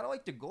 Kind of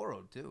like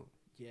Dagoro, too.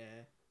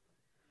 Yeah.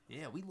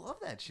 Yeah, we love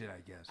that shit,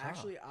 I guess. huh?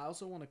 Actually, I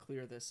also want to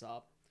clear this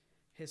up.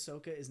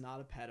 Hisoka is not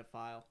a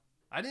pedophile.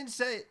 I didn't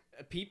say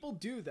it. People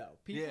do though.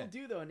 People Yeah.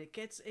 do though, and it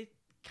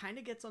kind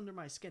of gets under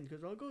my skin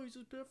because they're like, oh, he's a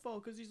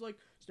pedophile because he's like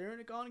staring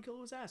at God and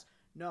killing his ass.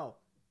 No,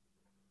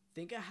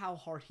 think of how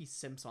hard he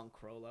simps on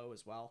Crollo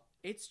as well.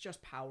 It's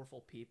just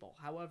powerful people.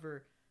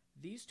 However,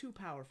 these two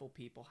powerful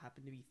people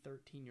happen to be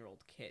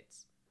 13-year-old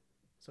kids,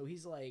 so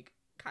he's like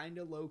kind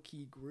of low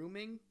key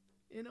grooming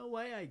in a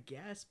way, I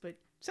guess. But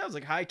Sounds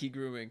like high key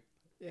grooming.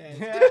 yeah,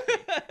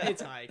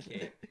 it's high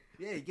key.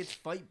 Yeah, he gets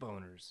fight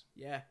boners.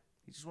 Yeah,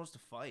 He just wants to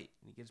fight,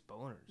 and he gets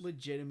boners.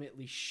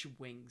 legitimately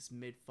swings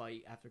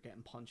mid-fight after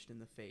getting punched in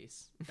the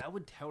face. That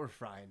would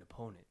terrify an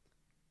opponent.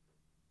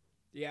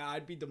 Yeah,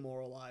 I'd be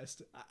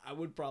demoralized. I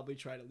would probably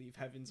try to leave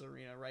Heaven's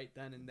Arena right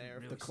then and there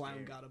if Really the clown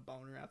scared. got a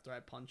boner after I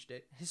punched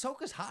it.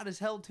 Hisoka's hot as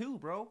hell, too,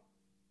 bro.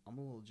 I'm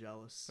a little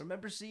jealous.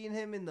 Remember seeing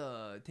him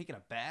taking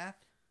a bath?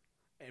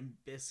 And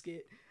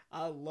Biscuit,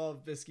 I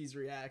love Biscuit's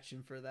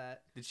reaction for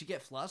that. Did she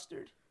get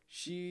flustered?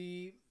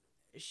 She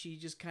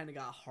just kind of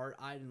got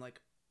heart-eyed and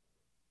like,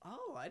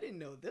 oh, I didn't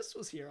know this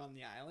was here on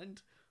the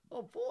island.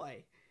 Oh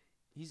boy.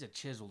 He's a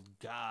chiseled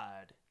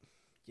god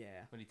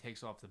Yeah. when he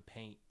takes off the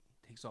paint,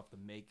 takes off the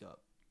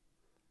makeup.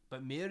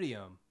 But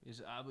Miriam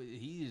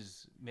he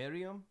is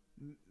Miriam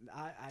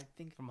I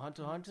think from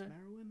Hunter x Hunter?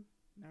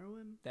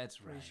 Meruem? That's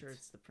Pretty right. sure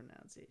it's the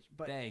pronunciation.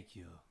 But Thank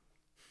you.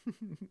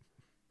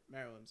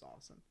 Meruem's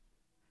awesome.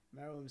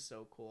 Meruem's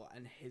so cool,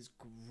 and his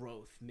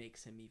growth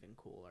makes him even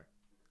cooler.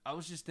 I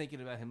was just thinking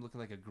about him looking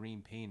like a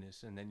green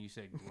penis, and then you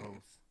said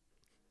growth.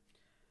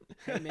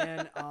 Hey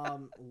man,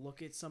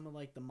 look at some of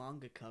like the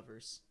manga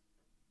covers.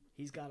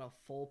 He's got a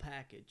full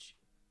package.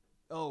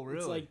 Oh, really?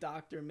 It's like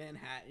Dr.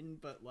 Manhattan,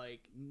 but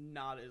like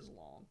not as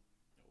long.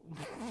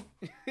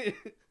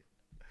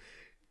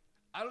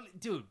 I don't,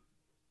 dude.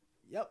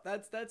 Yep,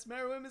 that's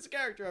Meruem as a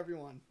character,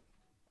 everyone.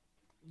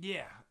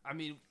 Yeah, I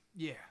mean,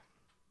 yeah,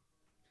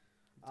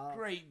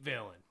 great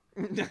villain.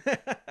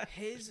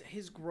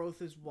 His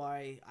growth is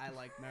why I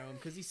like Meruem,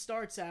 because he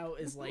starts out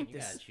as like You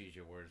this. gotta choose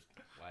your words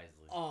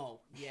wisely. Oh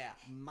yeah,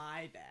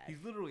 my bad.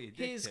 He's literally a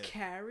dick His tip.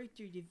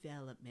 character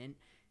development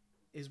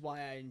is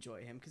why I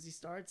enjoy him, because he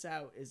starts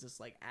out as this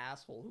like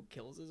asshole who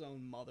kills his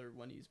own mother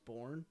when he's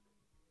born,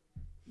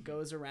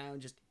 goes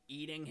around just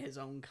eating his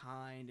own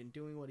kind and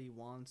doing what he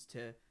wants,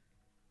 to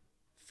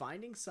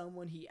finding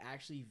someone he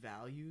actually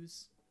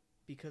values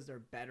because they're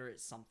better at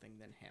something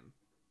than him.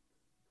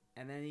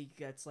 And then he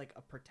gets like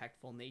a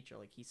protectful nature,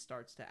 like he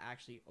starts to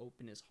actually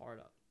open his heart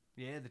up.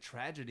 Yeah, the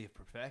tragedy of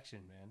perfection,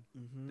 man.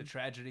 Mm-hmm. The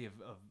tragedy of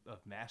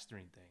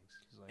mastering things.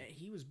 It's like,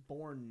 He was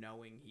born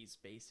knowing he's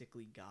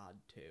basically God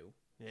too.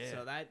 yeah,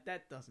 So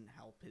that doesn't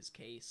help his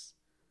case.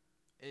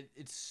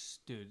 it's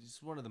dude,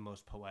 it's one of the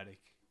most poetic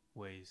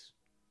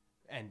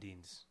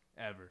endings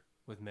ever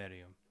with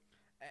Miriam.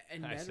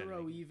 And I said it Netero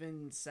again.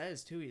 even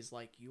says too, he's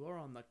like, you are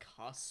on the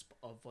cusp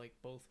of like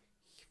both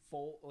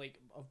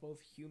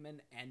both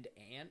human and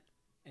ant,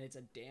 and it's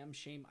a damn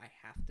shame I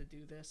have to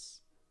do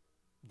this.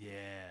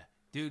 Yeah,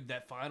 dude,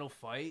 that final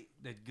fight,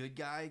 that good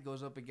guy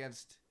goes up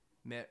against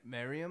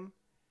Miriam,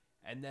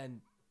 and then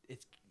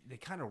they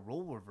kind of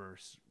role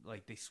reverse,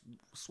 like they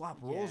swap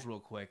roles Yeah. real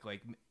quick.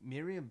 Like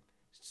Miriam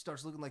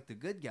starts looking like the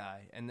good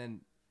guy, and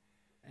then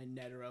And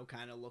Netero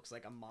kind of looks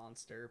like a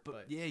monster,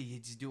 but yeah,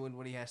 he's doing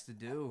what he has to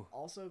do.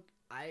 also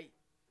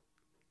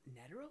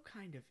Netero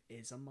kind of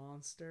is a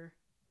monster.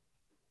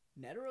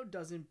 Netero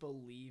doesn't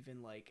believe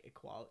in like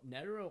equality.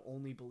 Netero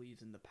only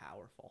believes in the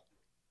powerful.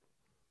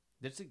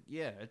 There's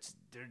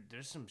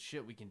some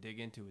shit we can dig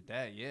into with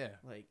that. Yeah,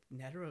 Like,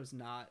 Netero's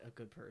not a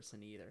good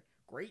person either.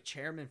 Great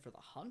chairman for the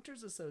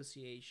Hunters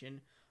Association,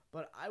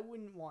 but I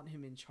wouldn't want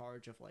him in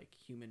charge of, like,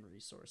 human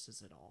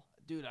resources at all.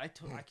 dude, I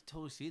can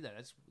totally see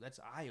that. That's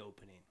eye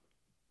opening,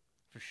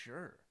 for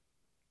sure.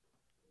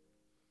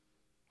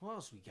 What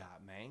else we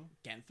got, man?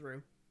 Genthru.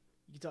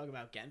 You can talk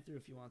about Genthru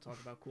if you want to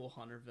talk about cool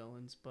Hunter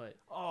villains, but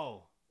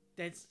Oh,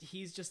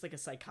 he's just like a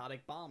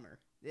psychotic bomber.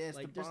 yeah, it's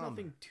Like, the there's bomber.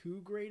 nothing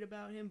too great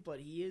about him, but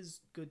he is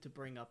good to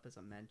bring up as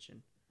a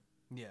mention.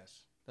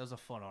 Yes, that was a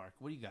fun arc.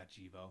 What do you got,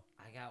 Jibo?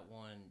 I got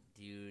one,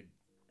 dude.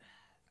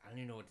 I don't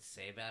even know what to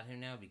say about him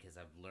now because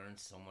I've learned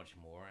so much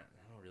more. And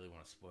I don't really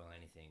want to spoil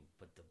anything,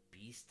 but the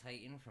Beast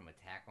Titan from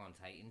Attack on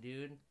Titan,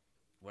 dude.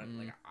 Like,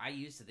 I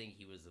used to think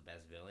he was the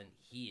best villain.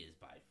 He is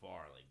by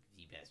far like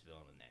the best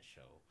villain in that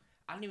show.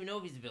 I don't even know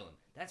if he's a villain.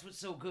 That's what's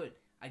so good.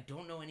 I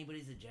don't know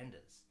anybody's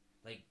agendas.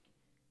 Like,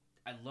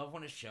 I love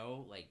when a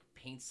show like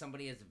paints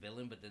somebody as a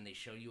villain, but then they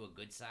show you a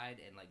good side,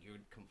 and like you're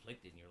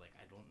conflicted, and you're like,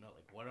 I don't know,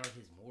 like what are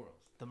his morals?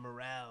 The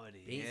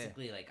morality.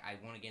 Basically, like I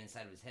want to get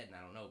inside of his head, and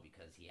I don't know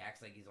because he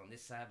acts like he's on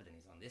this side, but then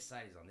he's on this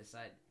side. He's on this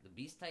side. The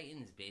Beast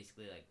Titan is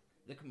basically like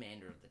the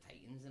commander of the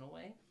Titans in a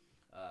way.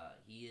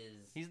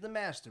 He's the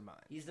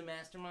mastermind. He's the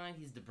mastermind.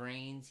 He's the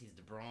brains. He's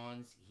the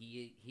bronze.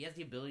 He has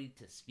the ability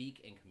to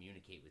speak and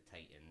communicate with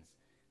Titans.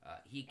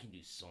 He can do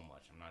so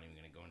much. I'm not even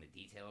gonna go into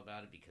detail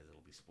about it because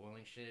it'll be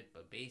spoiling shit.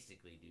 But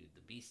basically, dude,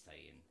 the Beast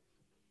Titan.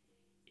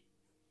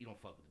 You don't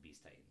fuck with the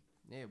Beast Titan.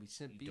 Yeah, we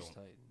sent You Beast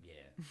don't. Titan.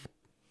 Yeah.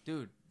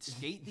 Dude,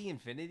 Skate the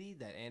Infinity,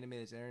 that anime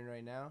that's airing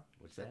right now.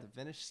 What's Is that that?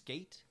 the finish?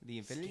 Skate the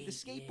Infinity, the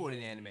Skate,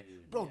 skateboarding yeah, anime.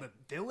 dude, Bro, yeah.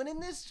 the villain in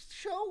this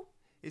show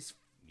is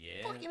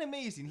Yeah. fucking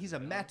amazing. He's a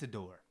Really?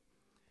 matador.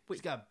 He's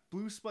got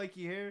blue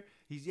spiky hair.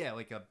 He's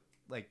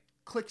like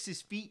clicks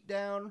his feet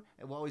down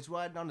and while he's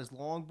riding on his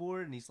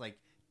longboard and he's like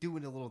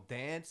doing a little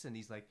dance and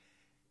he's like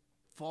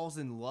falls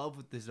in love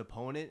with his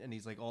opponent and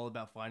he's like all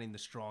about finding the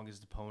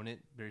strongest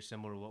opponent, very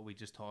similar to what we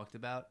just talked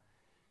about.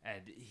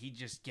 And he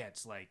just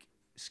gets like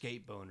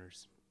skate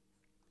boners.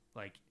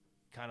 Like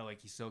kind of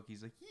like Hisoka.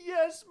 He's like,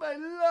 "Yes, my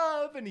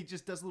love," and he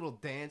just does a little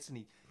dance and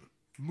he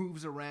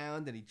moves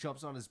around and he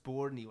jumps on his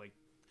board and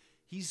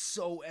he's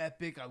so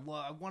epic. I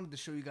wanted to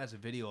show you guys a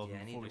video of Yeah, I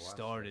him need before to we watch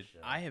started. that show.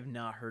 I have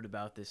not heard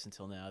about this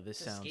until now. This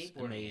It's a sounds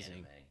skateboarding amazing.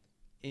 anime.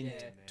 In Yeah,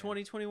 man.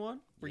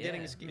 2021, we're Yeah.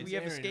 getting It's we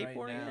have a airing right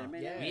skateboarding now. anime.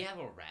 Yeah. now? We have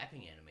a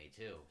rapping anime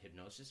too.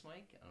 Hypnosis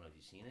Mike. I don't know if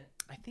you've seen it.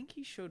 I think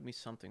he showed me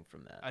something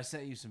from that. I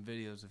sent you some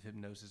videos of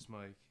Hypnosis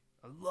Mike.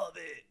 I love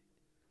it.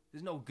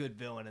 There's no good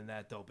villain in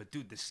that though, but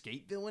dude, the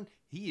skate villain,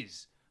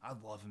 I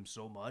love him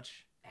so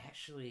much.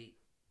 Actually,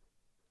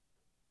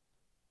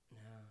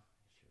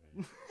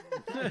 no.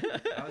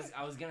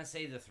 I was gonna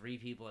say the three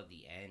people at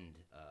the end,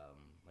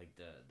 like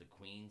the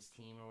Queen's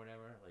team or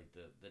whatever, like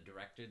the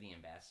director, the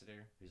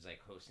ambassador, who's like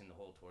hosting the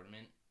whole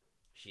tournament.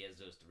 She has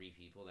those three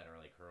people that are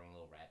like her own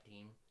little rap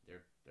team.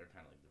 They're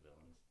kind of like the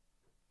villains.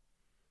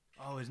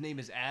 Oh, his name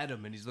is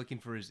Adam, and he's looking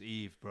for his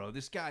Eve, bro.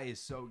 This guy is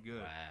so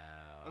good.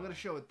 Wow. I'm gonna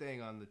show a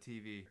thing on the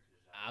TV.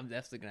 I'm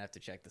definitely gonna have to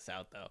check this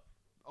out though.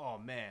 Oh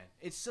man,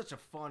 it's such a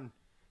fun,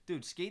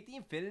 dude. Skate the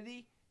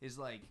Infinity is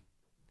like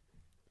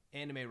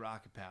anime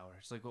rocket power.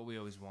 It's like what we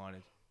always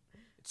wanted.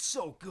 It's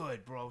so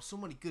good, bro. So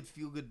many good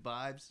feel good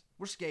vibes.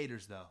 We're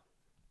skaters though.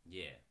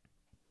 Yeah.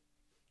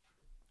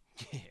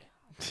 Yeah.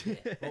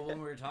 Well, when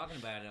we were talking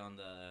about it on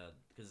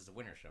because it's a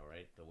winter show,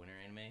 right? The winter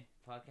anime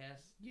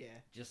podcast. Yeah.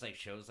 Just like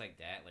shows like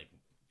that, like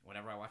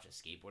whenever I watch a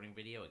skateboarding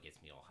video, it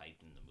gets me all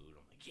hyped in the mood.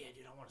 I'm like, yeah,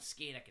 dude, I want to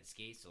skate. I can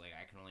skate. So like,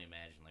 I can only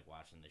imagine like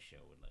watching the show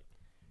would like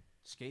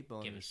Skate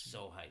get me boners.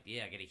 so hyped.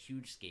 Yeah, I get a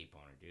huge skate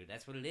boner, dude.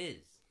 That's what it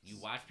is. You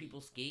watch people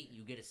skate,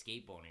 you get a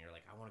skate boner. You're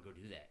like, I want to go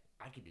do that.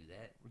 I could do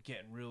that. We're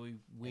getting really And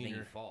then you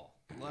wiener. fall.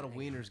 A lot of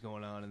wieners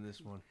going on in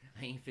this one.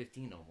 I ain't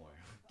 15 no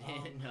more.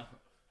 No.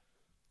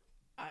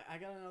 I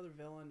got another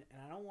villain,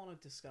 and I don't want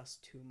to discuss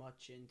too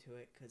much into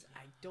it because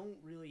I don't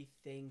really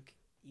think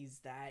he's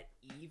that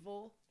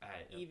evil,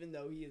 even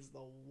though he is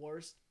the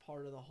worst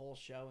part of the whole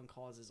show and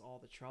causes all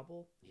the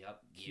trouble.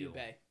 Yep. You.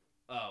 Kyubey.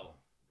 Oh.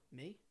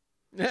 Me?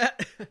 Yeah.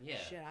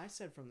 Shit, I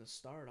said from the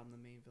start I'm the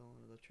main villain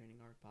of the Training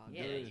Arc podcast.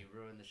 Yeah, you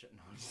ruined the show.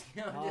 No, I'm just,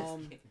 no,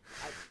 I'm just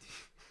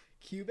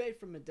kidding. Kyubey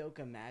from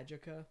Madoka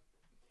Magica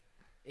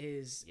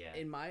is, Yeah.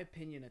 in my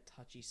opinion, a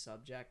touchy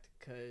subject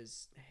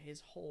because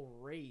his whole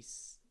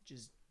race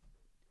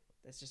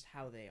that's just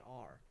how they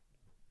are.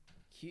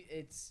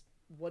 It's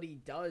what he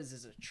does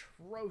is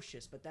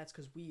atrocious, but that's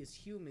because we as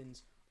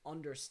humans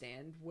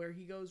understand where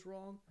he goes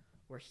wrong,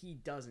 where he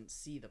doesn't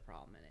see the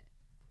problem in it.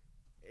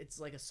 It's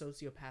like a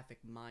sociopathic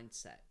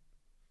mindset.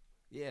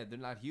 Yeah, they're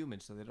not human,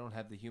 so they don't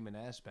have the human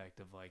aspect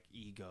of like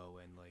ego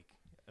and like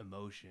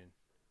emotion.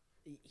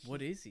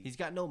 What is he? He's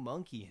got no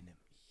monkey in him.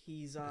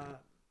 He's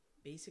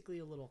basically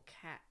a little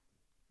cat,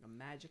 a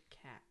magic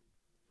cat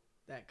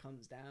that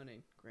comes down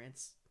and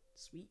grants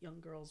sweet young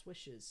girls'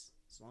 wishes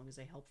as long as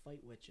they help fight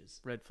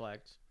witches. Red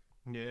flags.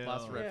 Yeah.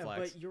 Lots of red Yeah,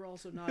 flags. but you're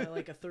also not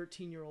like a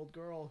 13-year-old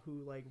girl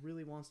who like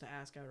really wants to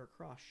ask out her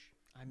crush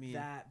I mean,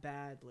 that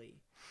badly.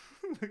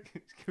 Look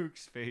at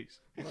Kook's face.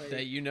 Like,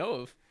 that you know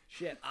of.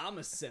 shit, I'm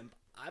a simp.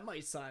 I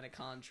might sign a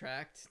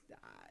contract.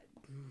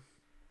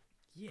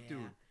 Yeah.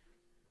 Dude.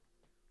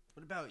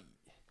 What about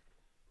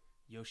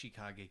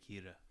Yoshikage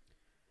Kira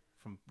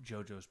from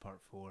JoJo's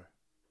Part 4?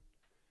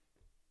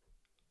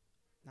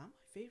 Not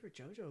my favorite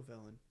JoJo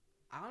villain.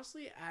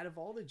 Honestly, out of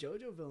all the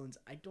JoJo villains,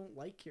 I don't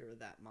like Kira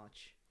that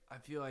much. I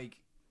feel like,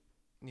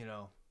 you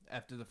know,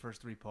 after the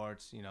first three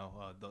parts, you know,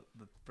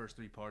 the first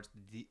three parts,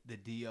 the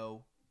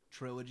Dio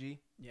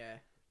trilogy, Yeah.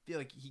 I feel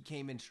like he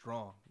came in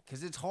strong.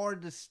 Because it's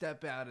hard to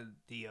step out of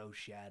Dio's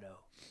shadow.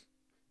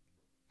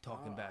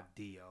 Talking about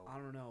Dio. I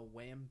don't know.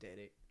 Wham did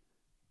it.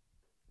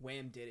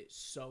 Wham did it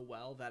so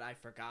well that I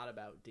forgot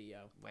about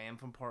Dio Lamb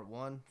from Part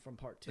 1. from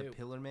part The 2.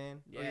 Pillar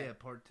Man. Yeah. Oh, yeah,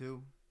 Part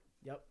 2.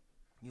 Yep.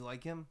 You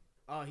like him?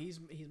 Oh, he's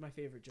my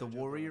favorite JoJo The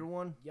warrior villain.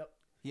 one? Yep.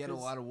 He had a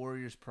 'Cause- lot of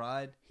warrior's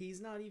pride. He's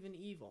not even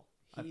evil.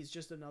 He's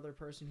just another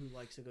person who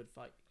likes a good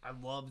fight. I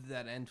loved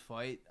that end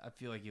fight. I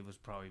feel like it was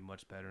probably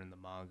much better in the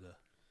manga.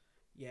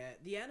 Yeah,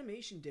 the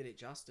animation did it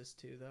justice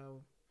too,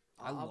 though.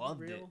 I I'll be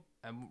loved it. real.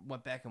 I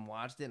went back and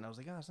watched it, and I was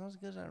like, oh, it's not as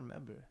good as I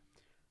remember.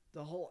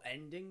 The whole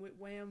ending with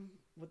Wham,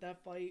 with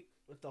that fight,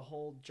 with the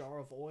whole jar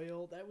of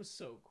oil, that was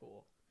so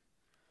cool.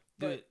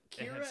 But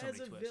Dude, it had Kira so as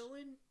many a twists.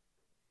 villain,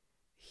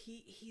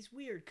 he's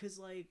weird because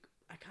like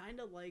I kind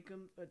of like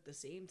him, but at the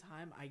same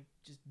time I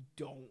just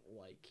don't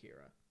like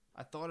Kira.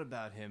 I thought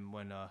about him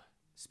when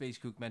Space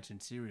Kook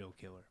mentioned serial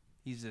killer.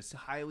 He's this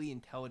highly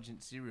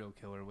intelligent serial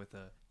killer with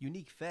a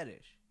unique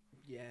fetish,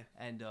 Yeah,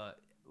 and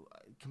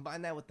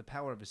combine that with the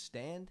power of his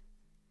stand,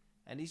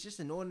 and he's just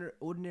an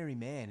ordinary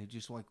man who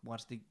just like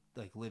wants to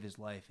like live his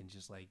life and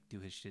just like do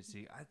his shit.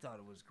 See, I thought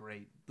it was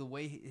great the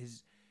way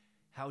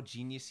how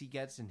genius he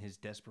gets in his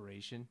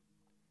desperation.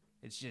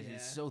 It's just Yeah.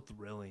 it's so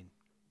thrilling.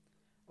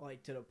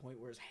 like to the point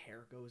where his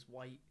hair goes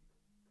white.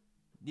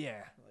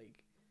 Yeah,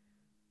 Like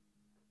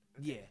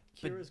yeah.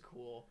 But Kira's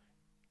cool.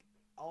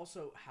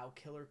 Also, how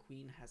Killer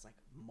Queen has like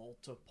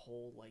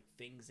multiple like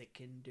things it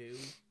can do.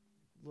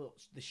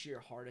 The sheer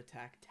heart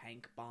attack,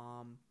 tank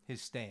bomb.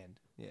 his stand,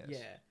 yes.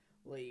 Yeah,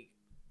 like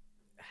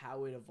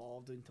how it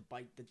evolved into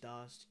Bite the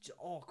Dust. Just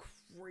all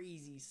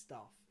crazy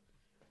stuff.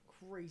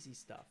 Crazy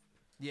stuff.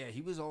 Yeah,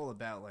 he was all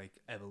about like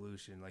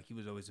evolution. Like he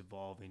was always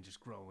evolving, just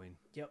growing.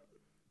 Yep.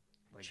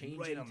 Like Changing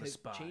right on the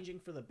spot. Changing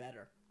for the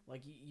better.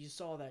 Like you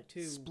saw that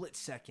too. Split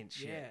second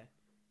shit. Yeah.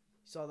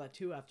 You saw that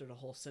too after the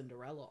whole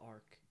Cinderella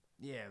arc.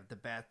 Yeah, the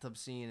bathtub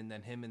scene, and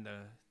then him in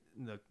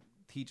the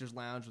teacher's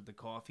lounge with the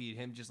coffee, and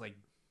him just like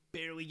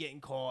barely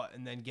getting caught,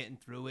 and then getting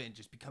through it, and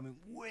just becoming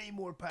way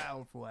more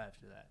powerful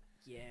after that.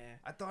 Yeah.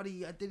 I thought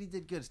he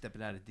did good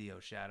stepping out of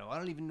Dio's shadow. I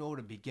don't even know where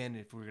to begin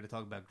if we're gonna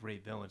talk about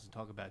great villains and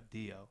talk about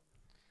Dio.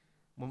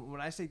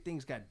 When I say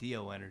things got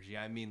Dio energy,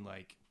 I mean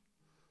like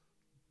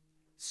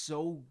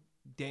so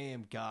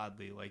damn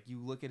godly. Like you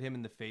look at him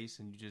in the face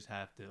and you just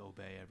have to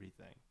obey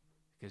everything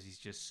because he's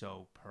just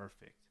so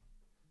perfect.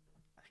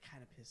 That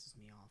kind of pisses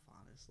me off,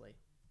 honestly.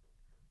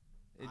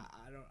 It-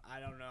 I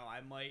don't know.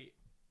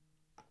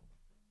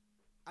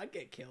 I'd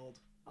get killed.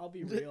 I'll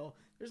be real.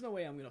 There's no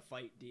way I'm gonna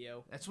fight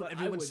Dio. That's what But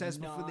I everyone would says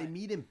before they not-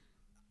 meet him.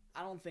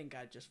 I don't think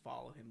I'd just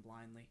follow him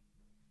blindly.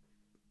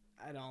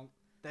 I don't.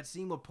 That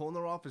scene where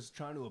Polnareff is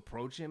trying to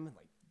approach him,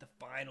 like the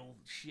final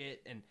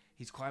shit, and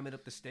he's climbing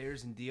up the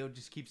stairs, and Dio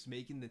just keeps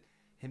making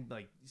him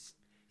like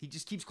he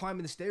just keeps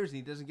climbing the stairs, and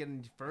he doesn't get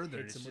any further.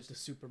 Hits It's him just with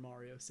the Super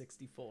Mario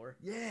 64.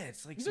 yeah,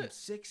 it's like some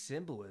sick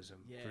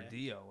symbolism for Yeah.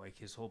 Dio, like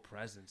his whole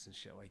presence and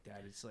shit like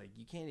that. It's like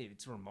you can't even.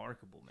 It's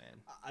remarkable,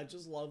 man. I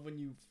just love when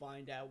you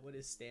find out what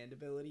his stand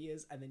ability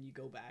is, and then you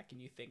go back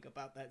and you think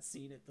about that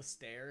scene at the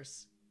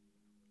stairs.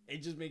 It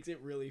just makes it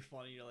really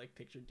funny to like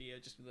picture Dio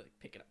just like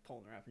picking up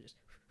Polnareff and just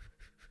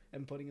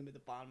and putting him at the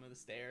bottom of the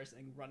stairs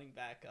and running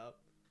back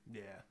up.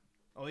 Yeah.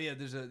 Oh yeah,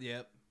 there's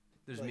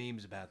there's Like-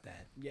 memes about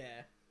that.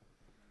 Yeah.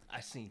 I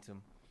seen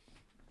some.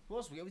 Who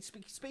else we got?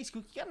 Space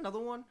Kook. You got another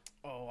one?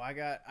 Oh, I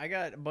got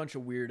a bunch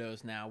of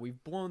weirdos now.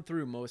 We've blown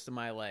through most of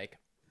my like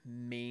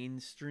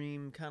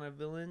mainstream kind of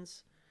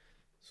villains.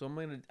 So I'm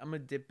gonna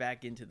dip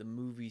back into the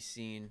movie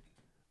scene.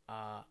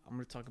 I'm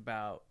gonna talk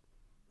about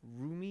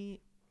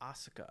Rumi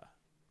Asuka.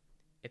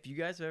 If you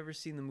guys have ever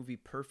seen the movie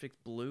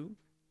Perfect Blue,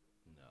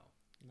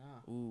 No.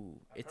 No. ooh,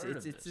 I've heard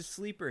of it's a this.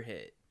 sleeper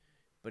hit,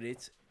 but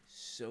it's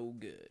so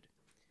good.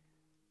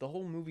 The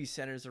whole movie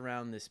centers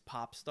around this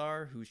pop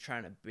star who's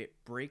trying to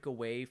break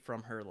away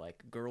from her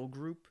like girl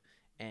group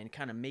and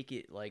kind of make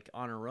it like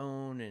on her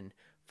own and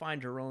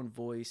find her own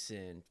voice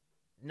and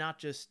not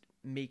just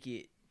make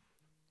it,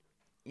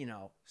 you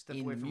know, Step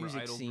in away the from her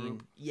music idol scene.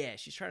 group. Yeah,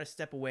 she's trying to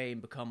step away and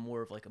become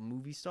more of like a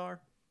movie star.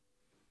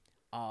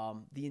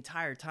 The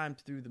entire time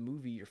through the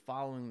movie, you're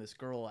following this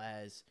girl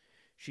as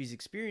she's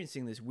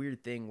experiencing this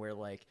weird thing where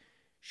like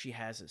she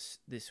has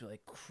this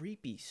like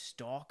creepy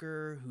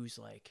stalker who's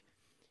like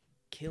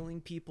killing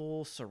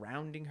people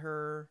surrounding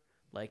her,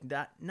 like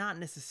that, not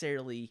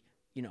necessarily,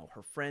 you know,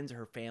 her friends or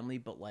her family,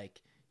 but like,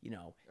 you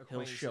know,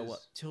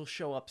 Acquaintances. he'll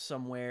show up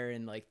somewhere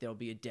and like there'll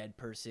be a dead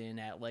person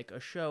at like a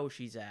show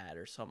she's at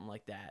or something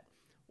like that.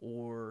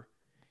 Or,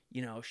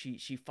 you know,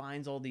 she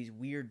finds all these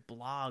weird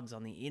blogs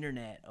on the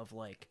internet of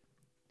like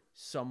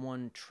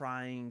someone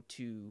trying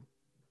to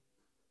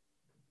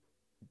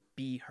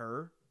be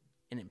her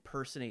and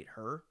impersonate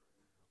her,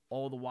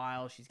 all the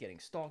while she's getting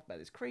stalked by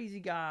this crazy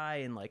guy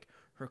and like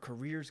her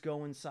career's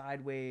going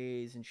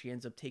sideways and she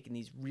ends up taking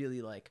these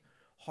really like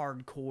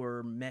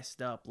hardcore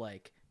messed up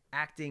like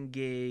acting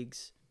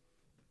gigs,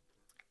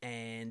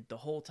 and the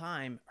whole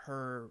time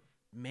her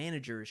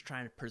manager is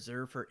trying to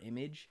preserve her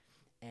image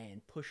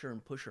and push her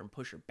and push her and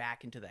push her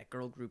back into that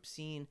girl group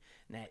scene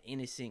and that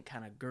innocent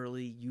kind of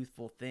girly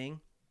youthful thing.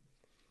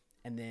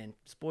 And then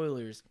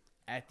spoilers,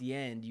 at the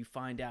end you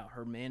find out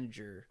her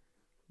manager,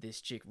 this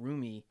chick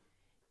Rumi,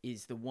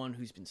 is the one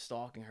who's been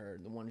stalking her,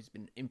 the one who's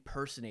been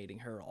impersonating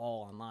her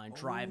all online,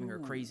 driving her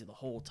Oh. crazy the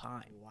whole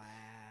time. Wow.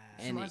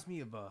 This And reminds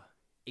me of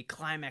It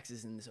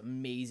climaxes in this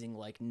amazing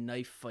like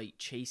knife fight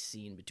chase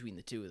scene between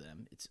the two of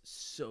them. It's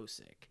so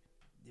sick.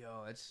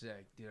 yo, that's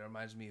sick, dude. It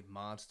reminds me of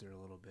Monster a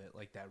little bit,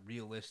 like that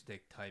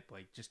realistic type,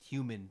 like just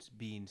humans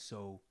being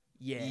so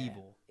Yeah,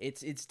 evil.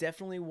 It's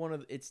definitely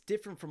it's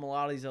different from a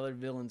lot of these other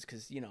villains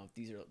because, you know,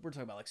 we're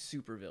talking about like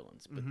super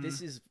villains, but Mhm.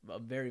 this is a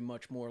very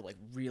much more like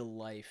real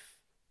life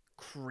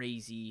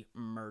crazy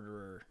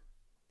murderer.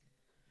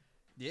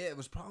 Yeah, it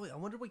was probably. I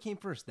wonder what came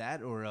first,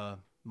 that or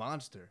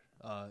Monster.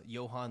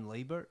 Johann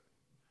Labert,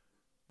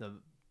 the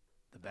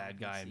bad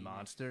guy in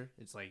Monster.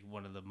 It's like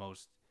one of the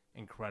most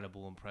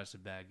incredible,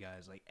 impressive bad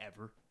guys like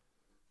ever,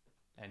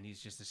 and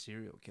he's just a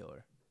serial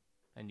killer.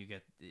 And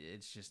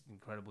it's just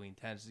incredibly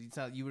intense. It's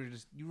not, you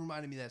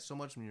reminded me of that so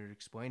much when you were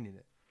explaining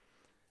it.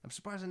 I'm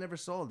surprised I never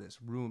saw this.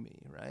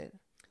 Rumi, right?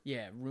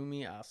 Yeah,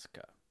 Rumi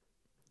Asuka.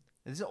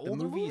 Is it an The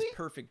older movie movie? is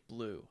Perfect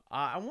Blue.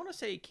 I want to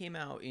say it came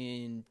out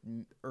in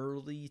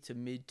early to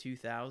mid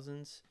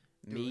 2000s,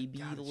 Dude, maybe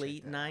gotta check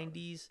late that out.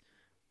 90s.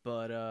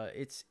 But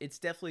it's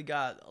definitely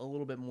got a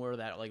little bit more of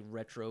that like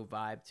retro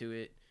vibe to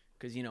it,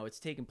 because it's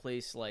taking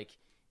place like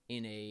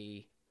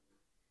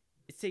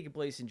it's taking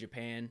place in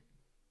Japan,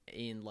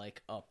 in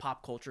like a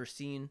pop culture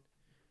scene.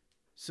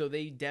 So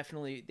they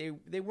definitely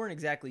they weren't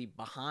exactly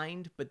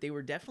behind, but they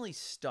were definitely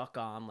stuck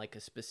on like a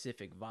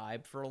specific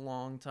vibe for a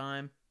long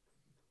time.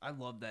 I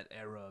love that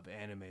era of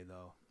anime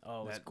though.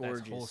 Oh, it's That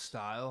gorgeous. whole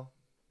style.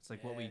 It's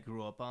like what we Yeah.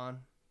 grew up on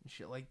and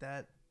shit like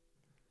that.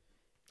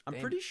 I'm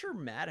Damn. pretty sure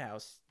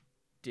Madhouse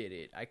did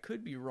it. I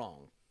could be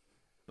wrong,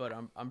 but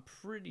I'm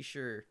pretty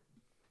sure.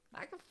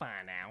 I can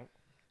find out.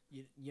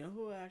 You know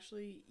who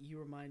actually you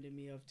reminded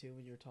me of too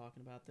when you were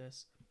talking about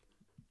this?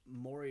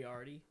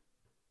 Moriarty.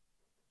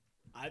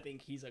 I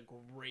think he's a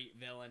great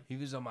villain. He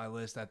was on my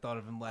list. I thought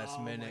of him last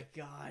minute. Oh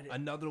my god.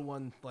 Another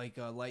one like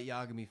Light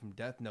Yagami from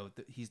Death Note.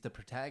 He's the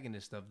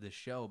protagonist of this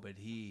show, but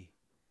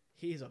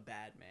He's a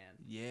bad man.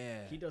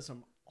 yeah. He does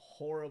some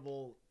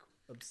horrible,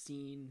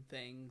 obscene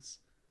things.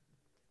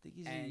 I think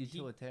he's And a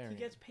utilitarian. he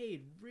gets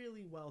paid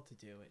really well to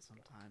do it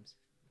sometimes.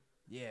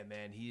 Yeah,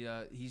 man.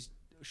 He's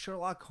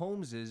Sherlock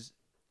Holmes's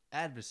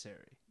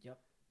adversary. Yep.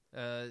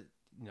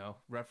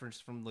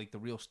 Referenced from like the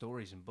real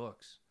stories and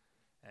books,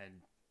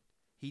 and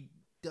he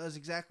does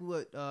exactly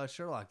what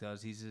Sherlock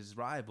does. He's his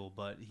rival,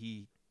 but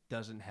he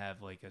doesn't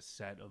have like a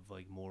set of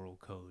like moral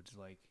codes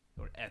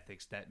or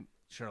ethics that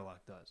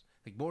Sherlock does.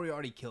 Like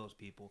Moriarty kills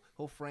people,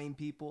 he'll frame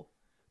people,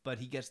 but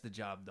he gets the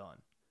job done,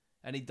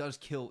 and he does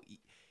kill.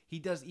 He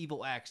does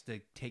evil acts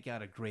to take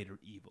out a greater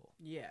evil,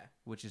 Yeah.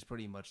 which is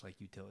pretty much like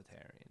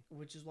utilitarian.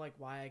 Which is like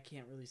why I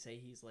can't really say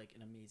he's like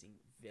an amazing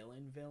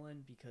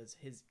villain because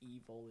his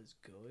evil is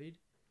good.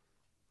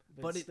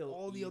 But it's in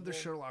all the other evil.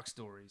 Sherlock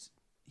stories,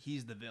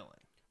 he's the villain.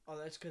 Oh,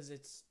 that's because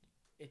it's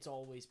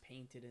always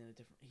painted in a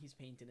different. He's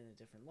painted in a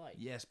different light.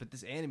 Yes, but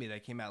this anime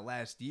that came out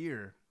last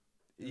year,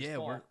 This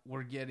fall.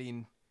 we're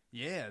getting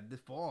this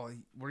fall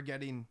we're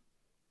getting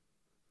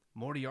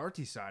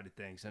Moriarty side of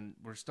things, and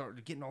we're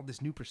starting getting all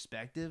this new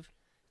perspective.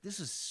 This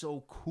is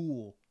so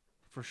cool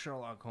for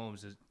Sherlock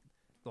Holmes.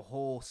 The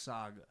whole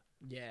saga,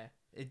 Yeah.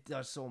 it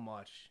does so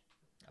much.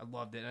 I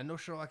loved it. I know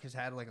Sherlock has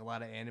had like a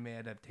lot of anime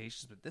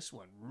adaptations, but this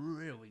one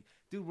really,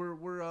 dude,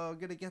 we're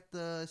gonna get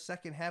the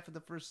second half of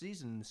the first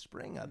season in the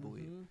spring, I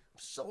believe. Mhm. I'm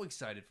so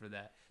excited for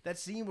that. That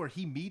scene where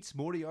he meets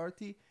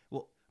Moriarty.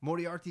 Well,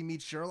 Moriarty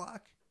meets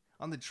Sherlock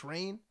on the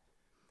train,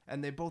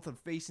 and they both are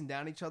facing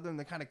down each other, and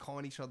they're kind of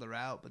calling each other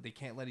out, but they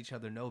can't let each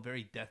other know.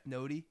 Very Death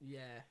Note-y.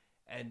 Yeah.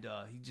 And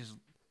he just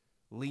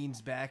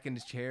leans back in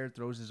his chair,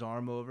 throws his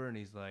arm over, and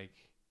he's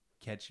like,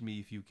 "Catch me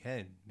if you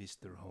can,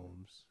 Mr.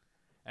 Holmes."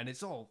 And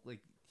it's all like,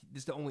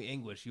 this is the only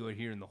English you would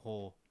hear in the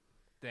whole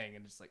thing,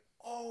 and it's like,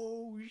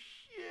 oh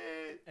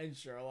shit. And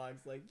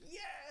Sherlock's like,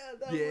 yeah,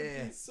 that Yeah.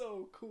 would be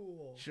so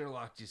cool.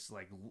 Sherlock just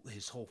like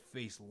his whole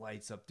face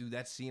lights up, dude.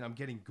 That scene, I'm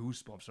getting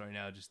goosebumps right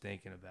now just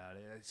thinking about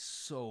it. It's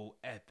so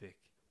epic.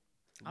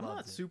 I'm Loved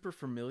not it. super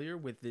familiar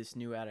with this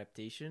new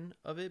adaptation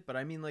of it, but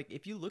I mean, like,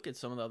 if you look at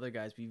some of the other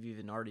guys we've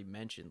even already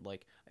mentioned,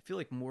 like, I feel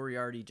like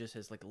Moriarty just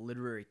as like a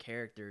literary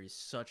character is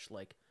such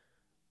like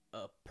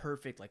a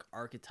perfect like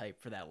archetype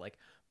for that like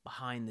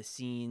behind the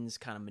scenes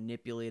kind of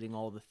manipulating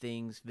all the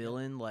things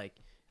villain.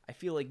 Like, I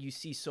feel like you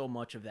see so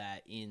much of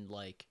that in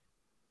Light,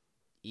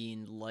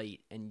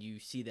 and you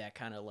see that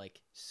kind of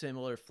like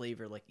similar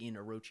flavor like in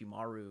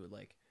Orochimaru,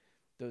 like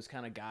those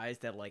kind of guys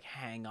that like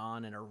hang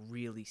on and are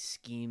really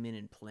scheming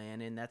and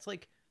planning.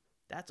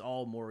 That's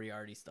all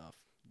Moriarty stuff.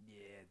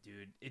 Yeah,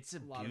 dude. It's a A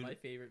lot of beauty. my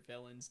favorite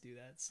villains do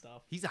that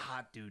stuff. He's a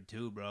hot dude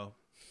too, bro.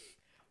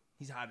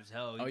 He's hot as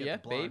hell. He Oh, got yeah,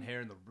 the blonde babe?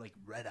 hair and the like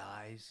red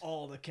eyes.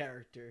 All the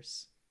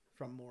characters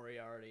from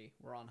Moriarty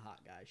were on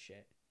hot guy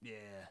shit.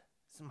 Yeah,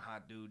 some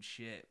hot dude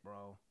shit,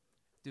 bro.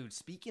 Dude,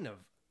 speaking of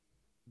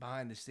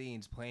behind the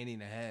scenes,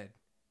 planning ahead,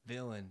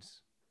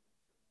 villains,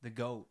 the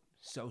GOAT,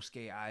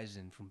 Sosuke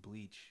Aizen from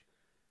Bleach,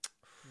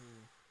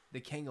 the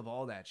king of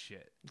all that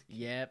shit.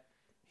 Yep.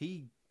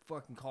 He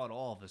fucking caught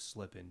all of us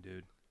slipping,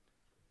 dude.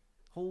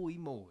 Holy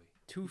moly.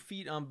 2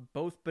 feet on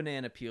both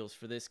banana peels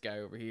for this guy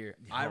over here.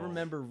 I Yo.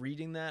 remember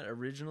reading that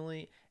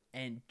originally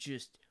and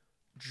just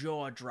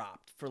jaw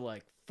dropped for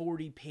like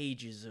 40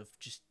 pages of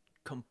just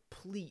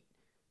complete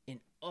and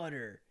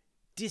utter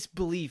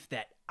disbelief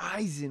that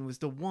Aizen was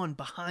the one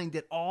behind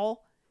it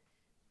all.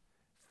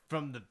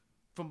 From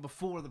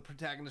before the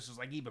protagonist was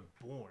like even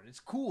born. It's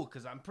cool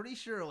because I'm pretty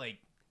sure like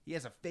he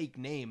has a fake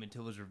name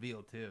until it was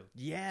revealed too.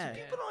 Yeah.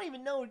 People don't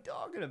even know what we're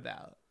talking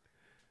about.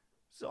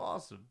 It's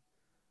awesome.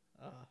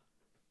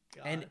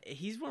 God. And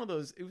he's one of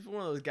those. It was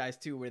one of those guys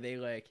too, where they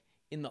like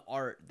in the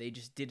art they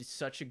just did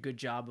such a good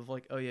job of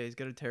like, oh yeah, he's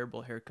got a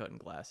terrible haircut and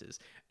glasses,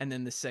 and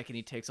then the second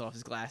he takes off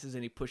his glasses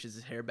and he pushes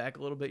his hair back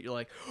a little bit, you're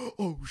like,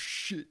 oh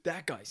shit,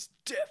 that guy's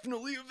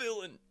definitely a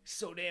villain.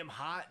 So damn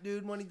hot,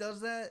 dude, when he does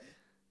that.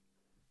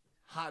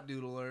 Hot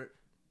dude alert.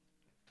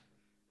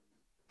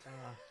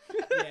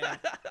 Yeah,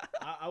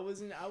 I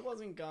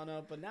wasn't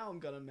gonna, but now I'm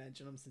gonna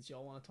mention him since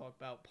y'all want to talk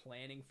about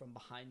planning from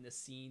behind the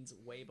scenes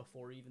way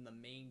before even the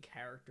main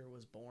character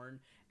was born.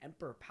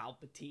 Emperor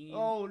Palpatine.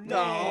 Oh no!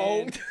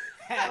 Man,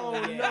 hell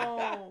Oh yeah.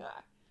 no!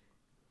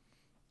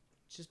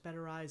 Just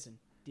better eyes and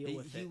deal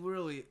with He it.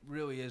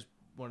 really is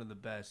one of the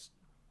best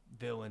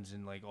villains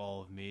in like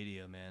all of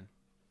media, man.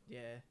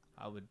 Yeah.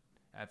 I would,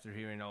 after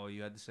hearing all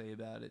you had to say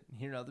about it, and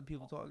hearing other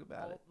people talk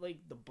about it. Like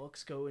the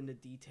books go into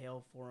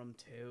detail for him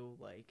too.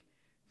 Like,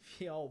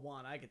 if y'all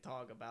want, I could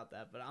talk about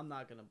that, but I'm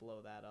not gonna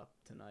blow that up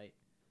tonight.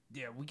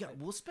 Yeah,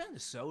 we'll spend a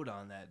soda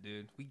on that,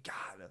 dude. We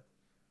gotta.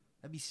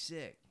 That'd be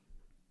sick.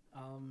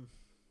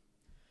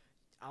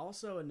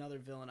 Also, another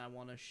villain I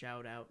want to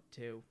shout out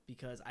to,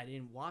 because I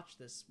didn't watch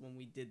this when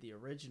we did the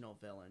original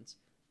villains,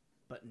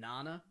 but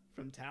Nana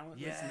from Talentless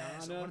Yes,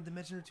 I Nana. wanted to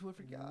mention her too. I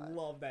forgot.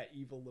 Love that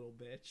evil little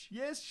bitch.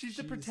 Yes, she's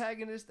the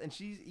protagonist, and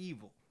she's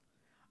evil.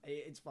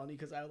 It's funny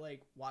because I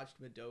like watched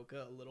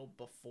Madoka a little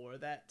before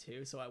that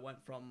too, so I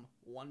went from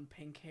one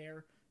pink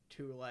hair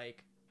to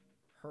like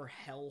her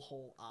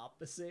hellhole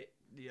opposite,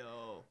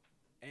 Yo,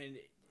 and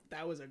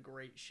that was a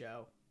great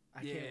show.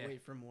 I Yeah. can't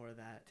wait for more of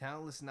that.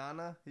 Talentless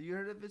Nana. Have you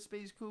heard of it,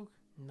 Space Kook?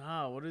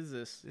 Nah, what is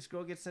this? This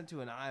girl gets sent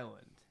to an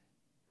island.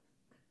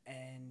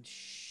 And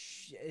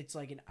it's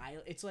like an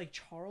island. It's like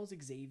Charles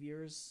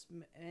Xavier's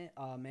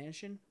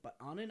mansion, but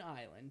on an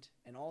island,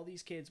 and all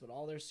these kids with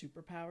all their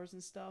superpowers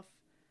and stuff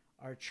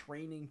are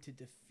training to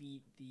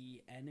defeat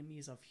the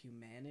enemies of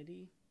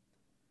humanity.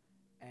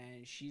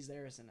 And she's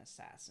there as an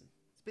assassin.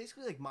 It's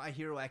basically like My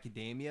Hero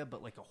Academia,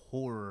 but like a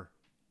horror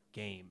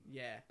game.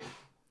 Yeah,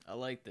 I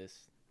like this.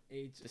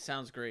 It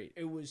sounds great.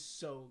 it was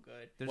so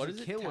good. There's What a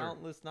is it? killer.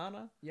 Talentless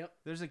Nana? Yep.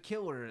 There's a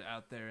killer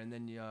out there, and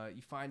then you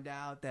find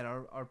out that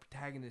our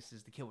protagonist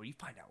is the killer. You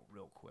find out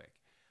real quick.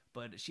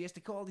 But she has to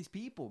kill all these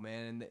people,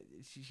 man, and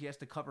she has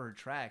to cover her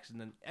tracks.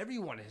 And then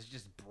everyone has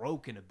just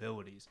broken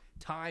abilities.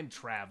 Time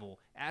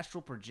travel,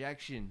 astral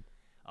projection,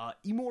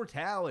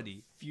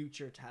 immortality.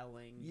 Future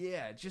telling.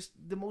 Yeah, just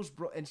the most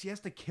and she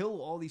has to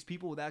kill all these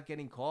people without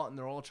getting caught, and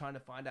they're all trying to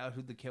find out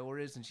who the killer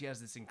is, and she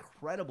has this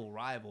incredible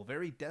rival,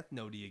 very Death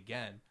Note-y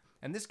again.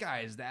 And this guy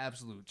is the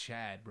absolute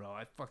Chad, bro.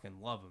 I fucking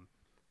love him.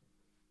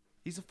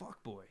 He's a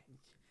fuckboy.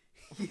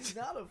 He's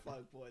not a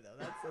fuckboy though.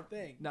 That's the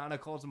thing. Nana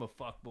calls him a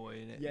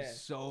fuckboy, and it's Yeah.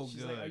 so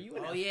She's good. like, "Are you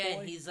an Oh F yeah,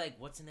 boy?" he's like,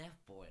 "What's an F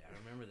boy?" I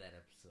remember that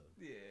episode.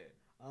 Yeah.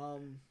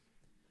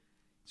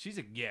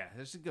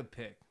 That's a good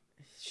pick.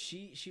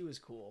 She was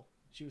cool.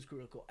 She was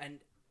real cool, and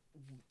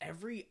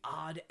every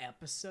odd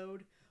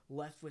episode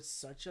left with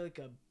such like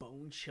a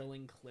bone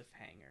chilling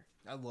cliffhanger.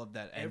 I love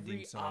that ending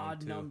Every song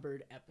odd too.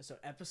 numbered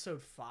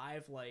episode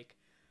 5, like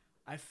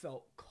I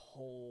felt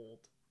cold.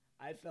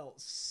 I felt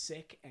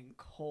sick and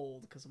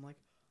cold because I'm like,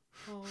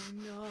 oh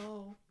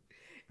no.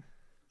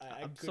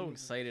 I'm so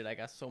excited. I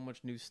got so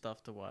much new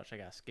stuff to watch. I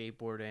got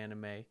skateboard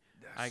anime. That's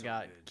I so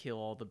got good. kill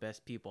all the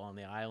best people on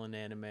the island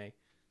anime.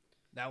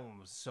 That one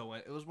was so.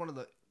 It was one of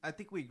the. I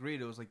think we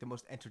agreed it was like the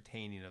most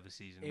entertaining of the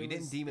season. We was-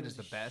 didn't deem it as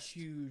was the a best.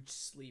 Huge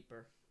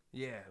sleeper.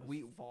 Yeah,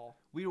 we fall.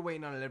 were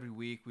waiting on it every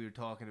week. We were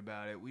talking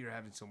about it. We were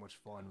having so much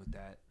fun with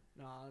that.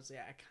 No, honestly,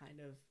 I kind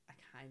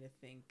of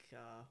think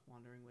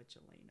Wandering Witch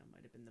Elena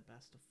might have been the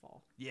best of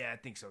fall. Yeah, I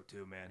think so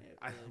too, man. It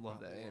I really love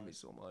that probably anime was.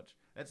 so much.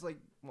 That's like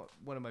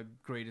one of my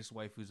greatest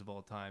waifus of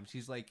all time.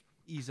 She's like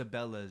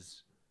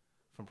Isabella's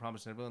from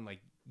Promised Neverland,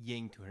 like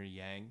yin to her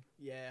yang.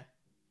 Yeah.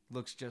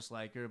 Looks just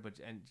like her,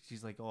 and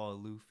she's like all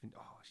aloof and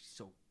she's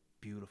so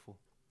beautiful.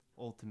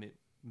 Ultimate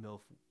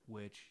MILF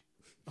witch.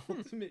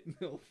 Ultimate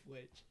MILF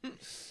witch.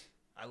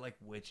 I like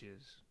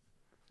witches.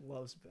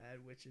 Loves bad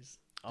witches.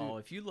 Oh,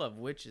 if you love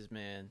witches,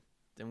 man,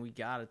 then we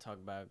gotta talk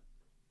about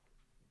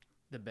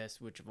the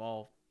best witch of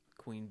all,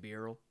 Queen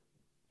Beryl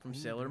from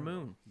Sailor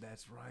Moon.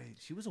 That's right.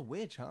 She was a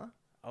witch, huh?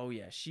 Oh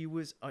yeah, she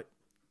was.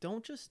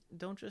 Don't just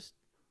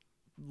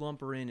lump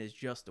her in as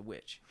just a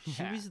witch. She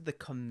Yeah. was the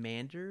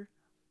commander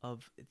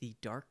of the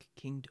Dark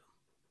Kingdom.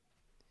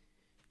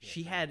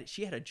 She had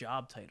a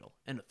job title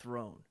and a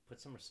throne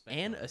Put some respect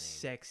and on her a name.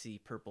 sexy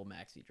purple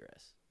maxi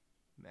dress.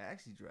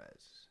 Maxi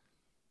dress.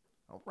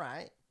 All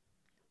right.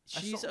 I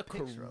She's saw a a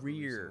picture of her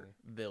career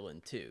recently.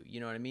 villain too. You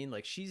know what I mean?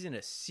 Like she's in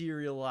a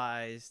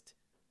serialized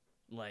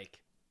like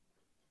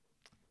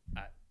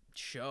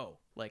show.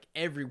 Like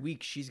every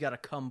week she's got to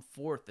come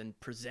forth and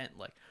present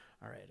like,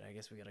 all right, I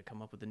guess we got to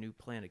come up with a new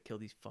plan to kill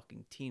these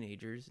fucking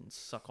teenagers and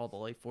suck all the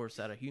life force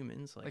out of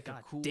humans. Like, Like a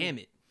god cool- damn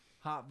it.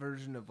 Hot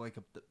version of like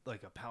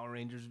a Power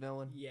Rangers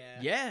villain. Yeah.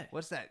 Yeah.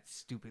 What's that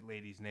stupid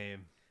lady's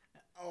name?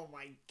 Oh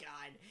my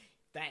god.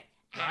 That.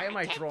 Why am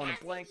I drawing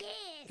a blank?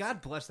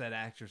 God bless that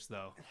actress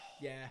though.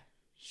 Yeah.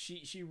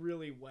 She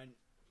really went.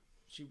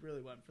 She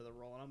really went for the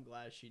role, and I'm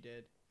glad she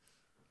did.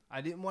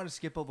 I didn't want to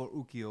skip over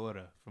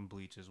Ukiura from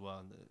Bleach as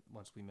well.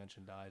 Once we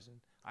mentioned Aizen,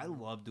 I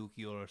loved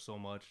Ukiura so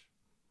much.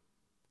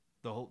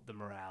 The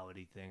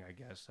morality thing, I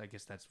guess. I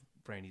guess that's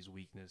Franny's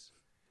weakness.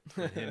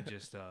 But him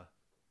just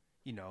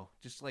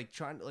just like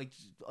trying to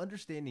just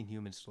understanding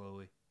humans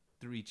slowly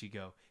through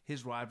Ichigo.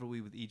 His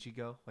rivalry with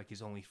Ichigo, like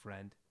his only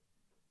friend,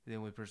 the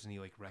only person he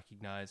like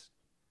recognized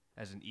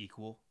as an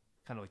equal,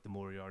 kind of like the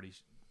Moriarty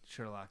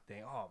Sherlock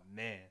thing. Oh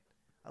man,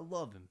 I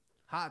love him.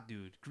 Hot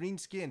dude, green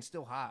skin,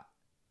 still hot.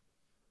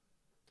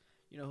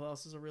 You know who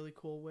else is a really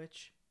cool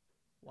witch?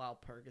 Wild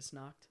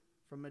Purgisnacht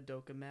from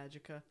Madoka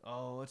Magica.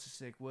 Oh, it's a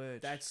sick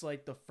witch. That's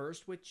like the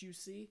first witch you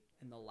see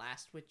and the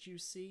last witch you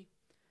see.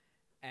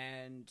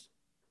 And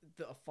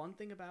the fun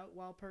thing about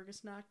Wild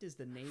Purgisnacht is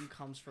the name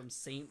comes from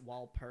Saint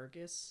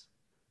Walpurgis,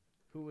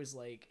 who was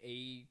like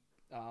a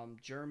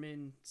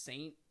German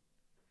saint.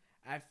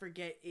 I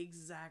forget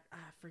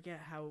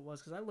how it was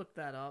because I looked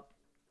that up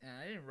and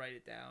I didn't write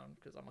it down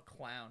because I'm a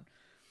clown.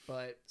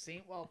 But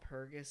Saint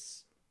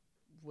Walpurgis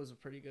was a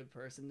pretty good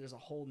person. There's a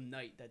whole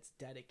night that's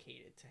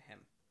dedicated to him,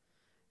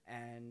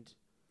 and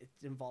it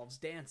involves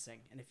dancing.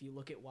 And if you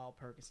look at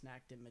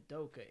Walpurgisnacht in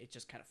Madoka, it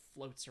just kind of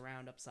floats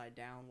around upside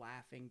down,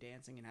 laughing,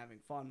 dancing, and having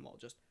fun while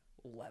just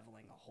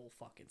leveling a whole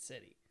fucking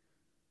city.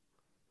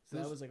 So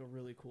that was like a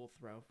really cool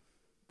throw.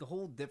 The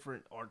whole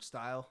different art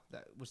style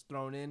that was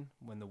thrown in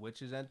when the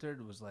witches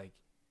entered was like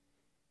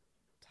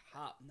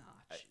top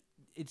notch.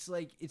 It's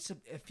like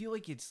I feel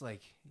like it's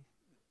like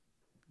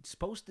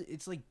supposed to.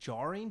 It's like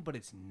jarring, but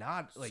it's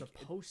not like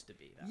supposed to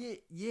be. Though.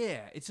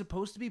 Yeah, it's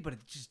supposed to be, but it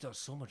just does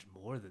so much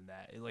more than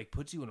that. It like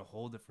puts you in a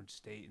whole different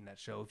state in that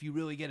show. If you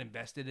really get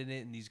invested in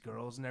it and these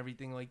girls and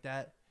everything like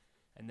that,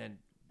 and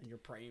you're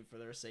praying for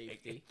their safety,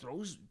 it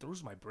throws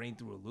my brain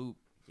through a loop.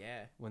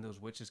 Yeah, when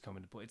those witches come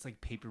into play, it's like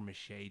paper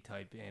mache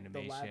type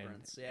animation. The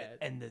labyrinths, yeah,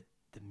 and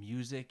the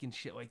music and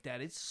shit like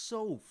that. It's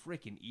so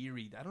freaking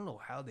eerie. I don't know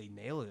how they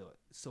nailed it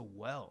so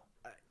well.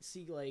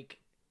 See, like,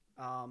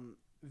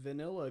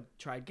 Vanilla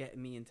tried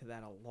getting me into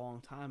that a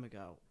long time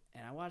ago,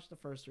 and I watched the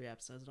first 3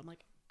 episodes, and I'm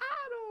like,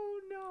 I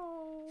don't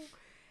know,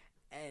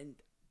 and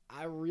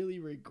I really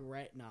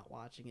regret not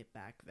watching it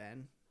back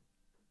then,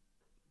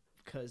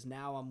 because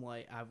now I'm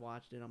like, I've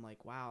watched it, I'm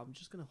like, wow, I'm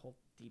just gonna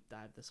deep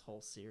dive this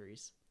whole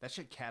series. That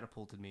shit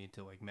catapulted me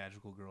into like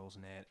magical girls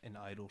and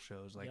idol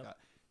shows. Like Yep.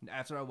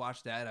 After I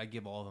watched that, I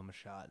give all of them a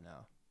shot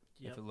now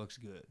if it looks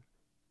good.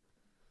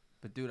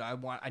 But dude, I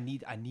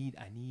need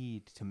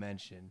to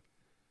mention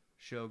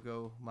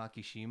Shogo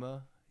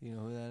Makishima. You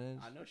know who that is?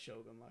 I know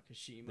Shogo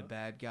Makishima, the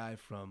bad guy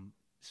from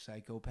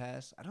Psycho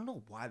Pass. I don't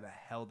know why the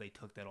hell they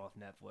took that off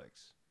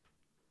Netflix.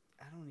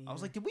 I don't even. I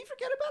was like, did we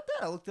forget about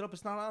that? I looked it up.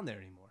 It's not on there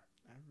anymore.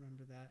 I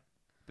remember that.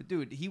 But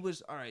dude, he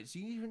was all right. So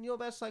you know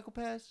about Psycho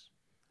Pass?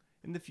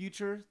 In the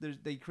future,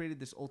 they created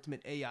this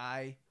ultimate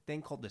AI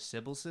thing called the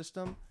Sybil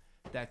system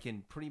that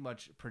can pretty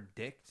much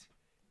predict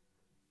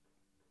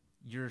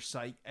your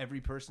every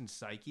person's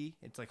psyche.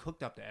 It's like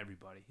hooked up to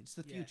everybody. It's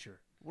the future.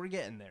 We're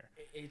getting there.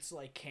 It's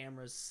like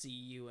cameras see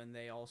you and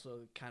they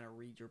also kind of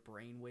read your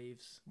brain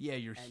waves. Yeah,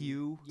 your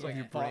hue, yeah. like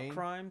your Thought brain.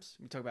 crimes.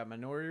 You talk about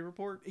Minority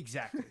Report.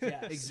 Exactly.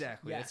 Yes.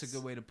 Exactly. Yes. That's a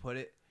good way to put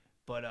it.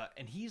 But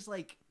and he's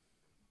like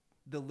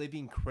the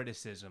living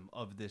criticism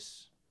of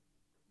this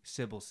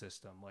Sybil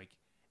system. Like,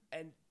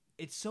 and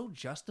it's so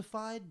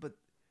justified, but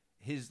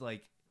his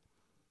like,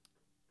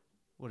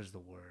 what is the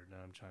word?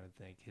 I'm trying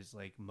to think. His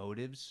like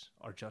motives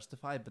are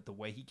justified, but the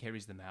way he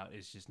carries them out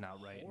is just not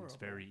right. And it's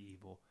very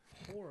evil.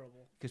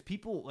 Horrible. Because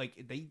people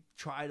like they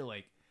try to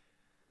like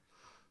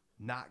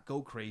not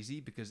go crazy,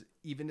 because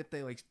even if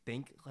they like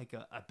think like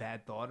a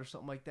bad thought or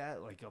something like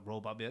that, like a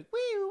robot be like wee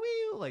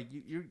wee, like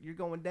you're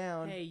going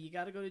down. Hey, you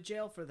got to go to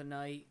jail for the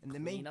night. And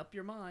clean up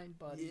your mind,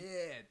 buddy.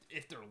 Yeah,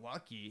 if they're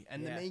lucky.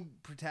 And the main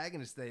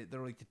protagonists,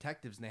 they're like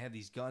detectives, and they have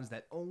these guns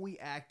that only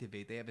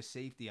activate. They have a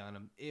safety on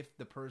them if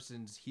the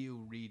person's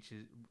hue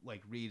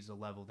reads a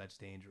level that's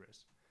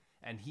dangerous.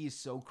 And he's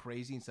so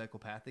crazy and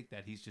psychopathic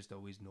that he's just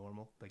always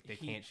normal. Like they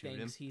can't shoot him. He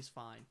thinks he's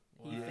fine.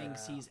 He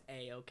thinks he's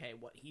A-okay.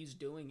 What he's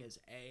doing is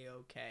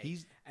A-okay.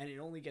 And it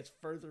only gets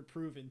further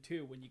proven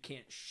too when you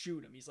can't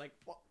shoot him. He's like,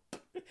 well,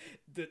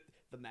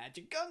 the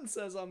magic gun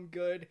says I'm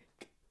good,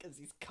 because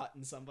he's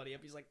cutting somebody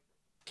up. He's like,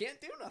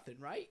 can't do nothing,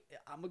 right?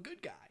 I'm a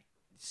good guy.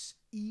 It's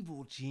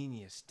evil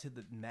genius to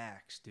the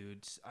max,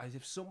 dude. I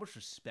have so much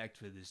respect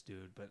for this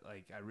dude, but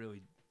like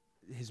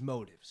his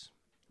motives.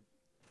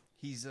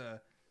 He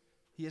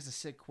has a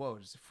sick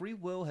quote. Free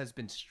will has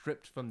been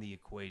stripped from the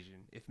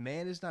equation. If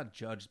man is not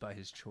judged by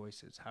his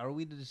choices, how are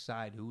we to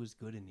decide who is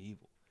good and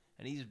evil?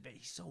 And he's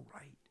so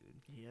right,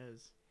 dude. He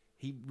is.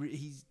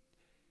 He's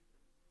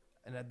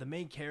and the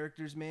main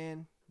characters,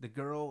 man, the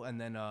girl, and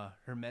then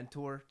her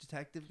mentor,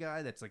 detective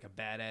guy. That's like a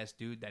badass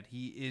dude. That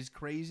he is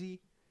crazy,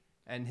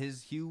 and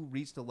his hue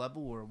reached a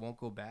level where it won't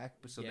go back.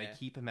 But so they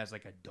keep him as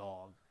like a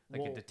dog.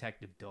 Like a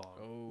detective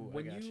dog. Oh,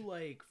 when you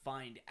like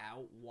find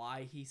out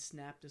why he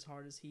snapped as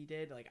hard as he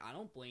did, like I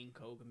don't blame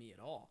Kogami at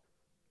all.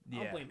 I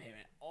don't blame him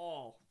at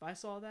all. If I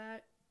saw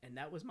that and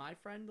that was my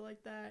friend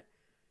like that,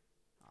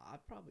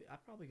 I'd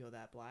probably go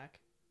that black.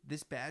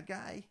 this bad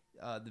guy,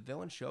 the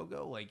villain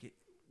Shogo, like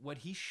what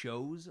he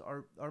shows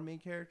our main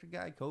character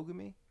guy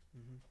Kogami,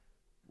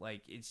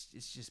 like it's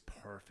just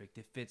perfect.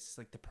 It fits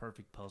like the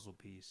perfect puzzle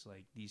piece,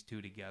 like these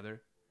two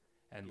together,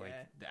 and like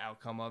the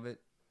outcome of it.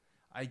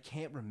 I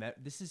can't remember.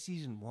 This is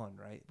season 1,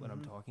 right? What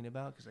I'm talking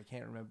about, because I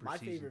can't remember. My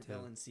season favorite 2.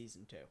 villain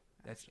season 2.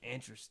 That's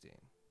interesting.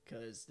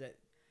 Because that,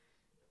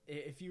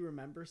 if you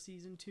remember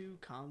season 2,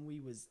 Conway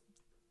was.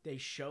 They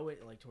show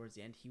it like towards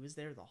the end. He was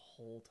there the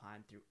whole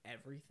time through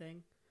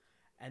everything,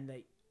 and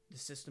the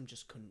system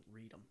just couldn't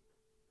read him.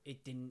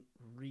 It didn't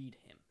read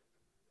him.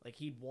 Like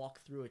he'd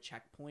walk through a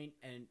checkpoint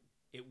and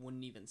it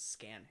wouldn't even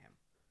scan him.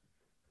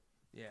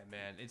 Yeah,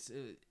 man, it's.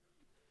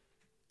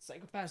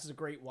 Psychopaths is a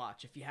great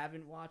watch. If you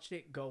haven't watched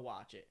it, go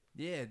watch it.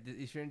 Yeah,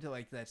 if you're into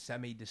like that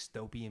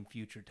semi-dystopian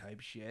future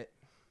type shit,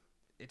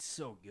 it's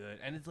so good.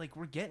 And it's like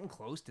we're getting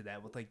close to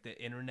that with like the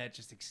internet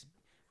just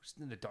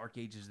in the dark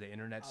ages of the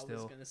internet still.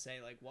 I was gonna say,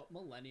 like, what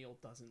millennial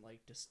doesn't like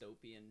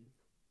dystopian,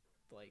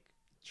 like,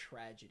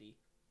 tragedy?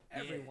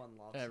 Everyone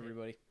loves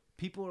Everybody.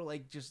 People are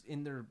like just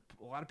in their.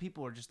 A lot of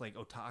people are just like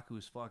otaku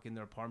as fuck in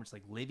their apartments,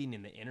 like living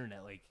in the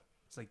internet. Like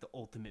it's like the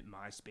ultimate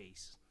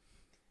MySpace.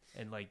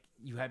 And like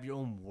you have your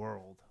own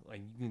world, like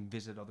you can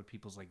visit other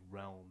people's like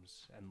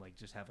realms and like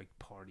just have like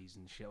parties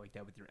and shit like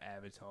that with your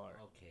avatar.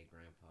 Okay,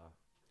 Grandpa.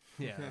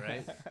 Yeah,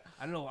 right.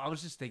 I don't know. I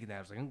was just thinking that I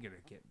was like, I'm gonna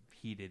get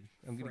heated.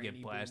 I'm gonna get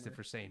Franny blasted boomer.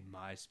 for saying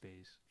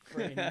MySpace.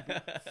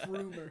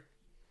 Frumer.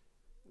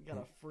 We got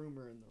a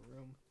Frumer in the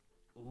room.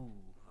 Ooh,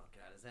 oh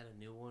god, is that a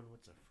new one?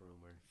 What's a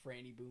Frumer?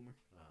 Franny Boomer.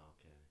 Oh,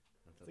 okay.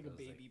 I It's thought like a that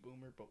was baby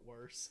boomer, but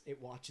worse.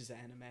 It watches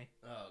anime.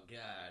 Oh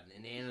god,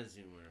 an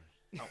Anazoomer.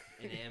 Oh,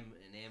 an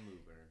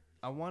Amuber.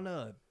 I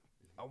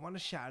wanna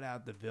shout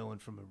out the villain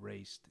from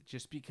Erased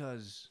just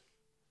because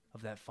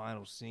of that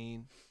final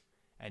scene,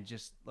 and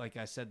just like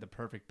I said, the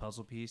perfect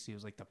puzzle piece. He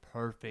was like the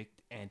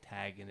perfect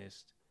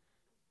antagonist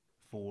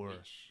for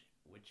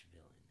Which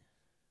villain?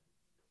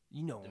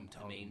 you know what The, I'm the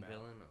talking main about.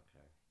 villain?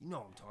 Okay. You know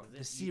what I'm talking.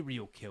 Is The it-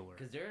 serial killer.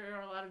 Because there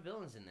are a lot of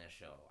villains in that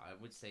show. I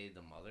would say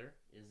the mother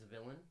is a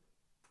villain.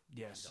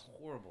 Yes. The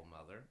horrible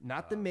mother.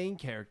 Not the main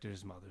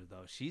character's mother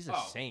though. She's a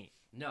Oh, saint.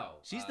 No.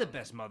 She's the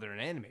best mother in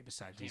anime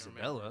besides can't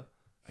Isabella.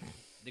 remember.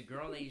 The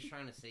girl that he's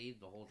trying to save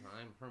the whole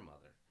time, her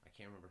mother. I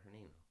can't remember her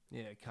name though.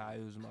 Yeah,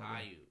 Caillou's mother.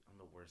 Caillou. I'm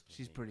the worst. with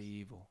She's names. pretty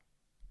evil.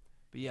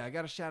 But yeah, I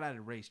got a shout out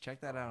to Race.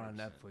 Check that out on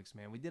 100%. Netflix,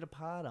 man. We did a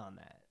pod on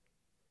that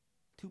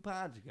 2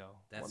 pods ago.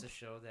 That's a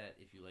show that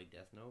if you like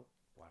Death Note,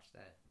 watch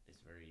that. It's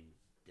very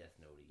Death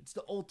Note-y. It's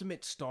the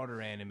ultimate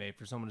starter anime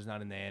for someone who's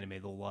not in the anime.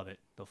 They'll love it.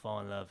 They'll fall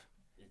in love.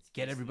 It's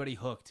Get basically everybody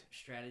hooked.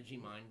 strategy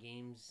mind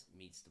games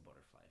meets the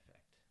butterfly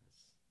effect.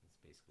 That's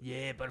basically Yeah,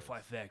 what it butterfly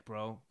is. effect,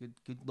 bro.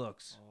 Good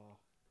looks. Oh,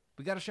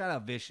 We got to shout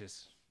out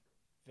Vicious.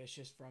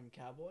 Vicious from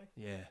Cowboy.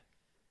 Yeah.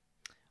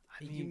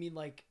 You mean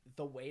like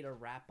the way to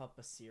wrap up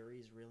a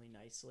series really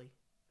nicely?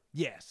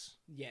 Yes.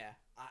 Yeah,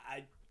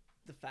 I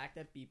the fact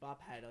that Bebop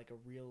had like a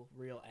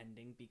real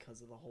ending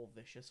because of the whole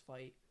Vicious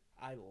fight,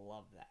 I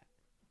love that.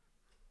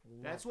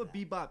 That's Love what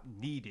that. Bebop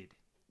needed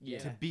Yeah.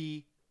 to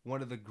be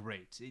one of the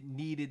greats. It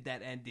needed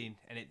that ending,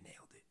 and it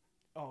nailed it.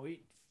 Oh,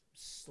 he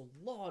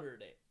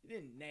slaughtered it. He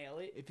didn't nail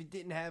it. If it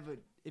didn't have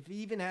if it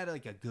even had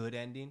like a good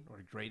ending or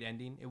a great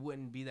ending, it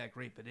wouldn't be that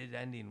great. But its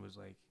ending was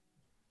like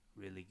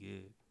really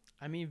good.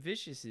 I mean,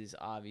 Vicious is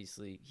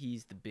obviously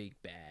he's the big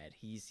bad.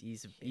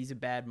 He's a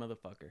bad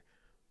motherfucker.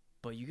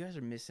 But you guys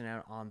are missing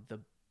out on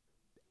the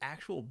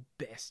actual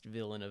best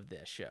villain of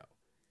this show,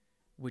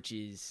 which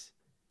is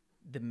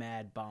the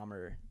Mad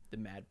Bomber, the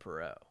Mad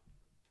Perot.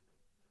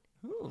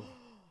 Ooh.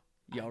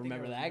 I Y'all think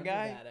remember I that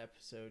guy? That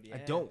episode, yeah. I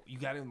don't. You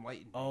got to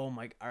enlighten me. Oh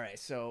my! All right,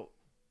 so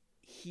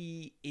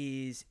he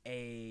is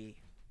I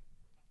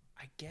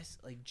guess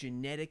like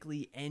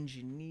genetically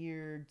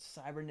engineered,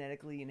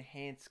 cybernetically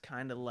enhanced,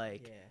 kind of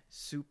like Yeah.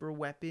 super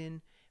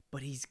weapon.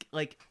 But he's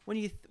like when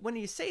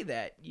you say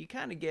that, you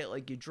kind of get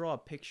like you draw a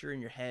picture in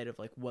your head of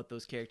like what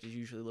those characters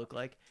usually look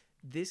like.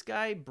 This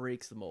guy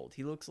breaks the mold.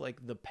 He looks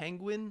like the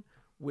Penguin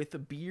with a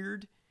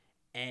beard,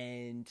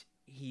 and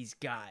he's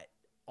got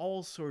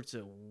all sorts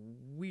of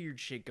weird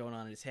shit going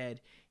on in his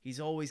head. He's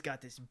always got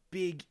this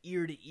big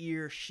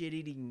ear-to-ear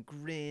shit-eating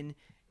grin.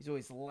 He's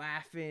always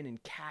laughing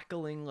and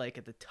cackling like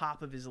at the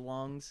top of his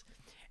lungs.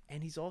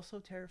 And he's also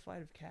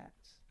terrified of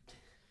cats.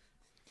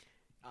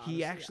 Honestly,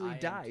 He actually I am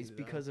dies too,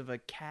 though. because of a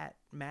cat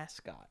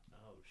mascot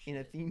Oh in a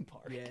shit. theme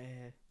park. Yeah.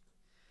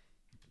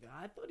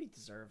 I thought he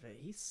deserved it.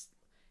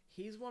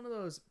 He's one of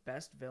those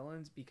best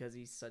villains because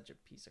he's such a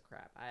piece of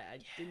crap.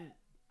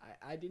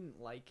 I didn't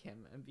like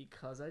him, and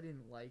because I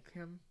didn't like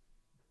him,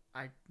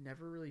 I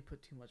never really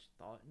put too much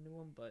thought into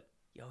him. But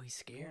Yo,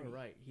 he's you're scary.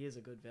 right, he is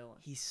a good villain.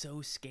 He's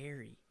so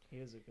scary. He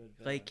is a good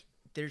villain. Like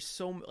there's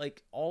so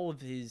like all of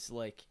his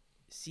like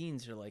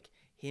scenes are like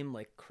him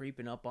like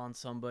creeping up on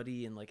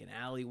somebody in like an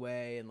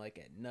alleyway and like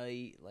at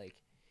night. Like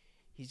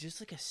he's just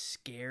like a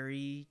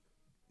scary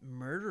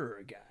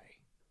murderer guy.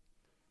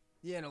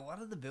 Yeah, and a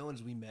lot of the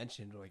villains we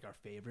mentioned are like our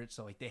favorites.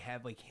 So like they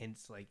have like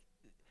hints, like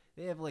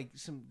they have like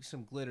some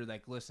glitter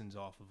that glistens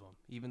off of them,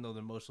 even though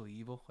they're mostly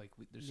evil. Like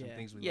there's some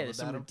things we Yeah, love there's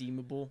about some them.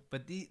 redeemable.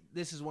 But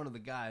this is one of the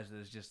guys that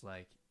is just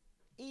like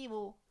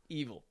evil.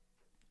 Evil.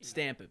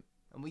 Stamp him.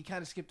 And we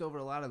kind of skipped over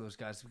a lot of those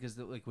guys because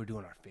like we're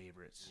doing our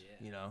favorites,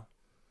 Yeah. you know.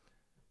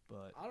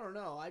 But I don't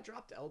know. I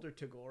dropped Elder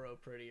Togoro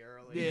pretty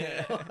early.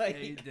 yeah, like,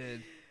 yeah, you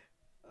did.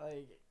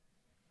 like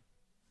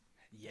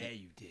Yeah,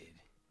 you did.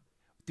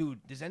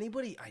 Dude, does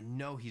anybody? I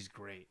know he's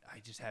great. I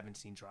just haven't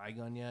seen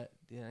Trigun yet.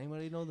 Did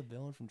anybody know the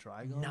villain from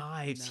Trigun?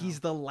 Knives. No.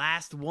 He's the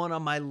last one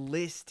on my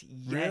list.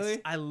 Yes,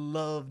 Really? I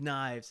love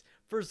Knives.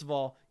 First of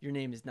all, your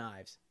name is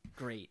Knives.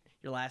 Great.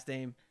 Your last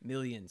name,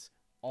 Millions.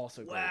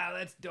 Also great. Wow,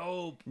 that's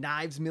dope.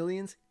 Knives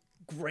Millions.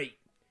 Great.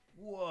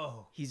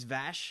 Whoa, He's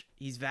Vash.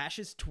 He's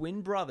Vash's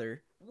twin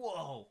brother.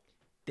 whoa.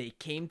 They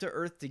came to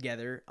Earth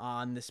together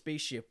on the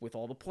spaceship with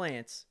all the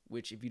plants,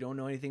 which, if you don't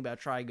know anything about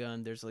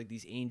Trigun, there's like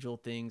these angel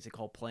things they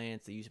call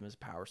plants. They use them as a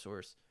power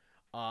source.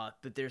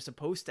 But they're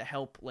supposed to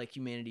help like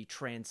humanity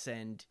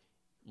transcend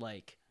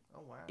like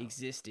Oh wow.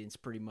 existence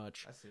pretty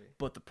much. I see.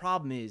 But the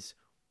problem is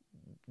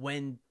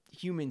when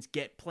humans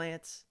get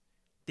plants,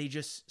 they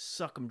just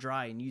suck them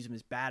dry and use them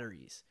as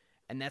batteries.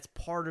 And that's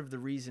part of the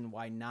reason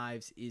why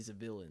Knives is a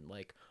villain.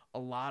 Like a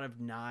lot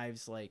of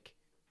Knives, like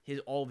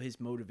all of his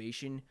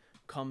motivation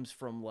comes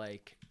from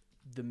like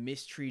the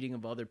mistreating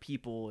of other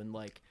people and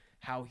like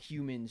how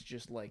humans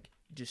just like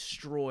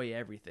destroy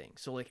everything.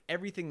 So like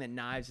everything that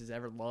Knives has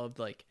ever loved,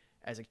 like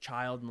as a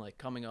child and like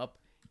coming up,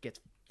 gets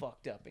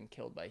fucked up and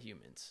killed by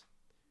humans.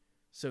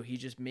 So he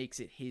just makes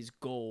it his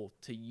goal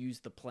to use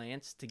the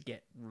plants to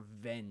get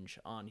revenge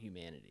on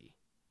humanity.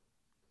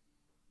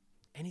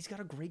 And he's got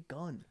a great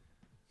gun.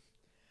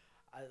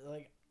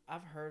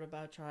 I've heard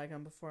about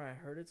Trigun before. I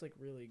heard it's like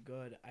really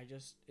good.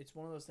 It's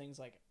one of those things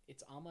like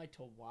it's on my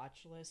to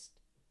watch list.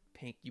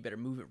 Pink, you better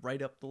move it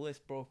right up the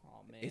list, bro.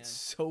 Oh man, It's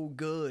so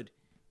good.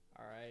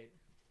 all right.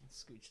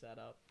 Let's scooch that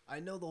up. I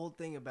know the whole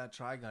thing about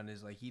Trigun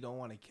is like he don't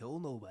want to kill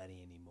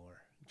nobody anymore.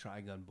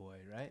 Trigun boy,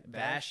 right?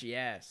 Vash,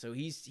 yeah. So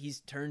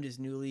he's turned his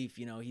new leaf.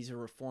 You know, he's a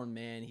reformed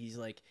man. He's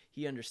like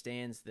he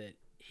understands that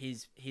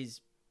his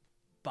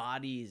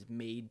body is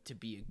made to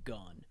be a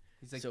gun.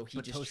 He's like so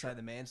he just Batosai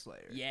the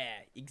Manslayer. Yeah,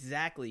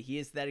 exactly. He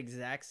has that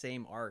exact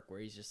same arc where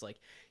he's just like,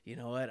 you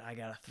know what? I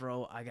gotta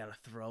throw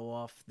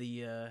off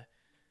the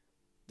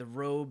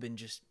robe and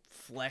just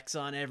flex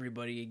on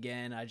everybody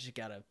again. I just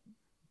gotta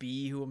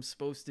be who I'm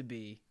supposed to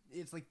be.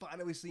 It's like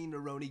finally seeing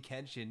Rurouni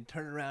Kenshin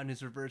turn around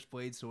his reverse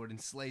blade sword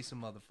and slay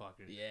some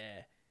motherfuckers.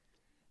 Yeah.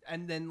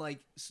 And then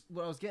like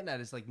what I was getting at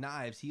is like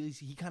Knives.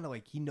 He kind of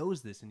like he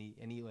knows this and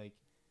he like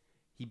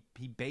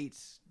he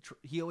baits.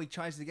 He always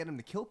tries to get him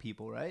to kill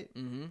people, right?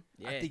 Mm-hmm.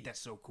 Yeah. I think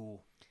that's so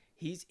cool.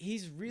 He's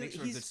really Makes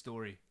for a good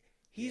story.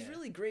 He's Yeah.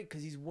 really great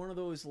because he's one of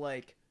those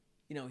like,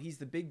 you know, he's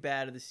the big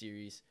bad of the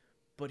series,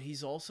 but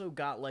he's also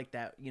got like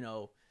that, you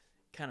know,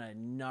 kind of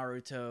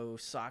Naruto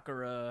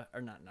Sakura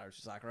or not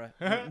Naruto Sakura,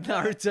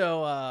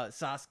 Naruto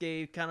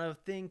Sasuke kind of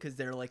thing because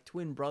they're like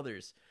twin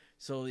brothers.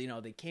 So you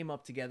know they came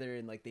up together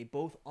and like they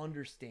both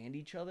understand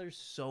each other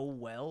so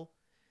well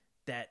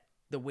that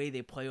the way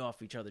they play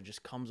off each other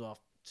just comes off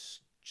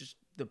just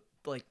the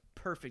like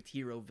perfect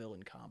hero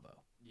villain combo.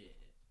 Yeah.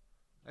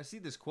 I see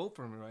this quote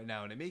from him right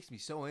now, and it makes me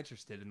so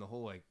interested in the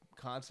whole like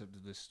concept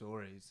of this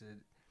story. It said,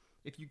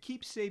 "If you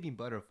keep saving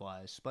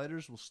butterflies,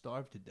 spiders will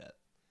starve to death.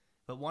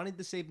 But wanting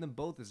to save them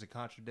both is a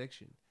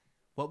contradiction.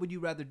 What would you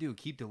rather do?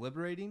 Keep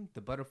deliberating?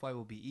 The butterfly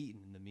will be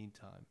eaten in the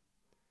meantime."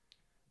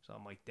 So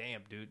I'm like,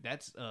 damn, dude,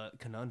 that's a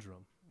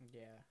conundrum.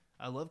 Yeah.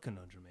 I love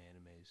conundrum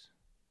animes.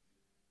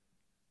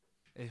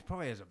 It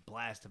probably has a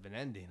blast of an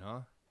ending,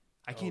 huh?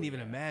 I can't even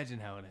yeah. imagine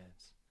how it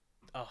ends.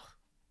 Oh,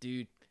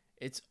 dude,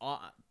 it's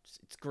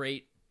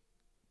great.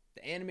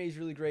 The anime is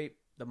really great.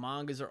 The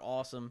mangas are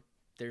awesome.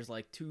 There's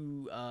like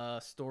two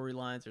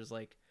storylines. There's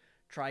like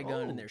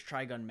Trigun and there's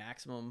Trigun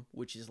Maximum,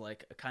 which is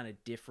like a kind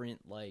of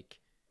different, like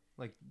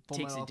Like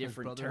takes Fullmetal a Alchemist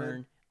different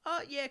Brotherhood?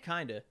 turn. Yeah,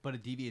 kind of. But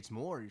it deviates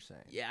more, you're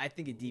saying? Yeah, I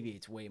think it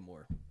deviates way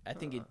more. I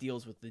think it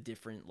deals with the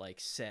different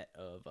like set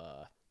of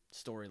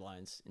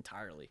storylines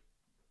entirely.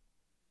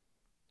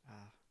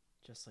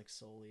 Just like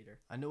Soul Eater.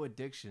 I know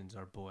Addiction's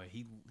our boy.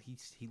 He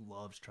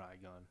loves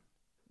Trigun.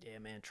 Yeah,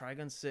 man,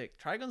 Trigun's sick.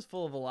 Trigun's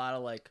full of a lot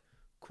of like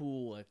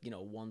cool, like, you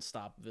know,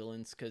 one-stop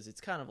villains because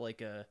it's kind of like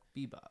a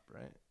Bebop,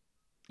 right?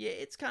 yeah,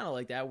 it's kind of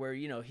like that where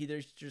you know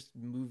they're just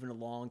moving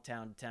along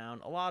town to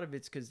town. A lot of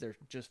it's because they're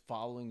just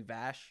following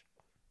Vash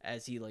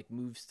as he like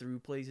moves through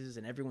places,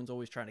 and everyone's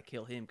always trying to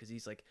kill him because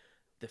he's like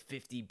the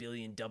 $50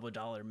 billion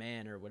double-dollar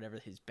man or whatever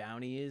his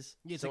bounty is.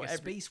 Yeah, it's So like a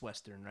every- space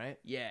western, right?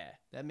 Yeah,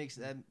 That makes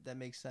sense.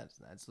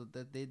 That's what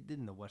they did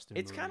in the western.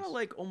 it's kind of movies.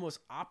 like almost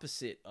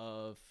opposite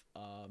of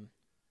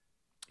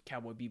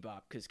Cowboy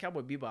Bebop because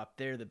Cowboy Bebop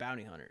they're the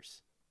bounty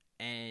hunters,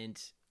 and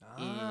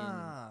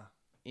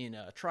in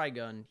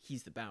Trigun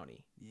he's the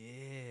bounty.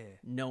 yeah.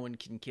 No one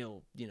can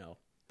kill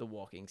the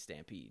walking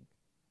stampede,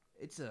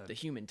 It's the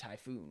human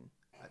typhoon.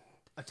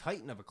 a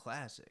titan of a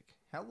classic.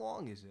 How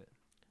long is it?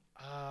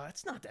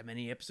 It's not that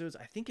many episodes.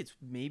 I think it's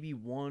maybe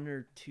 1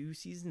 or 2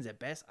 seasons at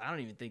best. I don't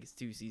even think it's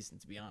 2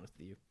 seasons to be honest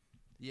with you.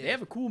 Yeah, They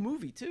have a cool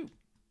movie too.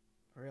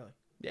 Really?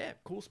 Yeah,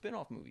 cool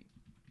spin-off movie.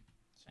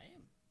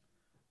 Same.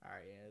 All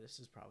right, yeah, this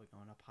is probably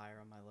going up higher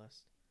on my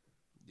list.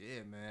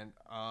 yeah, man.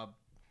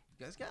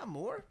 You guys got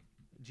more?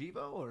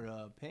 Jibo or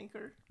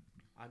Pinker?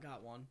 I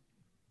got one.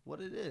 What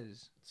it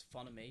is? It's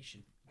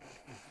Funimation.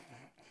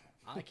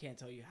 I can't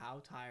tell you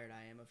how tired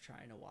I am of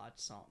trying to watch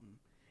something,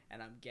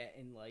 and I'm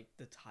getting like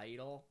the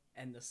title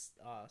and the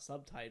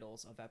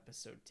subtitles of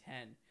episode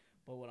 10,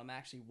 but what I'm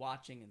actually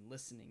watching and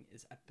listening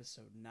is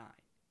episode 9.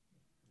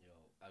 Yo,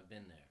 I've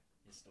been there.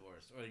 It's the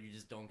worst. Or you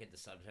just don't get the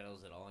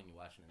subtitles at all, and you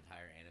watch an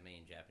entire anime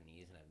in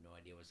Japanese and have no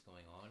idea what's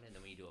going on. And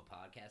then when you do a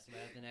podcast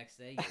about it the next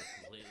day, you're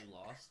completely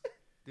lost.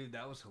 Dude,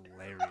 that was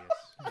hilarious.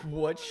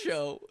 What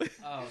show?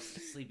 Oh,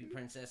 Sleepy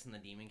Princess and the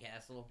Demon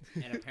Castle.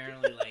 And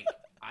apparently, like,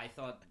 I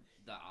thought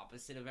the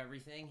opposite of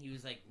everything. He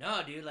was like,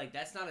 no, dude, like,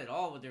 that's not at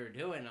all what they were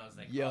doing. I was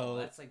like, Yo. oh,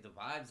 that's like the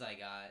vibes I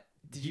got.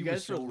 Did He you was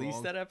guys so release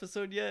wrong. that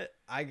episode yet?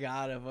 I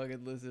gotta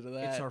fucking listen to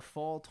that. It's our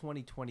fall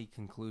 2020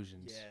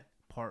 conclusions. Yeah.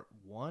 Part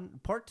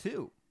 1, Part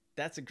 2.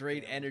 That's a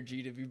great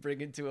energy to be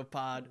bringing to a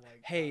pod. Oh my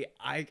Hey,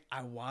 I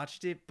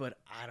watched it, but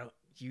I don't.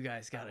 You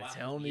guys gotta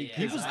tell me.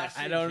 Yeah, 'cause watched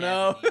I it in don't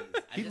know.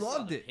 Japanese. I He just saw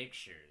loved the it.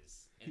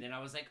 pictures. And then I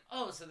was like,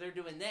 oh, so they're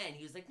doing that. And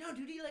he was like, no,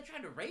 dude, he like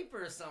tried to rape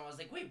her or something. I was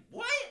like, wait,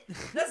 what?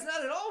 That's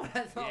not at all what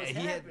I thought was He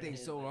happening. had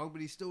things so wrong,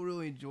 but he still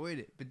really enjoyed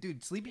it. But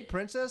dude, Sleepy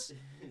Princess,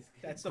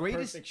 That's the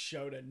Greatest- perfect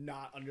show to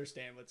not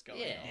understand what's going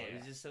Yeah, on. it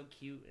was just so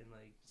cute and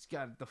like. it's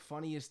got the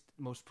funniest,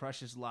 most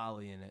precious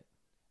lolly in it,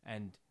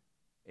 and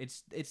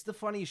it's the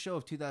funniest show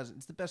of 2000.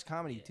 It's the best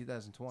comedy of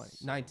 2020,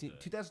 So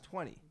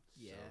 2020.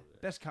 Yeah.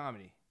 Best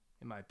comedy,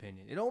 in my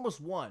opinion. It almost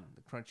won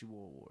the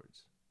Crunchyroll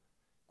Awards.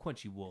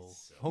 Crunchyroll,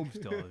 So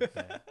Homestar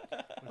fan.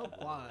 Oh,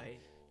 why?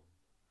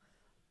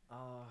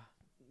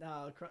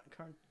 No,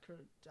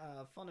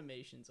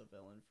 Funimation's a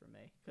villain for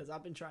me because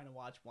I've been trying to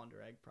watch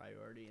Wonder Egg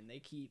Priority and they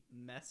keep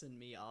messing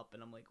me up,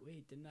 and I'm like,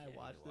 wait, didn't I Can't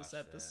watch even this watch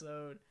that.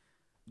 episode?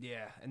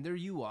 Yeah, and their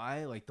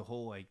UI, like the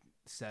whole like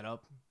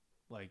setup,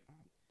 like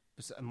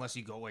unless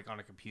you go like on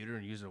a computer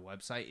and use their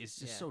website, it's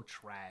just Yeah. so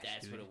trash.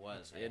 That's dude. what it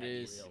was. I It had to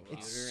is. use a It's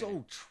computer so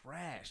and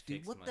trash, dude.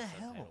 fixed What my the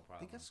subtitle hell?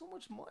 problem. They got so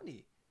much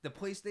money. The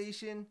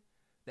PlayStation,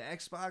 the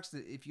Xbox,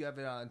 if you have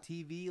it on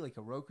TV, like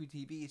a Roku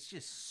TV, it's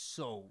just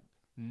so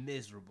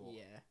miserable.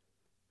 Yeah,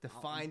 To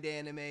find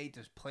anime,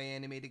 to play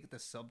anime, to get the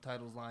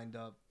subtitles lined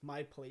up.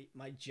 my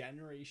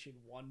Generation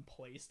 1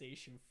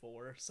 PlayStation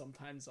 4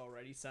 sometimes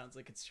already sounds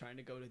like it's trying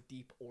to go to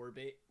deep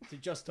orbit to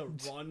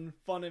run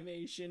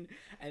Funimation,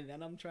 and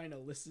then I'm trying to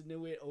listen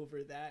to it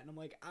over that, and I'm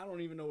like, I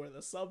don't even know where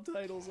the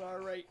subtitles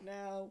are right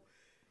now.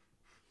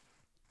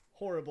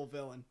 Horrible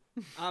villain.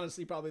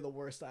 Honestly, probably the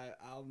worst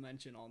I'll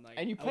mention all night.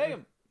 And you pay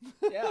him.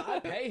 Yeah, I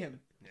pay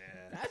him. Yeah.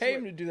 That's Pay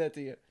him what- to do that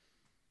to you.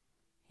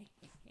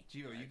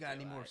 Gio, you got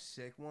any more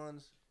sick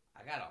ones?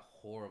 I got a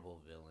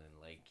horrible villain.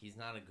 Like, he's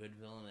not a good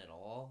villain at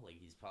all. Like,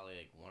 he's probably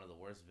like one of the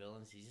worst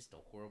villains. He's just a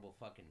horrible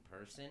fucking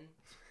person.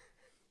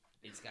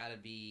 It's gotta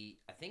be.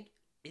 I think.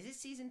 Is it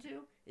season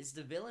 2? Is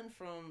the villain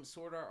from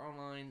Sword Art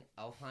Online,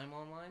 Alfheim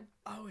Online?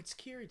 Oh, it's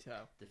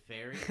Kirito. The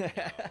fairy? No,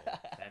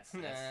 that's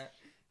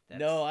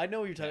No, I know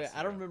what you're talking that's about.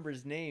 I don't the- remember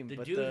his name, the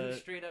but dude who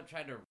straight up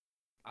tried to.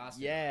 Asuna.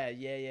 yeah.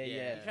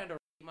 He tried to rape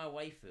my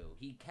waifu.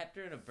 He kept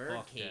her in a bird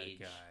Fuck cage.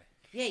 that guy.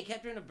 Yeah, he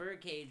kept her in a bird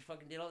cage,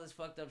 fucking did all this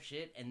fucked up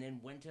shit, and then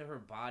went to her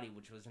body,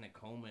 which was in a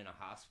coma in a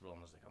hospital,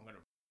 and was like, I'm gonna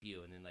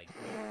you. And then, like,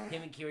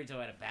 him and Kirito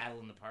had a battle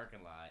in the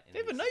parking lot. And They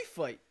have a it's- knife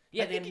fight.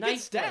 Yeah, I they think had he a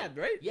gets knife stabbed,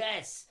 fight. right?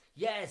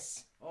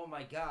 Yes. Oh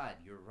my god,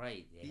 you're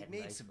right. They He had a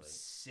made knife some fight.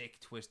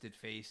 sick, twisted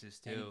faces,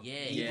 And too. yeah,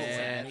 he was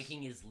Yes. like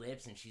licking his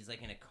lips, and she's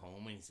like in a coma,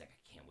 and he's like,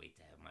 I can't wait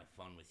to have my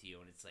fun with you.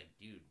 And it's like,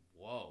 dude,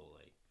 whoa,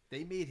 like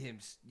They made him,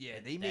 they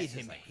that's made just,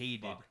 him like,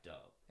 hated. fucked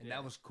up. And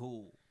that was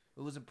cool.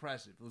 It was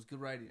impressive. It was good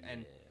writing.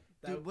 And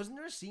Yeah. dude, wasn't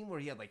there a scene where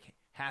he had like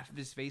half of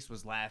his face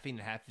was laughing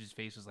and half of his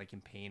face was like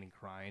in pain and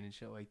crying and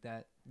shit like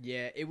that?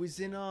 Yeah, it was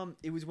in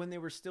it was when they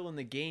were still in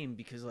the game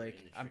because like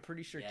In the I'm tri-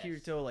 pretty sure yes.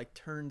 Kirito like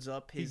turns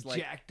up He his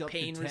like jacked up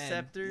pain to 10.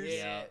 receptors.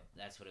 Yeah,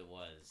 that's what it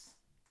was.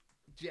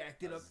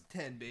 Jacked it up to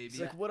 10, baby. It's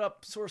like, what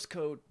up, source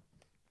code?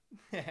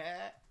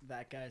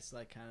 That guy's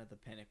like kind of the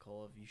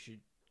pinnacle of you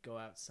should go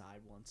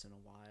outside once in a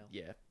while.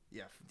 Yeah.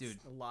 yeah, dude.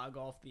 Log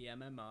off the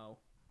MMO,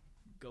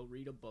 go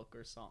read a book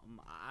or something.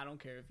 I don't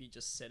care if you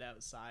just sit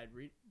outside,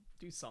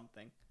 do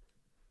something.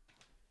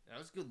 That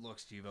was good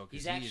looks, Jivo.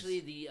 He's actually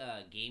the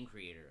game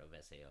creator of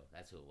SAO.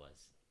 That's who it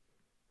was.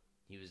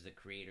 He was the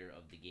creator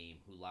of the game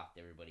who locked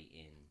everybody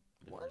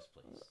in the What? first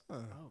place.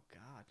 Oh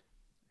God,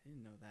 I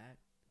didn't know that.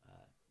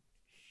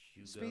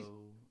 Shugo Space-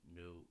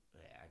 no,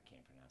 I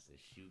can't pronounce this.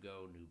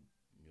 Shugo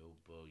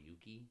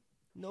Nobuyuki.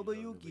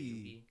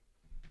 Nobuyuki.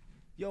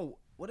 Yo,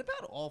 what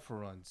about All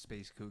for One,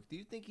 Space Kook? Do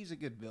you think he's a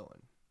good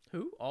villain?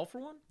 Who? All for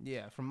One?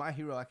 Yeah, from My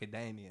Hero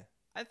Academia.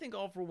 I think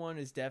All for One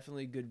is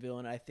definitely a good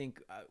villain. I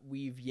think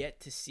we've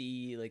yet to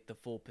see like the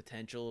full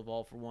potential of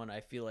All for One.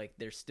 I feel like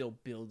they're still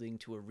building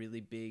to a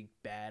really big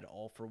bad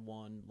All for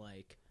One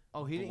like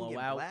Oh, he didn't get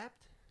blowout.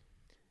 lapped?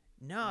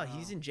 No,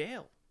 he's in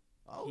jail.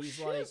 Oh, He's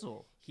like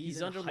shizzle. he's He's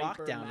in under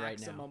hyper lockdown right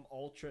now. maximum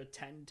ultra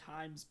 10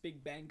 times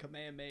Big Bang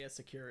Kamehameha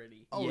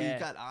security. Oh, Yeah. he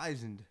got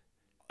Eisen.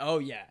 Oh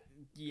yeah,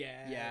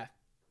 Yeah. yeah.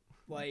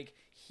 Like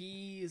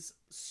he's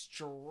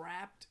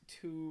strapped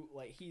to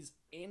like he's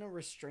in a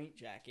restraint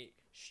jacket,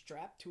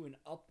 strapped to an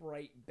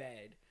upright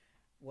bed,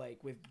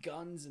 like with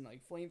guns and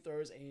like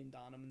flamethrowers aimed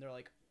on him, and they're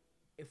like,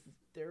 if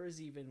there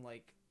is even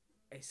like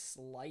a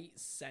slight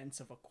sense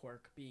of a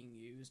quirk being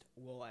used,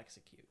 we'll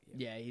execute you.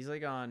 Yeah, he's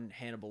like on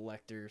Hannibal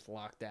Lecter's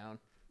lockdown.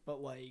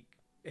 But like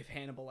if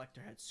Hannibal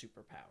Lecter had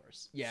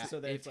superpowers. Yeah, So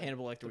there's, if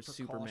Hannibal Lecter the was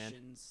Superman.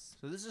 precautions.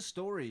 So this is a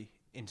story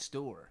in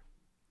store.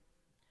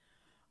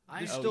 I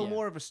There's Oh, still yeah.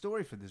 more of a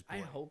story for this boy. I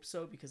hope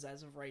so, because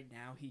as of right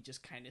now, he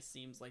just kind of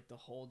seems like the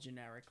whole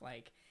generic,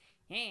 like,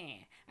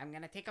 hey, I'm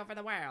gonna take over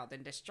the world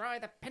and destroy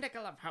the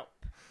pinnacle of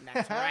hope.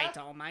 That's right,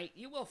 All Might,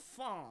 you will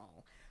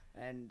fall.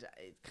 And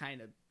it's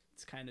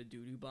kind of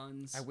doo-doo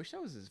buns. I wish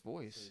that was his So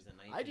voice. he's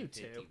a I do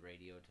 1950 too.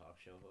 radio talk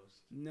show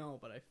host. No,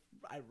 but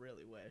I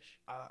really wish.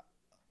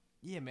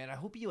 Yeah, man. I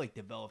hope he like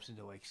develops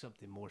into like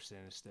something more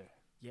sinister.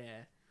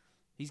 Yeah.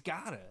 He's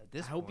gotta. At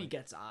this I hope he point.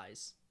 gets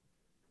eyes.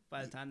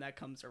 By the time that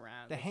comes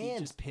around. The like, he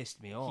hands just-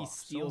 pissed me He off.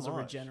 steals so a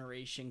much.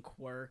 regeneration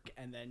quirk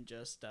and then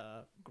just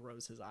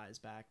grows his eyes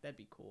back. That'd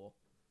be cool.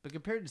 But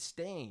compared to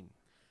Stain,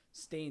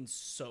 Stain's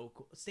so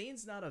cool.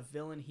 Stain's not a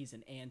villain, he's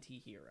an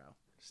anti-hero.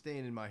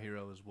 Stain is my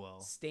hero as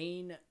well.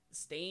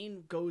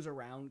 Stain goes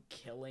around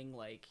killing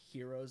like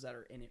heroes that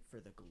are in it for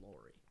the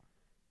glory.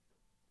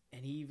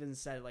 And he even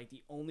said like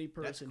the only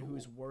person cool.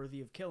 who's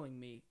worthy of killing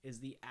me is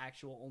the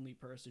actual only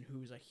person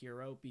who's a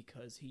hero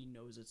because he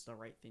knows it's the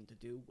right thing to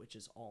do, which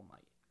is All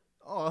Might.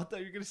 Oh, I thought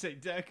you were gonna say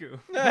Deku.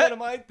 What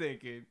am I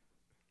thinking?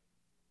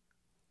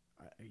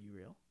 Are you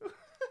real?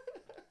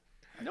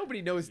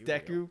 Nobody knows You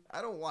Deku.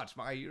 I don't watch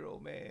My Hero,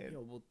 man. Yeah,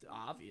 well,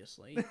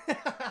 obviously.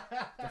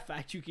 The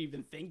fact you can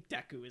even think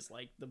Deku is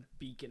like the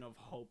beacon of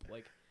hope,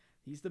 like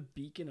he's the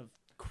beacon of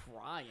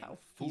crying. How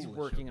He's foolish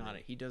working of on me.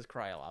 it. He does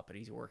cry a lot, but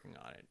he's working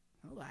on it.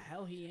 How the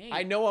hell he ain't?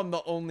 I know I'm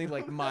the only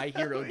like My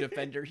Hero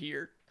defender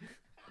here.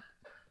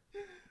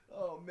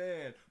 Oh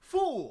man,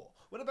 fool!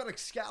 What about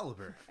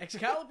Excalibur?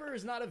 Excalibur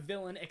is not a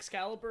villain.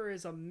 Excalibur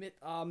is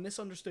a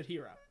misunderstood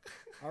hero.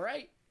 All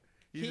right?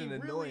 He's He an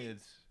really-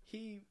 annoyance.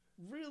 He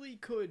really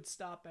could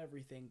stop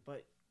everything,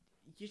 but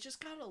you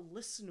just gotta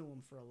listen to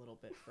him for a little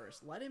bit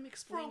first. Let him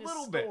explain his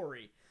little bit.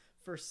 story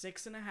for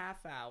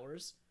 6.5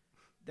 hours,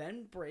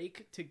 then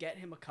break to get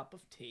him a cup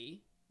of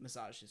tea,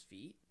 massage his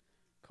feet,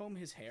 comb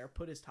his hair,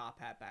 put his top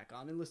hat back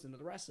on, and listen to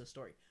the rest of the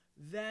story.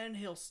 Then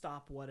he'll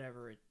stop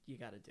whatever you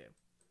gotta do.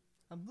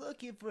 I'm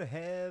looking for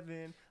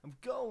heaven. I'm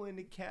going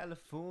to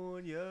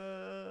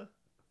California.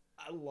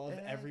 I love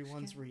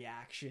everyone's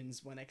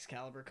reactions when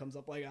Excalibur comes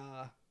up, like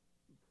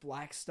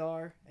Black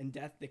Star and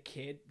Death the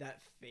Kid. That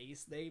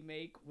face they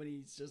make when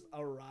he just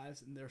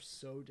arrives and they're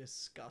so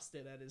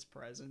disgusted at his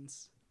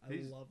presence. I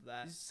He's- love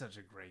that. He's such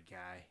a great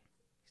guy.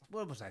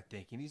 What was I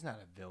thinking? He's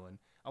not a villain.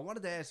 I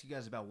wanted to ask you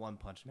guys about One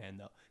Punch Man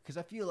though, because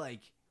I feel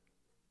like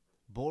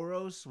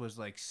Boros was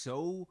like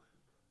so.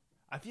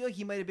 I feel like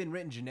he might have been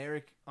written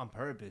generic on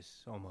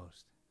purpose,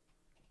 almost.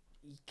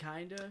 He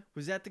kinda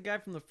Was that the guy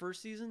from the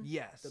first season?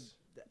 Yes.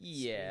 the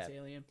Yeah. space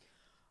alien.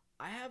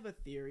 I have a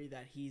theory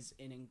that he's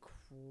an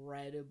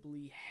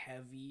incredibly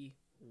heavy.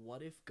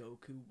 What if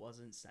Goku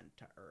wasn't sent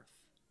to Earth?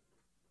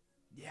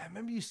 Yeah, I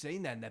remember you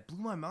saying that, and that blew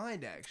my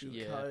mind actually.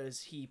 Yeah.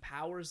 Because he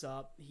powers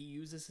up, he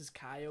uses his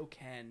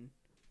Kaioken,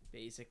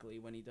 basically,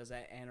 when he does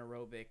that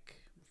anaerobic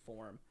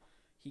form.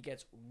 He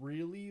gets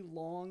really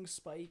long,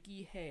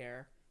 spiky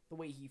hair. The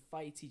way he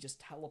fights, he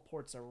just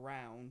teleports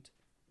around.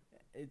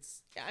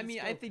 I mean,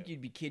 it's I think Goku.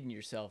 you'd be kidding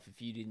yourself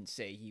if you didn't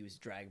say he was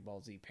Dragon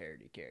Ball Z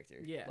parody character.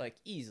 Yeah. Like,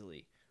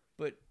 easily.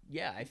 But,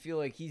 yeah, I feel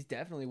like he's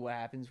definitely what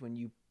happens when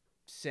you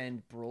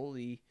send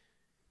Broly,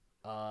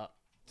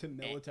 to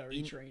military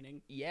in-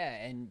 training. yeah,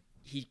 and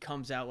he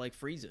comes out like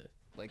Frieza.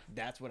 Like,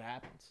 that's what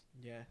happens.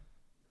 Yeah.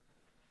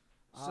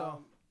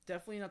 So-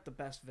 Definitely not the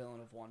best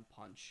villain of One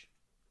Punch.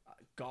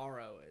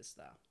 Garo is,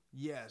 though.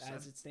 Yes.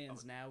 As it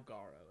stands now,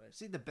 Garo is.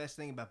 See, the best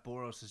thing about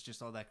Boros is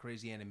just all that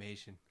crazy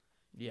animation.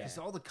 Yeah. It's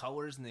all the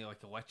colors and the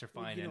like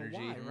electrifying you know energy.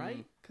 why,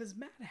 right? Because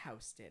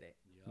Madhouse did it.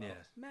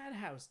 Yes.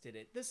 Madhouse did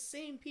it. The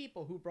same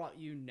people who brought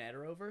you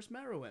Netero versus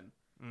Meruem.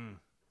 Mm.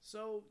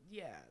 So,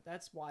 yeah,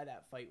 that's why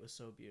that fight was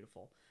so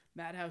beautiful.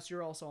 Madhouse,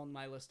 you're also on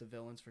my list of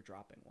villains for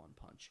dropping One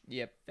Punch.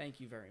 Yep. Thank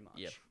you very much.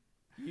 Yep.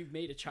 You've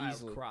made a child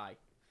Easily. cry.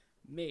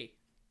 Me. Made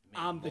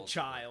I'm the multiple-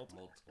 child.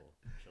 Multiple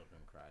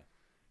children cry.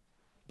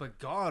 But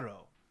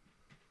Garo.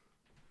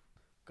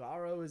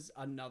 Garo is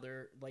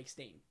another, like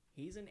Stain.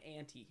 He's an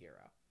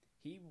anti-hero.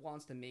 He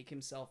wants to make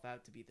himself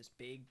out to be this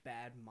big,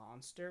 bad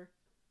monster,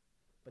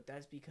 but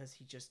that's because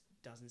he just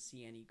doesn't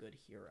see any good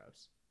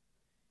heroes.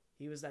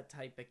 He was that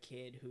type of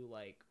kid who,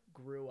 like,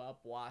 grew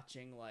up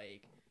watching,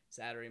 like,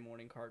 Saturday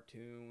morning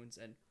cartoons,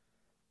 and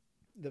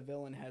the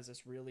villain has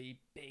this really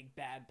big,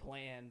 bad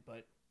plan,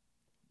 but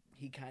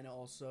he kind of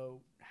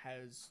also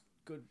has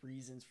good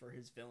reasons for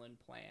his villain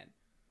plan.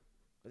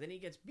 But then he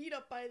gets beat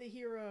up by the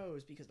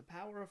heroes because the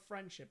power of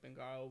friendship. And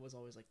Garo was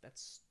always like,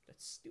 that's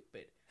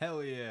stupid.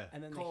 Hell yeah.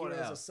 And then the Call it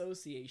Heroes out.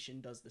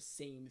 Association does the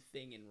same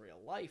thing in real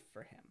life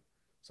for him.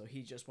 So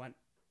he just went,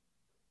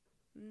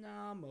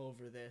 nah, I'm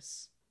over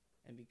this.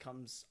 And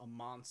becomes a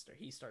monster.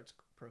 He starts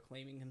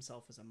proclaiming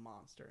himself as a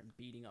monster and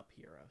beating up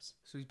heroes.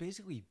 So he's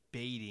basically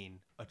baiting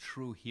a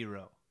true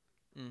hero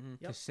Mm-hmm.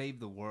 Yep. to save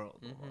the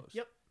world Mhm. almost.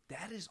 Yep.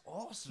 That is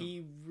awesome.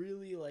 He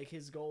really, like,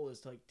 his goal is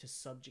to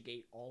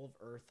subjugate all of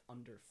Earth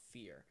under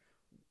fear.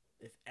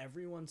 If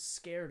everyone's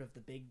scared of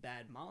the big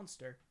bad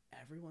monster,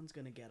 everyone's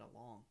gonna get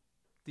along.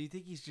 Do you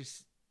think he's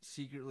just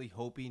secretly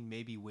hoping,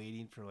 maybe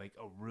waiting for like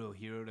a real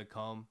hero to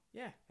come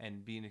Yeah,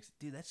 and being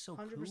dude, that's so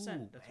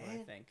 100%. cool, That's man.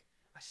 what I think.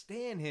 I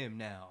stand him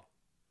now.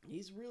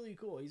 He's really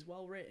cool. He's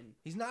well written.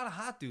 He's not a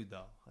hot dude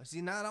though. I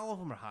see, not all of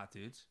them are hot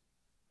dudes.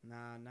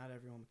 Nah, not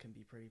everyone can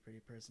be pretty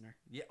prisoner.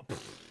 Yeah.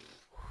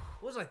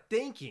 What was I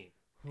thinking?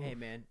 Hey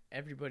man,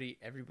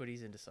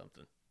 everybody's into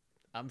something.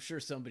 I'm sure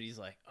somebody's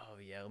like, oh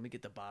yeah, let me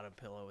get the bottom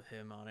pillow with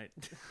him on it.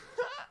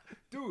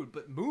 Dude,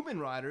 but Moomin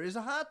Rider is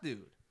a hot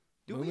dude.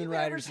 Do we Moomin ever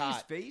Rider's see his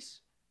hot. face?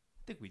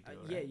 I think we do.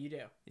 Yeah, right? you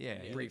do. Yeah, You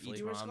he do. briefly. eats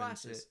He wears ramen and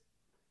glasses. shit.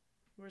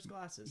 He wears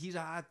glasses. He's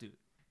a hot dude.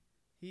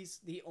 He's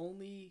the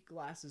only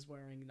glasses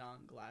wearing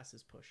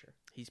non-glasses pusher.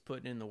 He's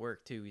putting in the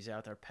work too. He's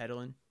out there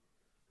pedaling.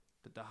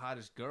 But the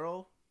hottest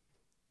girl,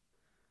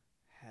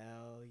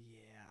 Hell yeah.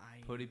 I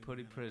putty ain't even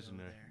gonna go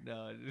prisoner. there.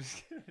 No,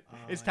 just Oh,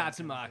 it's I ain't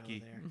gonna go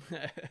Tatsumaki.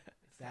 there.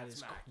 That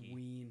is Tatsumaki.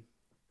 Queen.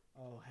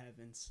 Oh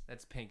heavens.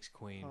 That's Pink's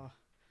queen.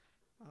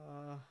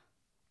 Oh.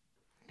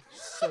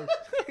 So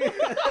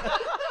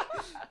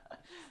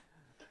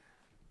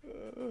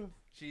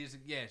She is.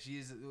 Yeah, she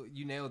is.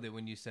 You nailed it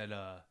when you said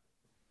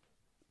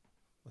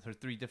with her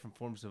 3 different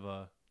forms of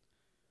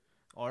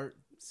art.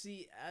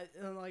 see,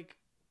 and like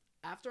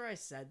after I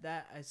said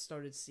that, I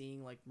started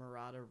seeing like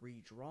Murata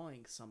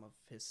redrawing some of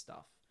his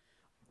stuff.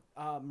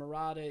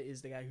 Murata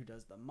is the guy who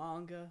does the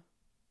manga,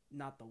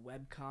 not the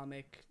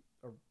webcomic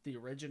or the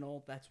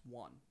original. That's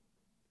one.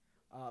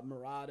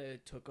 Murata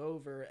took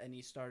over and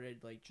he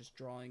started like just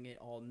drawing it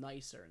all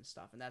nicer and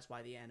stuff, and that's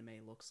why the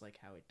anime looks like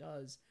how it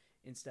does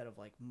instead of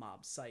like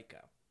Mob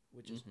Psycho,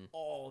 which is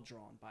all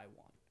drawn by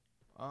one.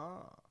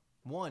 Ah,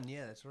 1.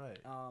 Yeah, that's right.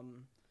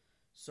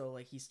 So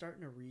like he's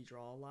starting to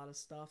redraw a lot of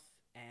stuff,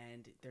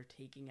 and they're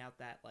taking out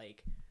that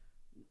like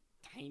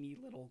tiny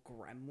little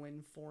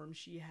gremlin form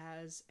she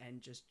has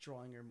and just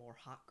drawing her more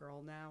hot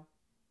girl now.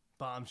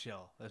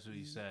 Bombshell. That's what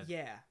you said.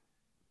 Yeah.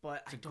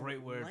 But It's I a don't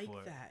great word like for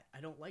it. that. I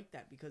don't like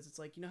that because it's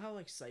like, you know how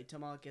like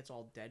Saitama gets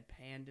all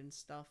deadpanned and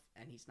stuff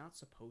and he's not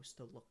supposed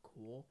to look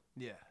cool?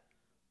 Yeah.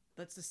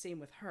 That's the same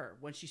with her.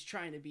 When she's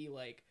trying to be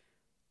like,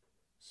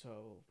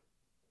 so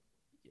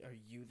are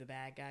you the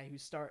bad guy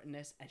who's starting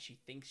this? And she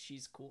thinks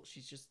she's cool.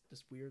 She's just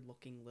this weird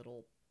looking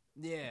little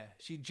Yeah.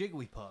 She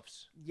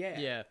jigglypuffs. yeah.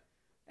 Yeah.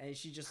 And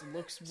she just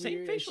looks weird. Same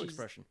and facial she's-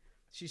 expression.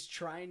 She's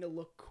trying to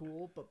look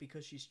cool, but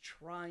because she's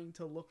trying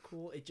to look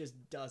cool, it just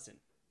doesn't.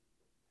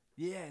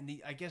 Yeah,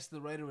 and I guess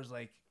the writer was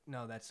like,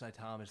 no, that's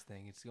Saitama's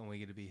thing. It's only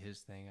going to be his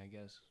thing, I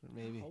guess.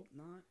 Maybe. I hope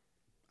not.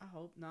 I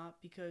hope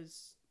not,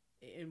 because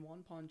in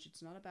One Punch,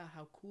 it's not about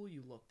how cool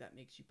you look that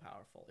makes you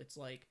powerful. It's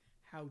like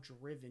how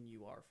driven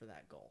you are for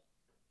that goal.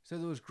 So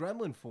there was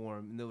Gremlin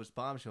form and there was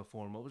Bombshell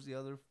form. What was the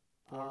other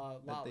form?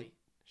 that Lolly. they-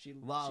 She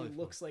Lolly form.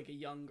 looks like a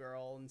young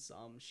girl in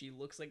some. She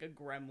looks like a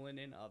gremlin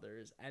in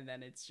others. And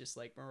then it's just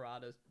like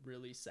Murata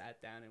really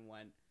sat down and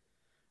went,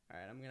 all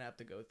right, I'm going to have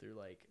to go through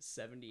like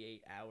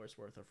 78 hours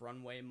worth of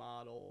runway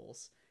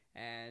models.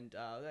 And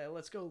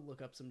let's go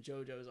look up some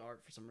JoJo's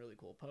art for some really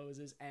cool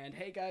poses. And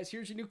hey, guys,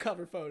 here's your new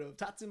cover photo of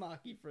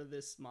Tatsumaki for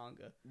this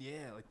manga.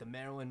 Yeah, like the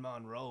Marilyn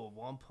Monroe of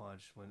One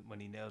Punch when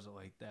he nails it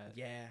like that.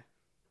 Yeah,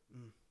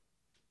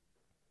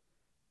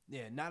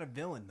 Yeah, not a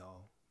villain,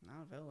 though.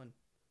 not a villain.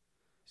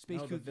 Space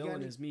No, the Cookie villain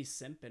got is me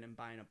simping and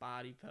buying a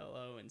body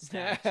pillow and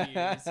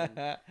statues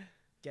and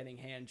getting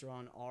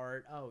hand-drawn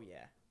art. Oh,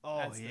 yeah. Oh,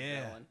 That's the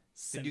yeah. villain.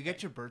 Did you get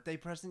Simping. your birthday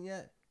present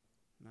yet?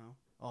 No.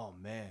 Oh,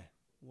 man.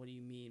 What do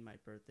you mean my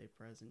birthday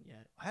present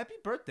yet? Happy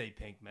birthday,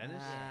 Pink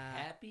Menace. Ah.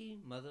 Happy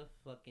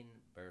motherfucking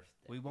birthday.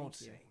 We won't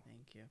Thank you. sing.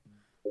 Thank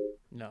you.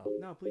 No.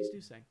 No, please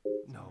do sing.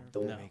 No,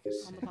 Wonderful. don't No. make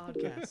us On sing. the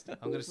podcast.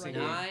 I'm going to sing.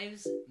 Right.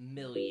 Knives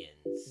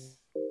Millions.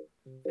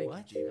 Thank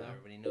What? you, So Givo.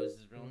 everybody knows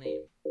his real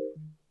name.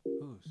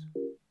 Whose?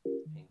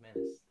 Pink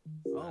Menace.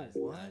 Oh,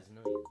 what? Knives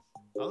Millions.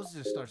 I was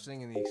just start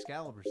singing the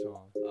Excalibur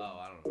song. Oh,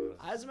 I don't know.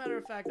 As a matter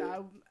of fact,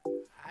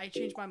 I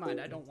changed my mind.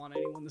 I don't want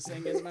anyone to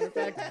sing. As a matter of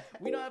fact,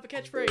 we don't have a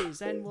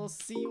catchphrase, and we'll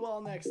see you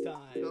all next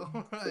time.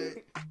 All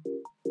right.